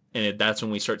fossil, and that's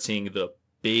when we start seeing the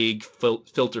big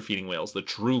filter feeding whales, the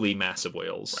truly massive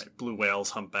whales. Right, blue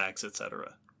whales, humpbacks,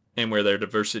 etc. And where their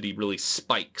diversity really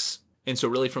spikes. And so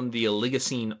really from the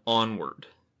Oligocene onward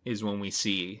is when we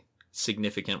see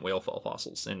significant whale fall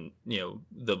fossils, and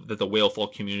the whale fall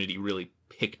community really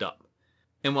picked up.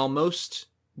 And while most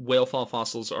whale fall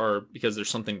fossils are because there's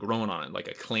something growing on it, like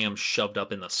a clam shoved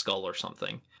up in the skull or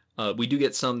something, we do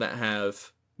get some that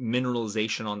have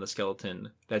mineralization on the skeleton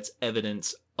that's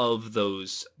evidence of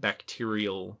those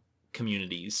bacterial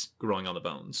communities growing on the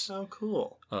bones. Oh,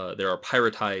 cool. There are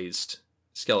pyritized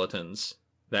skeletons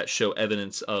that show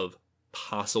evidence of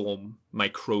possible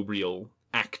microbial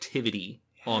activity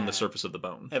on the surface of the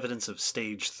bone. Evidence of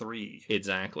stage 3.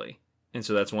 Exactly. And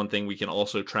so that's one thing we can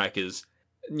also track is,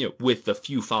 with the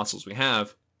few fossils we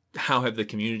have, how have the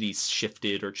communities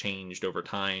shifted or changed over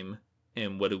time?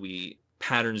 And what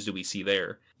patterns do we see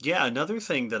there? Yeah, another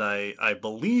thing that I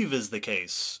believe is the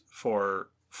case for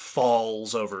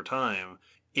falls over time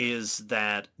is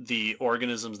that the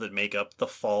organisms that make up the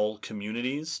fall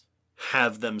communities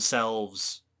have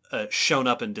themselves shown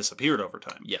up and disappeared over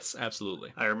time. Yes,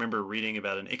 absolutely. I remember reading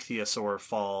about an ichthyosaur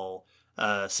fall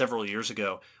several years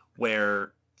ago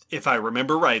where, if I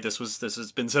remember right, this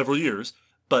has been several years,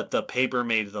 but the paper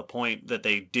made the point that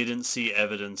they didn't see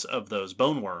evidence of those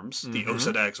bone worms, the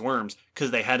Osedax worms,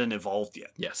 because they hadn't evolved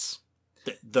yet. Yes.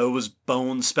 Those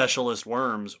bone specialist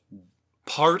worms,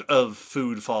 part of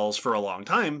food falls for a long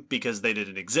time because they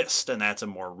didn't exist, and that's a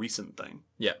more recent thing.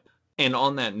 Yeah. And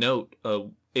on that note,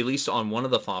 at least on one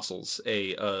of the fossils,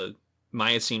 a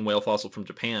Miocene whale fossil from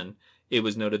Japan, it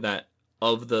was noted that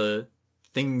of the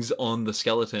things on the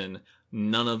skeleton,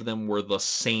 none of them were the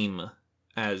same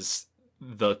as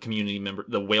the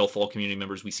whale fall community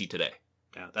members we see today.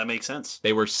 Yeah, that makes sense.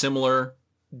 They were similar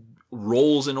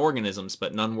roles in organisms,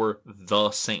 but none were the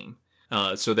same.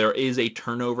 So there is a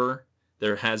turnover.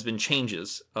 There has been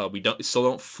changes. We still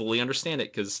don't fully understand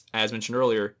it because, as mentioned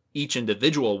earlier, each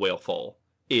individual whale fall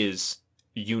is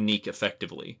unique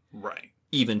effectively. Right.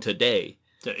 Even today.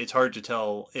 It's hard to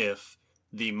tell if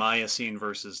the Miocene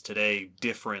versus today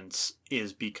difference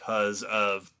is because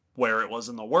of where it was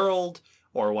in the world,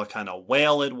 or what kind of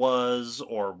whale it was,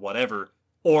 or whatever,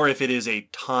 or if it is a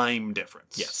time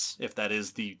difference. Yes. If that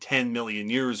is the 10 million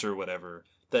years or whatever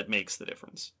that makes the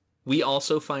difference. We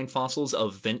also find fossils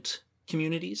of vent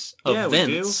communities, Yeah, we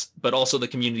do. but also the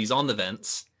communities on the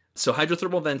vents. So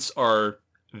hydrothermal vents are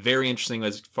very interesting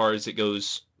as far as it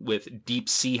goes with deep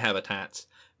sea habitats,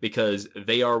 because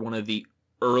they are one of the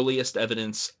earliest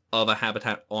evidence of a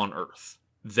habitat on Earth.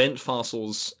 Vent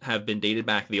fossils have been dated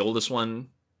back, the oldest one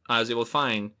I was able to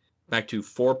find, back to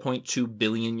 4.2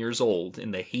 billion years old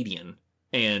in the Hadean,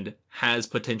 and has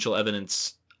potential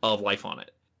evidence of life on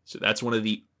it. So that's one of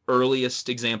the earliest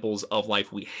examples of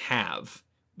life we have,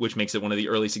 which makes it one of the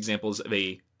earliest examples of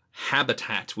a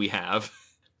habitat we have.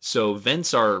 So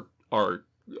vents are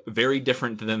very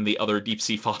different than the other deep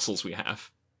sea fossils we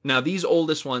have. Now, these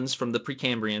oldest ones from the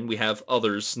Precambrian, we have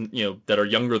others, that are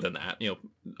younger than that.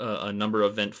 A number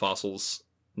of vent fossils,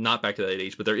 not back to that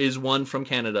age, but there is one from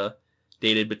Canada,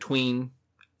 dated between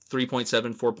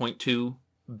 3.7, 4.2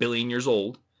 billion years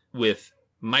old, with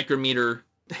micrometer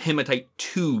hematite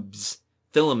tubes,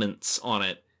 filaments on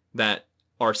it that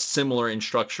are similar in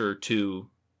structure to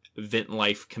vent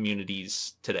life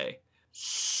communities today.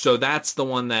 So that's the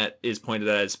one that is pointed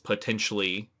at as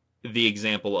potentially the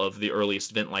example of the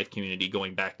earliest vent life community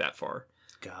going back that far.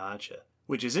 Gotcha.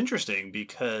 Which is interesting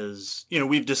because,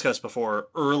 we've discussed before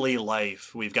early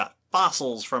life. We've got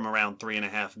fossils from around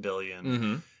 3.5 billion.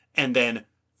 Mm-hmm. And then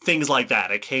things like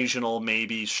that, occasional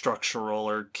maybe structural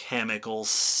or chemical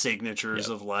signatures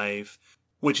of life,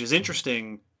 which is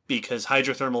interesting because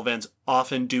hydrothermal vents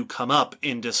often do come up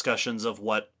in discussions of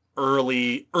what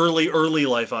early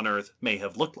life on Earth may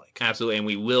have looked like. Absolutely, and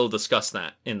we will discuss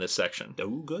that in this section.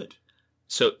 Oh, good.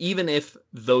 So even if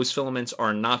those filaments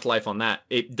are not life on that,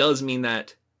 it does mean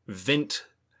that vent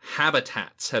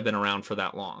habitats have been around for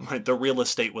that long. Right, the real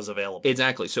estate was available.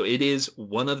 Exactly. So it is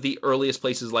one of the earliest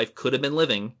places life could have been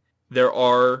living. There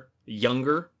are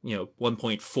younger,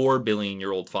 1.4 billion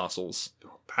year old fossils.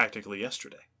 Practically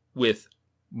yesterday. With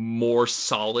more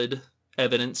solid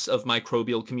evidence of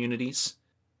microbial communities,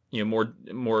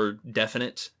 more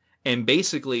definite. And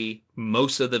basically,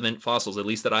 most of the vent fossils, at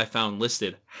least that I found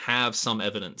listed, have some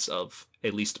evidence of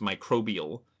at least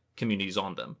microbial communities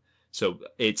on them. So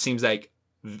it seems like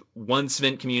once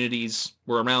vent communities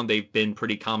were around, they've been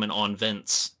pretty common on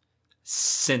vents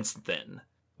since then.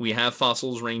 We have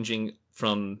fossils ranging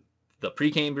from the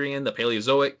Precambrian, the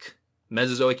Paleozoic,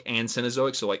 Mesozoic, and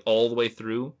Cenozoic, so like all the way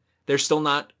through. They're still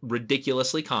not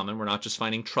ridiculously common. We're not just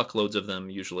finding truckloads of them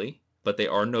usually, but they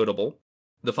are notable.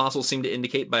 The fossils seem to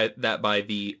indicate by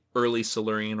the early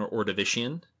Silurian or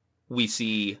Ordovician, we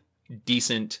see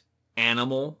decent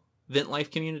animal vent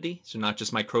life community. So not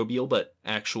just microbial, but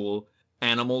actual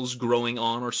animals growing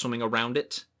on or swimming around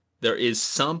it. There is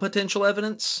some potential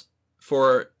evidence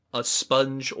for a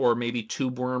sponge or maybe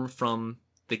tube worm from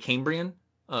the Cambrian,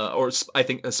 or I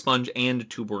think a sponge and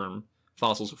tube worm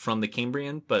fossils from the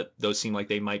Cambrian, but those seem like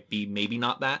they might be maybe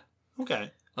not that.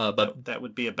 Okay. But that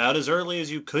would be about as early as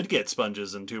you could get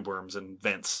sponges and tube worms and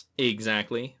vents.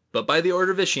 Exactly. But by the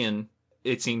Ordovician,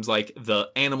 it seems like the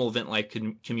animal vent life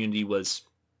community was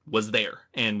there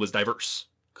and was diverse.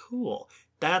 Cool.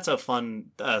 That's a fun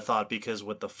thought because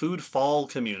with the food fall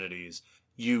communities,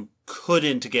 you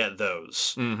couldn't get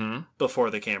those before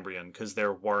the Cambrian because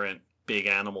there weren't big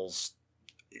animals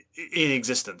in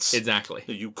existence. Exactly.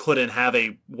 You couldn't have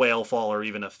a whale fall or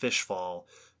even a fish fall.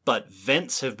 But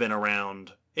vents have been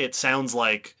around, it sounds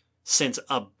like, since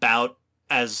about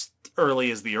as early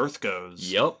as the Earth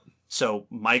goes. Yep. So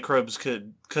microbes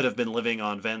could have been living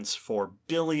on vents for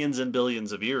billions and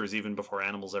billions of years, even before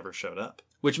animals ever showed up.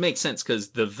 Which makes sense, because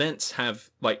the vents have,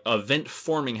 a vent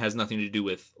forming has nothing to do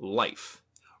with life.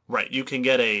 Right. You can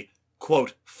get a,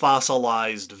 quote,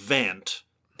 fossilized vent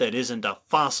that isn't a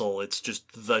fossil. It's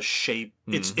just the shape.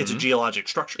 It's a geologic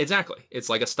structure. Exactly. It's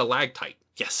like a stalactite.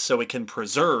 Yes, so it can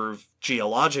preserve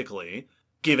geologically,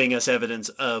 giving us evidence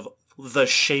of the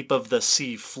shape of the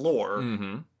sea floor,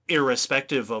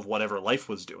 irrespective of whatever life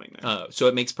was doing there. So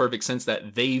it makes perfect sense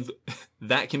that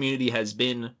that community has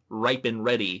been ripe and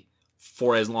ready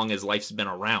for as long as life's been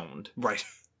around. Right.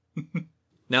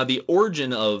 Now, the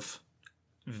origin of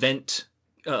vent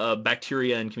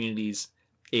bacteria and communities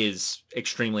is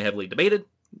extremely heavily debated.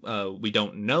 We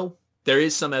don't know. There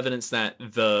is some evidence that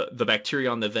the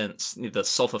bacteria on the vents, the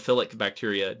sulfophilic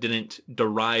bacteria, didn't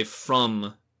derive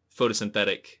from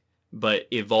photosynthetic, but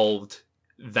evolved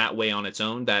that way on its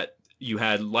own, that you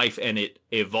had life and it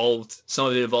evolved. Some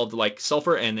of it evolved like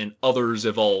sulfur, and then others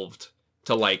evolved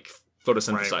to like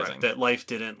photosynthesizing. Right. That life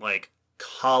didn't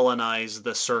colonize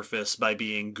the surface by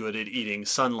being good at eating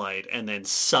sunlight, and then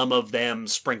some of them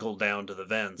sprinkled down to the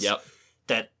vents. Yep.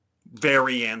 That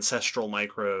very ancestral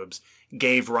microbes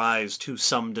gave rise to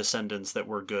some descendants that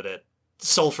were good at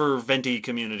sulfur venti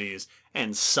communities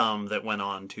and some that went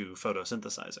on to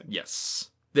photosynthesizing. Yes.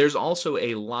 There's also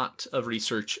a lot of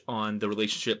research on the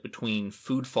relationship between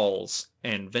food falls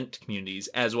and vent communities,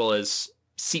 as well as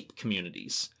seep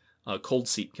communities, cold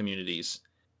seep communities,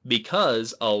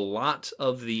 because a lot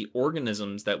of the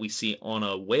organisms that we see on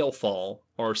a whale fall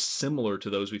are similar to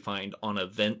those we find on a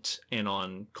vent and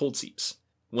on cold seeps.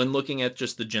 When looking at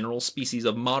just the general species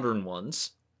of modern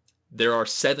ones, there are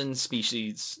 7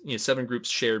 species, 7 groups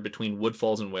shared between wood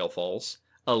falls and whale falls,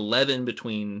 11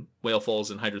 between whale falls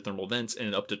and hydrothermal vents,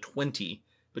 and up to 20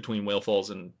 between whale falls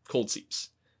and cold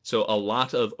seeps. So a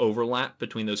lot of overlap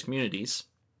between those communities.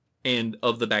 And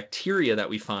of the bacteria that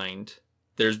we find,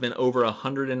 there's been over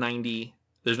 190,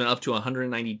 there's been up to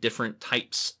 190 different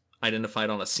types identified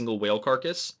on a single whale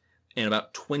carcass, and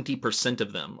about 20%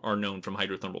 of them are known from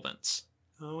hydrothermal vents.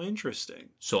 Oh, interesting.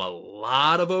 So a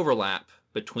lot of overlap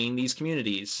between these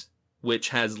communities, which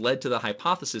has led to the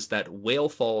hypothesis that whale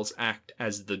falls act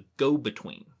as the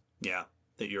go-between. Yeah,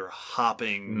 that you're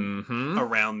hopping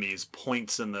around these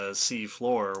points in the sea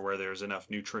floor where there's enough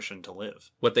nutrition to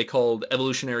live. What they called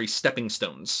evolutionary stepping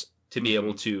stones to be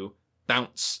able to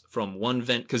bounce from one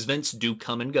vent, because vents do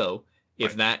come and go.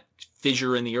 If that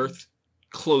fissure in the earth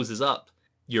closes up,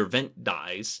 your vent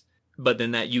dies, but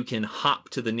then that you can hop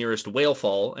to the nearest whale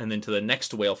fall and then to the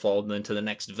next whale fall and then to the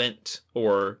next vent,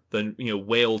 or the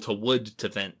whale to wood to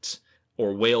vent,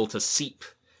 or whale to seep,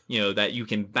 that you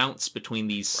can bounce between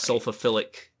these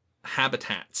sulfophilic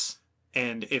habitats.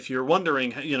 And if you're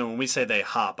wondering, when we say they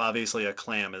hop, obviously a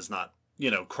clam is not,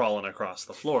 crawling across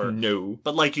the floor. No.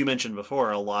 But like you mentioned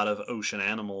before, a lot of ocean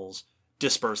animals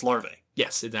disperse larvae.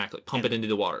 Yes, exactly. Pump it into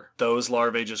the water. Those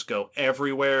larvae just go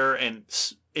everywhere, and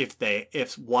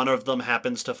if one of them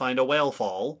happens to find a whale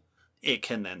fall, it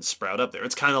can then sprout up there.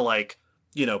 It's kind of like,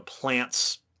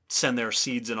 plants send their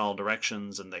seeds in all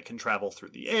directions, and they can travel through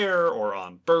the air or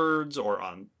on birds or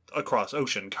across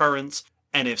ocean currents.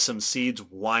 And if some seeds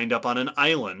wind up on an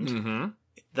island,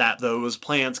 that those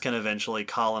plants can eventually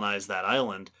colonize that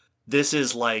island. This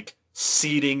is like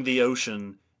seeding the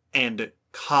ocean and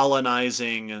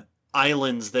colonizing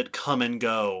islands that come and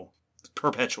go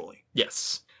perpetually.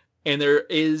 Yes. And there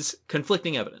is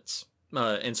conflicting evidence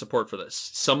in support for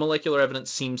this. Some molecular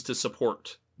evidence seems to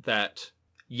support that,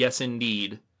 yes,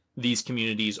 indeed, these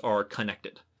communities are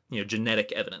connected,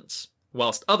 genetic evidence.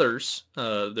 Whilst others,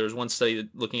 there's one study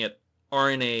looking at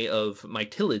RNA of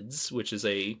mytilids, which is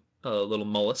a little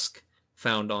mollusk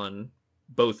found on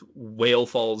both whale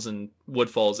falls and wood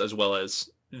falls, as well as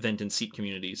vent and seep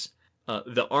communities.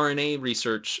 The RNA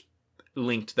research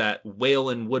linked that whale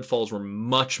and wood falls were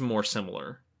much more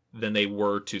similar than they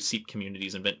were to seep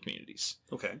communities and vent communities.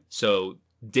 Okay. So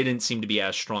didn't seem to be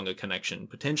as strong a connection.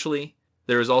 Potentially,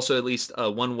 there is also at least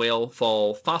one whale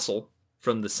fall fossil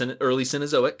from the early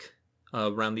Cenozoic,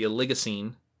 around the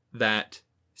Oligocene, that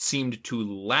seemed to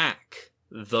lack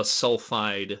the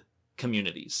sulfide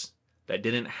communities, that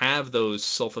didn't have those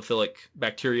sulfophilic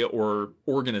bacteria or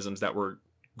organisms that were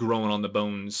growing on the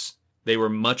bones. They were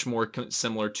much more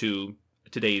similar to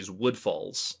today's wood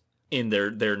falls in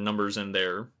their numbers and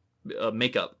their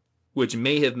makeup, which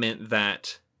may have meant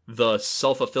that the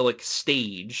sulfophilic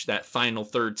stage, that final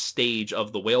third stage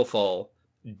of the whale fall,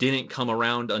 didn't come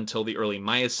around until the early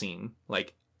Miocene,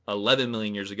 like 11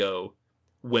 million years ago,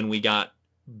 when we got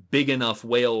big enough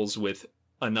whales with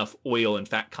enough oil and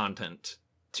fat content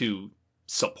to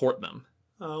support them.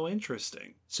 Oh,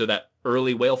 interesting. So that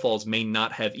early whale falls may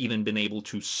not have even been able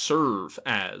to serve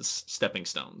as stepping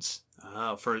stones.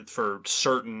 For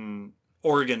certain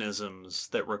organisms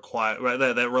that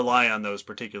rely on those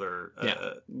particular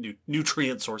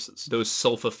nutrient sources. Those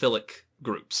sulfophilic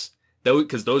groups.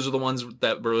 Because those are the ones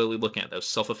that we're really looking at. Those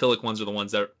sulfophilic ones are the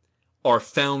ones that are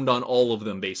found on all of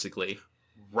them, basically.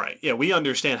 Right. Yeah, we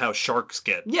understand how sharks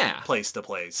get Yeah. place to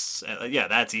place. Yeah,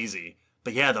 that's easy.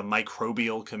 But yeah, the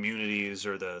microbial communities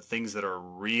are the things that are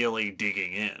really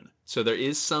digging in. So there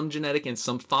is some genetic and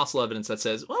some fossil evidence that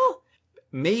says, well,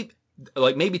 maybe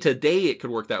today it could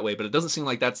work that way, but it doesn't seem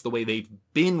like that's the way they've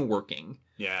been working.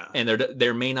 Yeah. And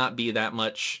there may not be that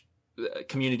much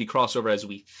community crossover as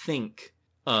we think.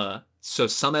 So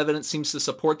some evidence seems to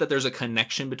support that there's a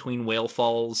connection between whale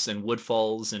falls and wood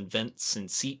falls and vents and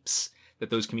seeps,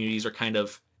 that those communities are kind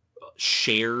of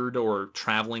shared or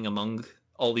traveling among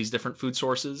all these different food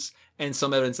sources, and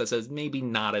some evidence that says maybe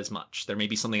not as much. There may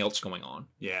be something else going on.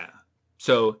 Yeah.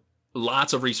 So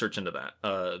lots of research into that.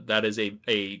 That is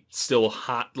a still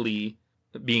hotly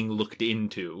being looked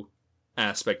into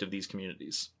aspect of these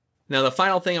communities. Now, the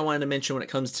final thing I wanted to mention when it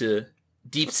comes to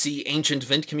deep sea ancient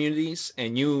vent communities,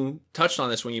 and you touched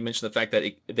on this when you mentioned the fact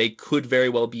that they could very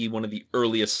well be one of the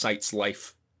earliest sites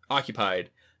life occupied.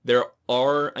 There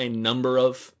are a number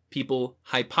of people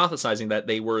hypothesizing that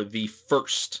they were the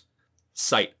first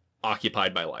site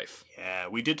occupied by life. Yeah,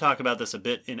 we did talk about this a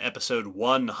bit in episode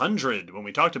 100 when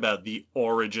we talked about the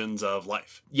origins of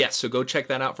life. Yes, so go check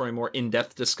that out for a more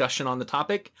in-depth discussion on the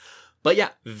topic. But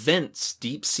yeah, vents,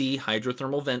 deep sea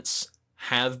hydrothermal vents,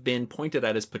 have been pointed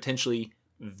at as potentially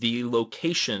the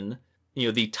location,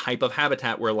 the type of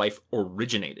habitat where life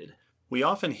originated. We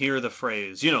often hear the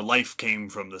phrase, life came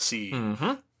from the sea.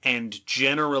 Mm-hmm. And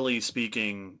generally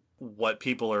speaking, what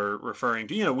people are referring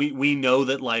to, we know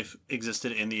that life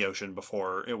existed in the ocean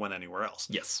before it went anywhere else.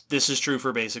 Yes. This is true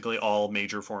for basically all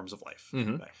major forms of life.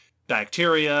 Mm-hmm.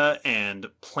 bacteria and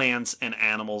plants and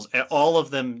animals. All of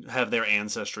them have their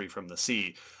ancestry from the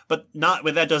sea. But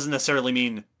that doesn't necessarily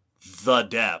mean the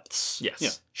depths. Yes. You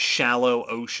know, shallow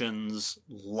oceans,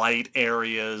 light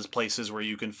areas, places where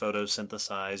you can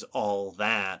photosynthesize, all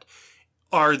that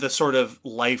are the sort of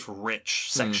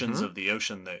life-rich sections of the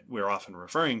ocean that we're often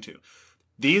referring to.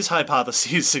 These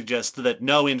hypotheses suggest that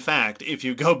no, in fact, if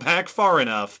you go back far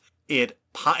enough, it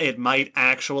might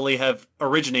actually have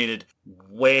originated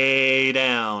way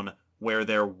down where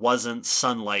there wasn't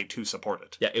sunlight to support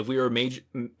it. Yeah, if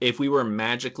we were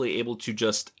magically able to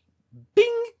just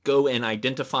bing, go and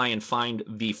identify and find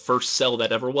the first cell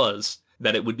that ever was,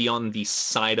 that it would be on the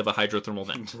side of a hydrothermal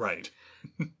vent. Right.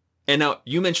 And now,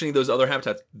 you mentioning those other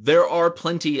habitats, there are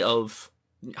plenty of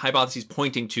hypotheses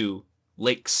pointing to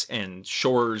lakes and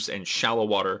shores and shallow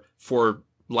water for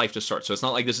life to start. So it's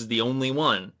not like this is the only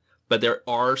one, but there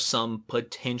are some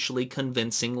potentially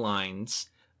convincing lines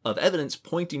of evidence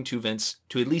pointing to vents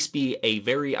to at least be a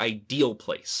very ideal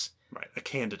place. Right, a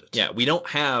candidate. Yeah, we don't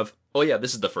have, oh yeah,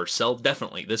 this is the first cell,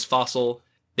 definitely. This fossil,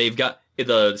 they've got,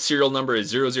 the serial number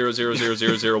is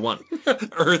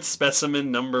 0000001. Earth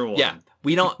specimen number 1. Yeah,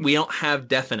 we don't have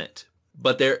definite,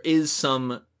 but there is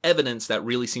some evidence that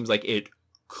really seems like it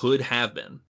could have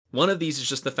been. One of these is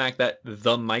just the fact that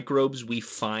the microbes we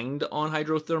find on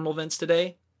hydrothermal vents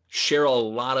today share a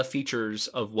lot of features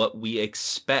of what we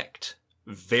expect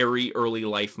very early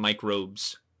life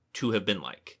microbes to have been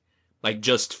like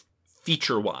just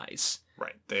feature-wise.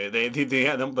 Right.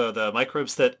 The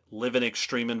microbes that live in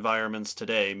extreme environments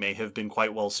today may have been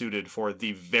quite well suited for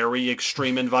the very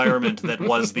extreme environment that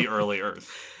was the early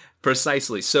Earth.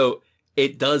 Precisely. So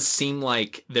it does seem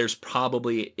like there's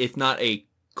probably, if not a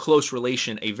close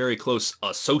relation, a very close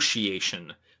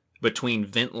association between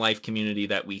vent life community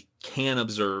that we can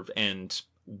observe and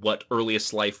what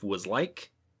earliest life was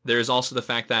like. There's also the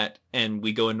fact that, and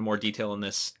we go into more detail on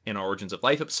this in our Origins of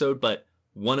Life episode, but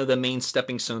one of the main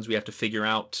stepping stones we have to figure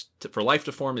out for life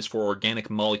to form is for organic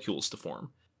molecules to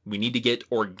form. We need to get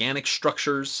organic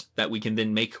structures that we can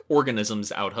then make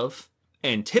organisms out of.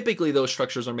 And typically those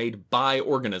structures are made by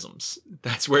organisms.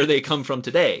 That's where they come from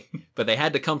today. But they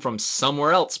had to come from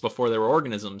somewhere else before there were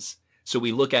organisms. So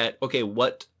we look at, okay,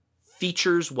 what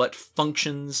features, what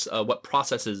functions, what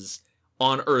processes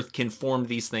on Earth can form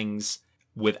these things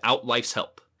without life's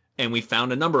help. And we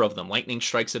found a number of them. Lightning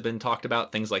strikes have been talked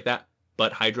about, things like that.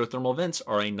 But hydrothermal vents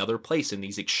are another place in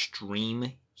these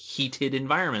extreme heated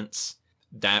environments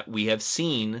that we have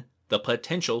seen the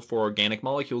potential for organic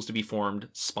molecules to be formed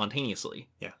spontaneously.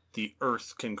 Yeah, the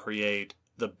Earth can create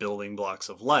the building blocks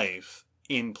of life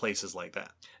in places like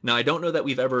that. Now, I don't know that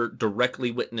we've ever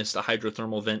directly witnessed a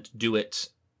hydrothermal vent do it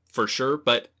for sure,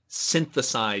 but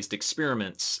synthesized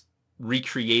experiments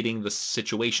recreating the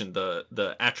situation,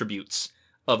 the attributes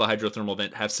of a hydrothermal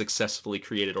vent have successfully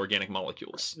created organic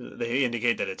molecules. They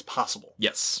indicate that it's possible.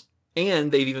 Yes.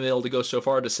 And they've even been able to go so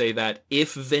far to say that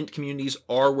if vent communities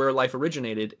are where life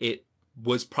originated, it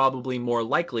was probably more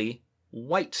likely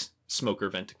white smoker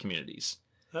vent communities.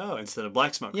 Oh, instead of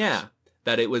black smokers. Yeah.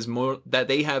 That it was more, that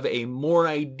they have a more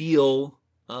ideal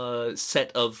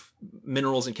set of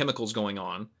minerals and chemicals going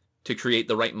on to create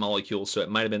the right molecules, so it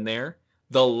might have been there.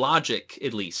 The logic,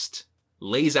 at least,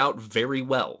 lays out very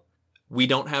well. We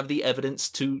don't have the evidence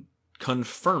to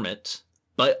confirm it,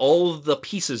 but all of the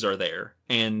pieces are there,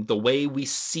 and the way we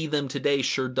see them today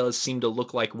sure does seem to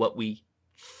look like what we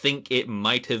think it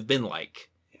might have been like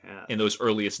in those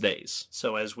earliest days.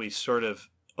 So as we sort of,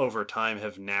 over time,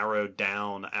 have narrowed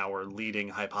down our leading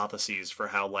hypotheses for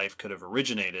how life could have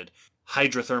originated,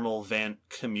 hydrothermal vent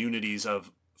communities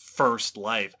of first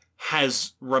life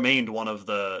has remained one of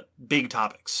the big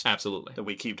topics. Absolutely. That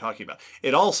we keep talking about.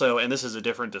 It also, and this is a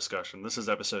different discussion, this is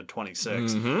episode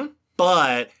 26, Mm-hmm.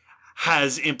 but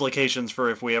has implications for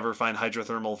if we ever find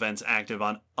hydrothermal vents active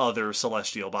on other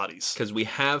celestial bodies. Because we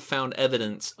have found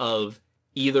evidence of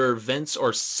either vents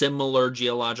or similar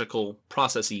geological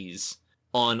processes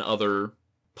on other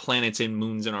planets and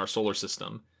moons in our solar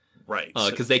system. Right.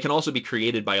 Because they can also be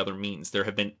created by other means. There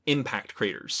have been impact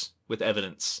craters with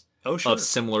evidence of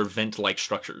similar vent-like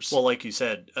structures. Well, like you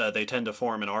said, they tend to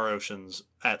form in our oceans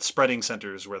at spreading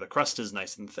centers where the crust is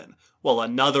nice and thin. Well,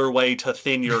 another way to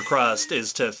thin your crust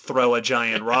is to throw a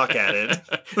giant rock at it.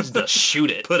 Just to shoot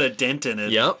it. Put a dent in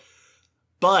it. Yep.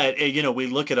 But, we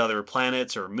look at other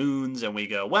planets or moons and we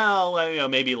go, well,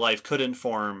 maybe life couldn't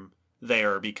form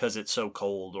there because it's so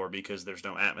cold or because there's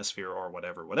no atmosphere or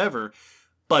whatever.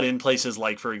 But in places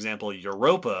like, for example,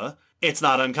 Europa, it's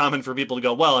not uncommon for people to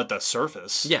go, well, at the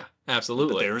surface. Yeah,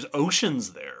 absolutely. But there's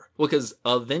oceans there. Well, because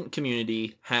a vent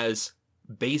community has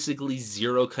basically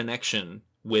zero connection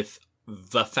with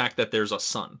the fact that there's a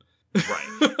sun.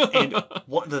 Right. And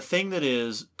the thing that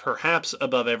is perhaps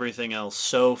above everything else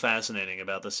so fascinating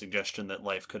about the suggestion that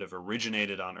life could have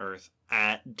originated on Earth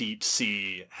at deep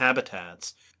sea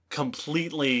habitats,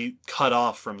 completely cut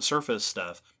off from surface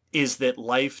stuff, is that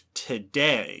life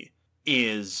today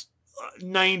is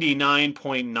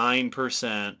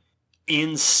 99.9%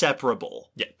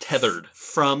 inseparable. Yeah, tethered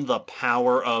from the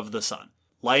power of the sun.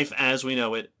 Life as we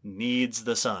know it needs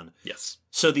the sun. Yes.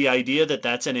 So the idea that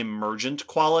that's an emergent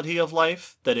quality of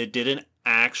life, that it didn't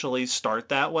actually start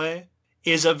that way,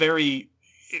 is a very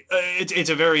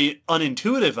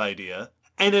unintuitive idea.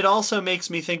 And it also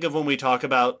makes me think of when we talk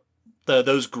about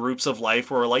those groups of life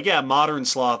where we're like, yeah, modern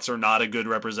sloths are not a good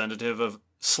representative of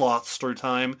sloths through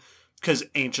time, because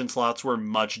ancient sloths were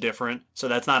much different. So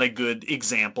that's not a good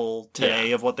example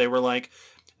today of what they were like.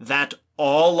 That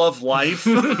all of life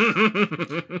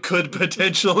could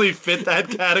potentially fit that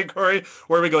category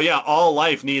where we go, yeah, all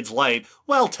life needs light.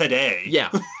 Well, today.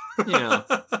 Yeah.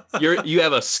 You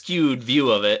have a skewed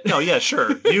view of it. No, yeah,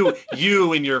 sure.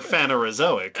 You and your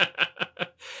Phanerozoic.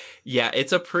 Yeah,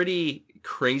 it's a pretty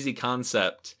crazy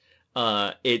concept.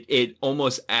 It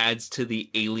almost adds to the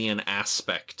alien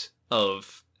aspect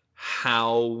of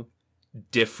how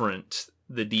different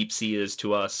the deep sea is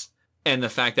to us. And the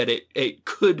fact that it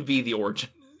could be the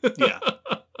origin. Yeah.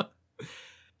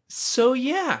 So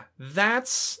yeah,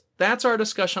 that's our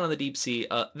discussion on the deep sea.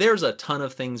 There's a ton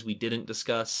of things we didn't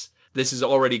discuss. This is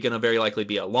already going to very likely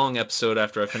be a long episode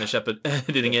after I finish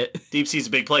editing it. Deep sea's a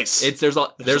big place. There's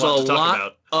a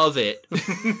lot of it.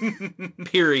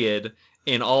 Period.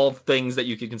 In all things that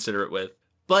you could consider it with.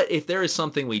 But if there is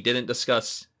something we didn't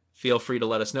discuss, feel free to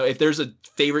let us know. If there's a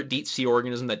favorite deep sea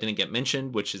organism that didn't get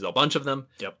mentioned, which is a bunch of them,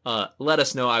 let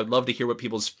us know. I would love to hear what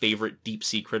people's favorite deep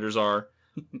sea critters are.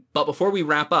 But before we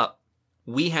wrap up,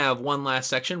 we have one last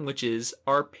section, which is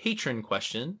our patron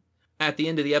question. At the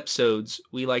end of the episodes,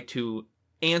 we like to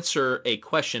answer a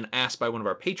question asked by one of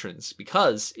our patrons,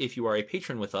 because if you are a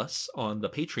patron with us on the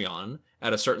Patreon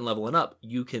at a certain level and up,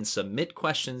 you can submit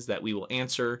questions that we will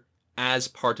answer as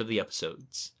part of the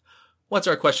episodes. What's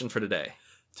our question for today?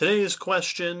 Today's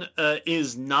question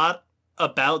is not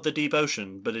about the deep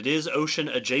ocean, but it is ocean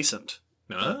adjacent.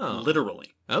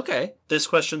 Literally. Okay. This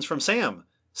question's from Sam.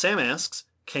 Sam asks,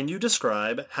 can you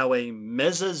describe how a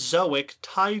Mesozoic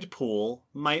tide pool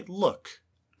might look?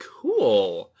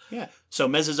 Cool. Yeah. So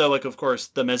Mesozoic, of course,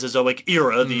 the Mesozoic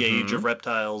era, the age of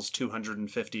reptiles,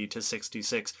 250 to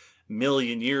 66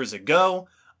 million years ago.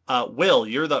 Will,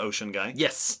 you're the ocean guy.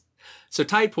 Yes. So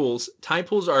tide pools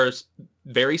are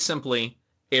very simply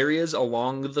areas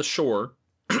along the shore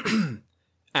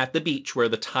at the beach where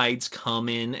the tides come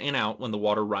in and out when the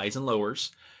water rises and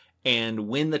lowers. And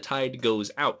when the tide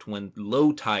goes out, when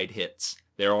low tide hits,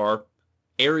 there are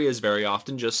areas very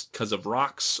often, just because of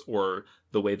rocks or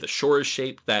the way the shore is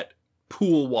shaped, that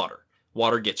pool water.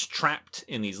 Water gets trapped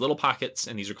in these little pockets,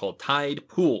 and these are called tide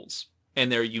pools.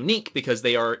 And they're unique because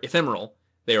they are ephemeral.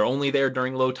 They are only there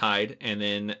during low tide, and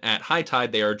then at high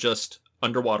tide, they are just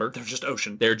underwater. They're just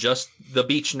ocean. They're just the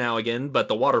beach now again, but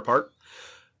the water part.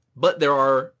 But there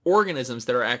are organisms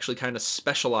that are actually kind of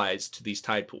specialized to these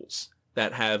tide pools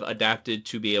that have adapted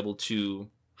to be able to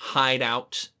hide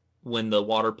out when the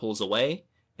water pulls away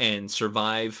and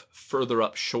survive further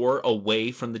upshore away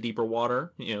from the deeper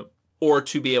water, or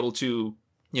to be able to,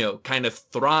 kind of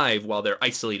thrive while they're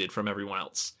isolated from everyone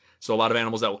else. So a lot of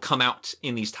animals that will come out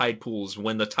in these tide pools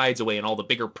when the tide's away and all the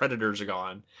bigger predators are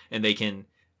gone, and they can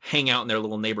hang out in their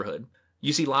little neighborhood.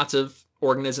 You see lots of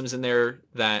organisms in there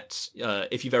that,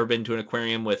 if you've ever been to an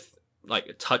aquarium with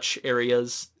like touch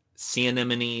areas, sea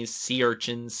anemones, sea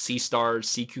urchins, sea stars,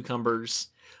 sea cucumbers,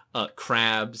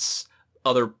 crabs,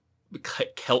 other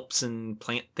kelps and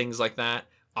plant things like that.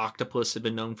 Octopus have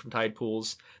been known from tide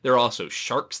pools. There are also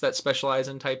sharks that specialize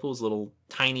in tide pools, little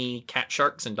tiny cat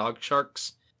sharks and dog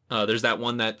sharks. There's that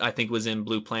one that I think was in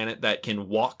Blue Planet that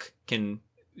can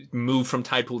move from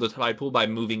tide pool to tide pool by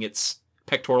moving its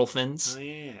pectoral fins. Oh,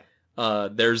 yeah.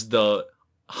 There's the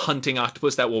hunting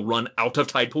octopus that will run out of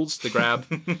tide pools to grab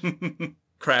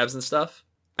crabs and stuff.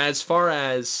 As far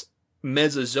as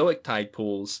Mesozoic tide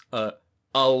pools, a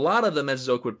lot of the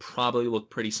Mesozoic would probably look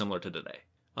pretty similar to today.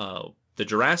 The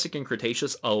Jurassic and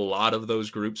Cretaceous, a lot of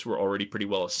those groups were already pretty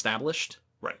well established.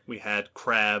 Right. We had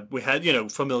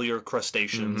familiar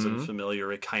crustaceans and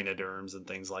familiar echinoderms and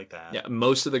things like that. Yeah,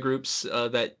 most of the groups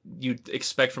that you'd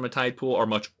expect from a tide pool are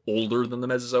much older than the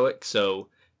Mesozoic, so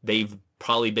they've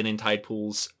probably been in tide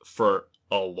pools for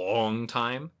a long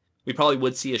time. We probably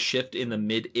would see a shift in the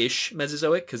mid-ish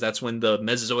Mesozoic, because that's when the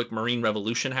Mesozoic marine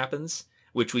revolution happens,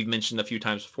 which we've mentioned a few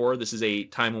times before. This is a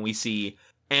time when we see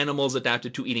animals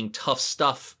adapted to eating tough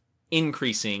stuff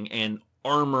increasing and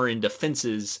armor and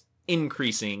defenses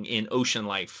increasing in ocean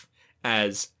life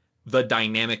as the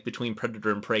dynamic between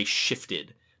predator and prey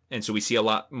shifted. And so we see a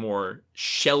lot more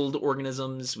shelled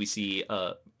organisms. We see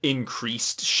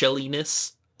increased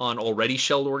shelliness on already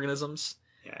shelled organisms.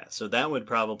 Yeah, so that would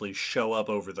probably show up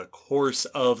over the course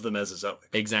of the Mesozoic.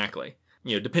 Exactly.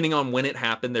 Depending on when it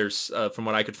happened, there's from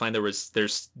what I could find,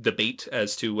 there's debate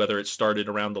as to whether it started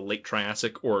around the late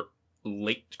Triassic or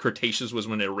late Cretaceous was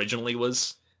when it originally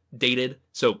was dated.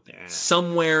 So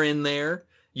somewhere in there,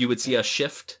 you would see a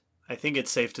shift. I think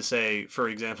it's safe to say, for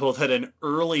example, that an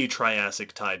early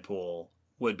Triassic tide pool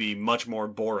would be much more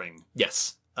boring.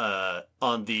 Yes.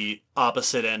 On the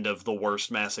opposite end of the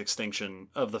worst mass extinction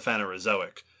of the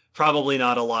Phanerozoic. Probably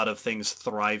not a lot of things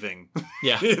thriving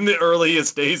in the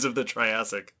earliest days of the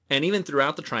Triassic. And even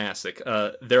throughout the Triassic,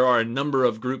 there are a number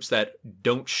of groups that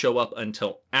don't show up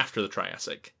until after the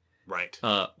Triassic. Right.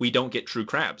 We don't get true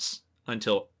crabs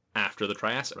until after the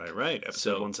Triassic. Right.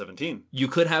 Episode 117. You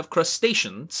could have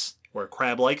crustaceans. Or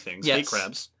crab-like things. Fake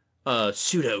crabs.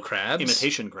 Pseudo-crabs.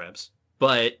 Imitation crabs.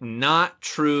 But not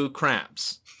true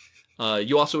crabs.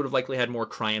 You also would have likely had more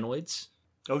crinoids.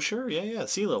 Oh, sure. Yeah.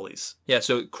 Sea lilies. Yeah,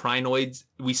 so crinoids,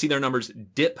 we see their numbers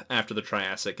dip after the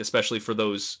Triassic, especially for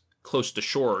those close to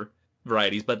shore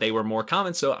varieties, but they were more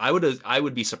common, so I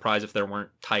would be surprised if there weren't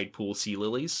tide pool sea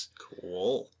lilies.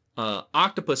 Cool.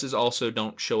 Octopuses also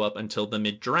don't show up until the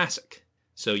mid-Jurassic.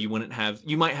 So you might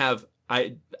have,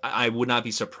 I would not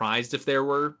be surprised if there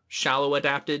were shallow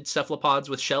adapted cephalopods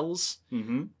with shells,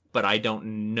 but I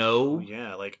don't know. Oh,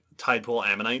 yeah, like tide pool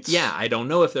ammonites? Yeah, I don't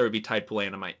know if there would be tide pool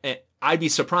ammonite. I'd be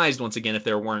surprised once again if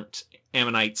there weren't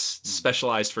ammonites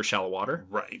specialized for shallow water.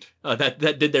 Right. That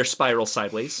did their spiral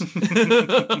sideways.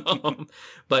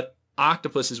 But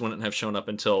octopuses wouldn't have shown up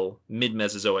until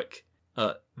mid-Mesozoic.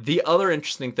 The other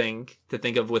interesting thing to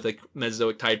think of with a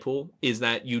Mesozoic tide pool is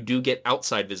that you do get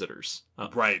outside visitors.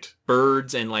 Right.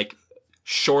 Birds and like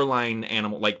shoreline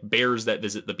animal, like bears that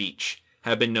visit the beach,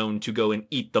 have been known to go and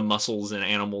eat the mussels and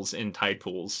animals in tide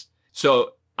pools.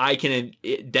 So I can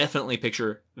definitely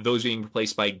picture those being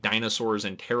replaced by dinosaurs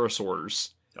and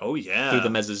pterosaurs. Oh, yeah. Through the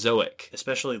Mesozoic.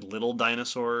 Especially little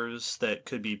dinosaurs that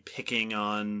could be picking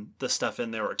on the stuff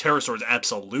in there. Or pterosaurs,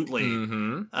 absolutely.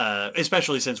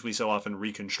 Especially since we so often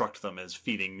reconstruct them as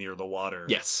feeding near the water.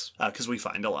 Yes. Because we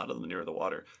find a lot of them near the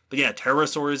water. But yeah,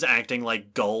 pterosaurs acting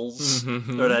like gulls.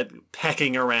 Or that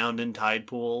pecking around in tide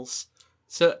pools.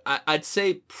 So I'd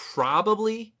say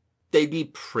probably they'd be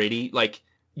pretty, like,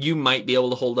 you might be able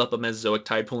to hold up a Mesozoic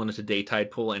tide pool and a today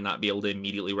tide pool and not be able to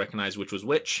immediately recognize which was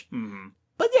which.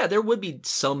 But yeah, there would be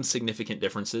some significant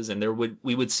differences, and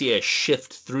we would see a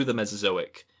shift through the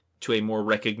Mesozoic to a more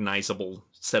recognizable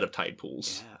set of tide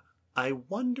pools. Yeah. I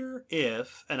wonder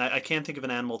if, and I can't think of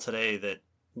an animal today that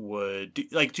would,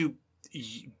 do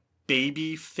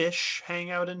baby fish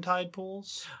hang out in tide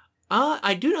pools?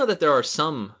 I do know that there are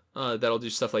some that'll do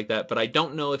stuff like that, but I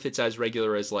don't know if it's as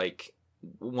regular as like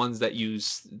ones that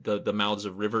use the mouths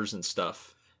of rivers and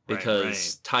stuff,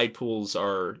 because tide pools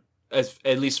are,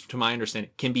 at least to my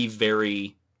understanding, can be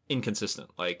very inconsistent.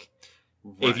 Like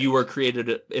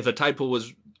if a tide pool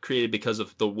was created because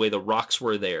of the way the rocks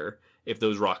were there, if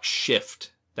those rocks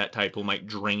shift, that tide pool might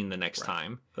drain the next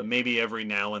time. But maybe every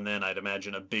now and then, I'd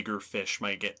imagine a bigger fish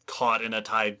might get caught in a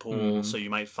tide pool, so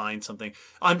you might find something.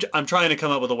 I'm trying to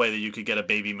come up with a way that you could get a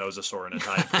baby mosasaur in a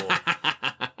tide pool.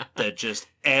 That just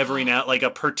every now, like a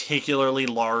particularly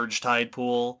large tide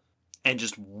pool, and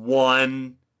just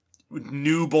one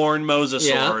newborn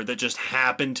mosasaur that just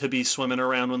happened to be swimming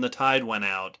around when the tide went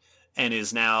out, and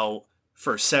is now,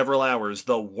 for several hours,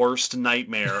 the worst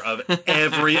nightmare of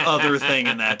every other thing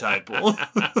in that tide pool.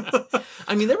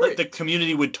 I mean, the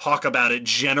community would talk about it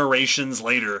generations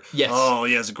later. Yes. Oh,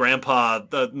 yes, Grandpa,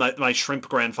 my shrimp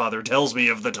grandfather tells me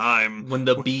of the time. When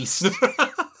the beast...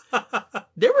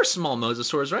 There were small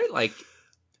mosasaurs, right? Like,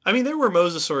 I mean, there were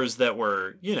mosasaurs that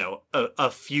were, a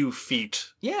few feet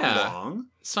long.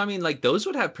 So, I mean, like, those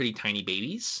would have pretty tiny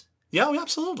babies. Yeah,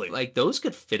 absolutely. Like, those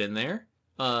could fit in there.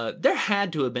 There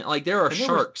had to have been, like, there are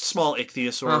sharks. Small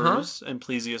ichthyosaurs and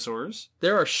plesiosaurs.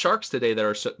 There are sharks today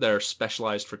that are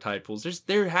specialized for tide pools.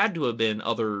 There had to have been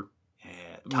other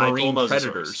marine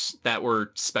predators that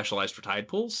were specialized for tide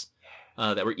pools,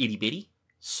 that were itty bitty.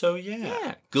 So,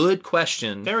 yeah. Good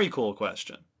question. Very cool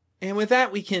question. And with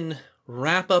that, we can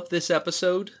wrap up this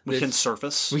episode. We can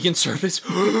surface.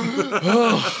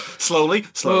 Slowly.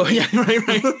 Oh, yeah,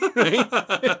 right.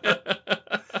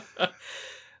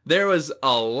 There was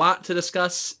a lot to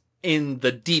discuss in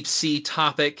the deep sea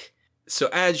topic. So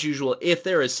as usual, if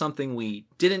there is something we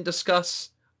didn't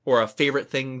discuss, or a favorite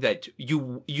thing that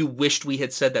you wished we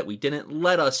had said that we didn't,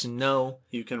 let us know.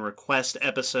 You can request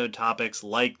episode topics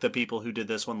like the people who did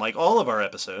this one, like all of our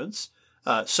episodes.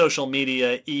 Social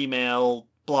media, email,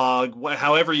 blog,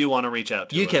 however you want to reach out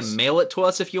to us. You can mail it to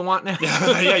us if you want now.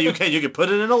 Yeah, you can. You can put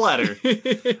it in a letter.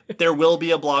 There will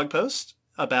be a blog post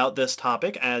about this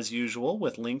topic, as usual,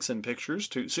 with links and pictures.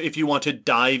 So if you want to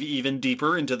dive even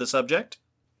deeper into the subject.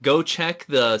 Go check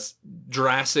the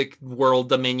Jurassic World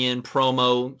Dominion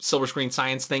promo Silver Screen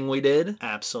Science thing we did.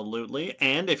 Absolutely.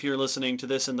 And if you're listening to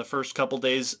this in the first couple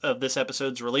days of this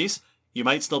episode's release, you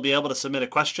might still be able to submit a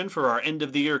question for our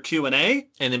end-of-the-year Q&A.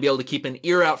 And then be able to keep an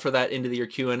ear out for that end-of-the-year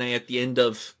Q&A at the end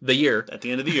of the year. At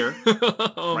the end of the year.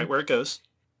 Right where it goes.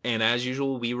 And as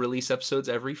usual, we release episodes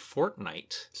every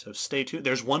fortnight. So stay tuned.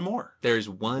 There's one more. There's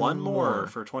one more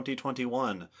for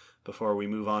 2021 before we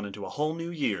move on into a whole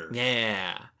new year.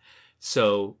 Yeah.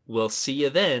 So we'll see you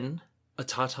then. A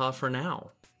ta-ta for now.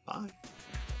 Bye.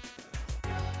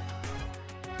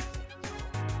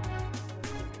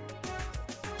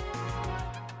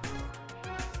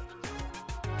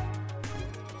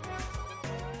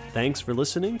 Thanks for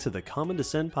listening to the Common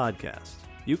Descent Podcast.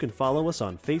 You can follow us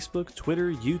on Facebook,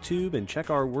 Twitter, YouTube, and check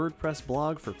our WordPress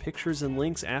blog for pictures and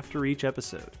links after each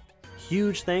episode.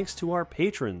 Huge thanks to our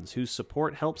patrons whose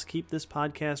support helps keep this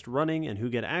podcast running and who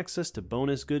get access to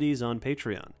bonus goodies on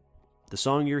Patreon. The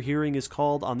song you're hearing is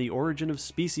called On the Origin of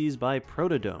Species by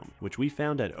Protodome, which we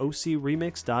found at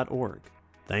ocremix.org.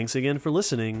 Thanks again for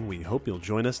listening. We hope you'll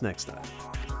join us next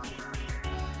time.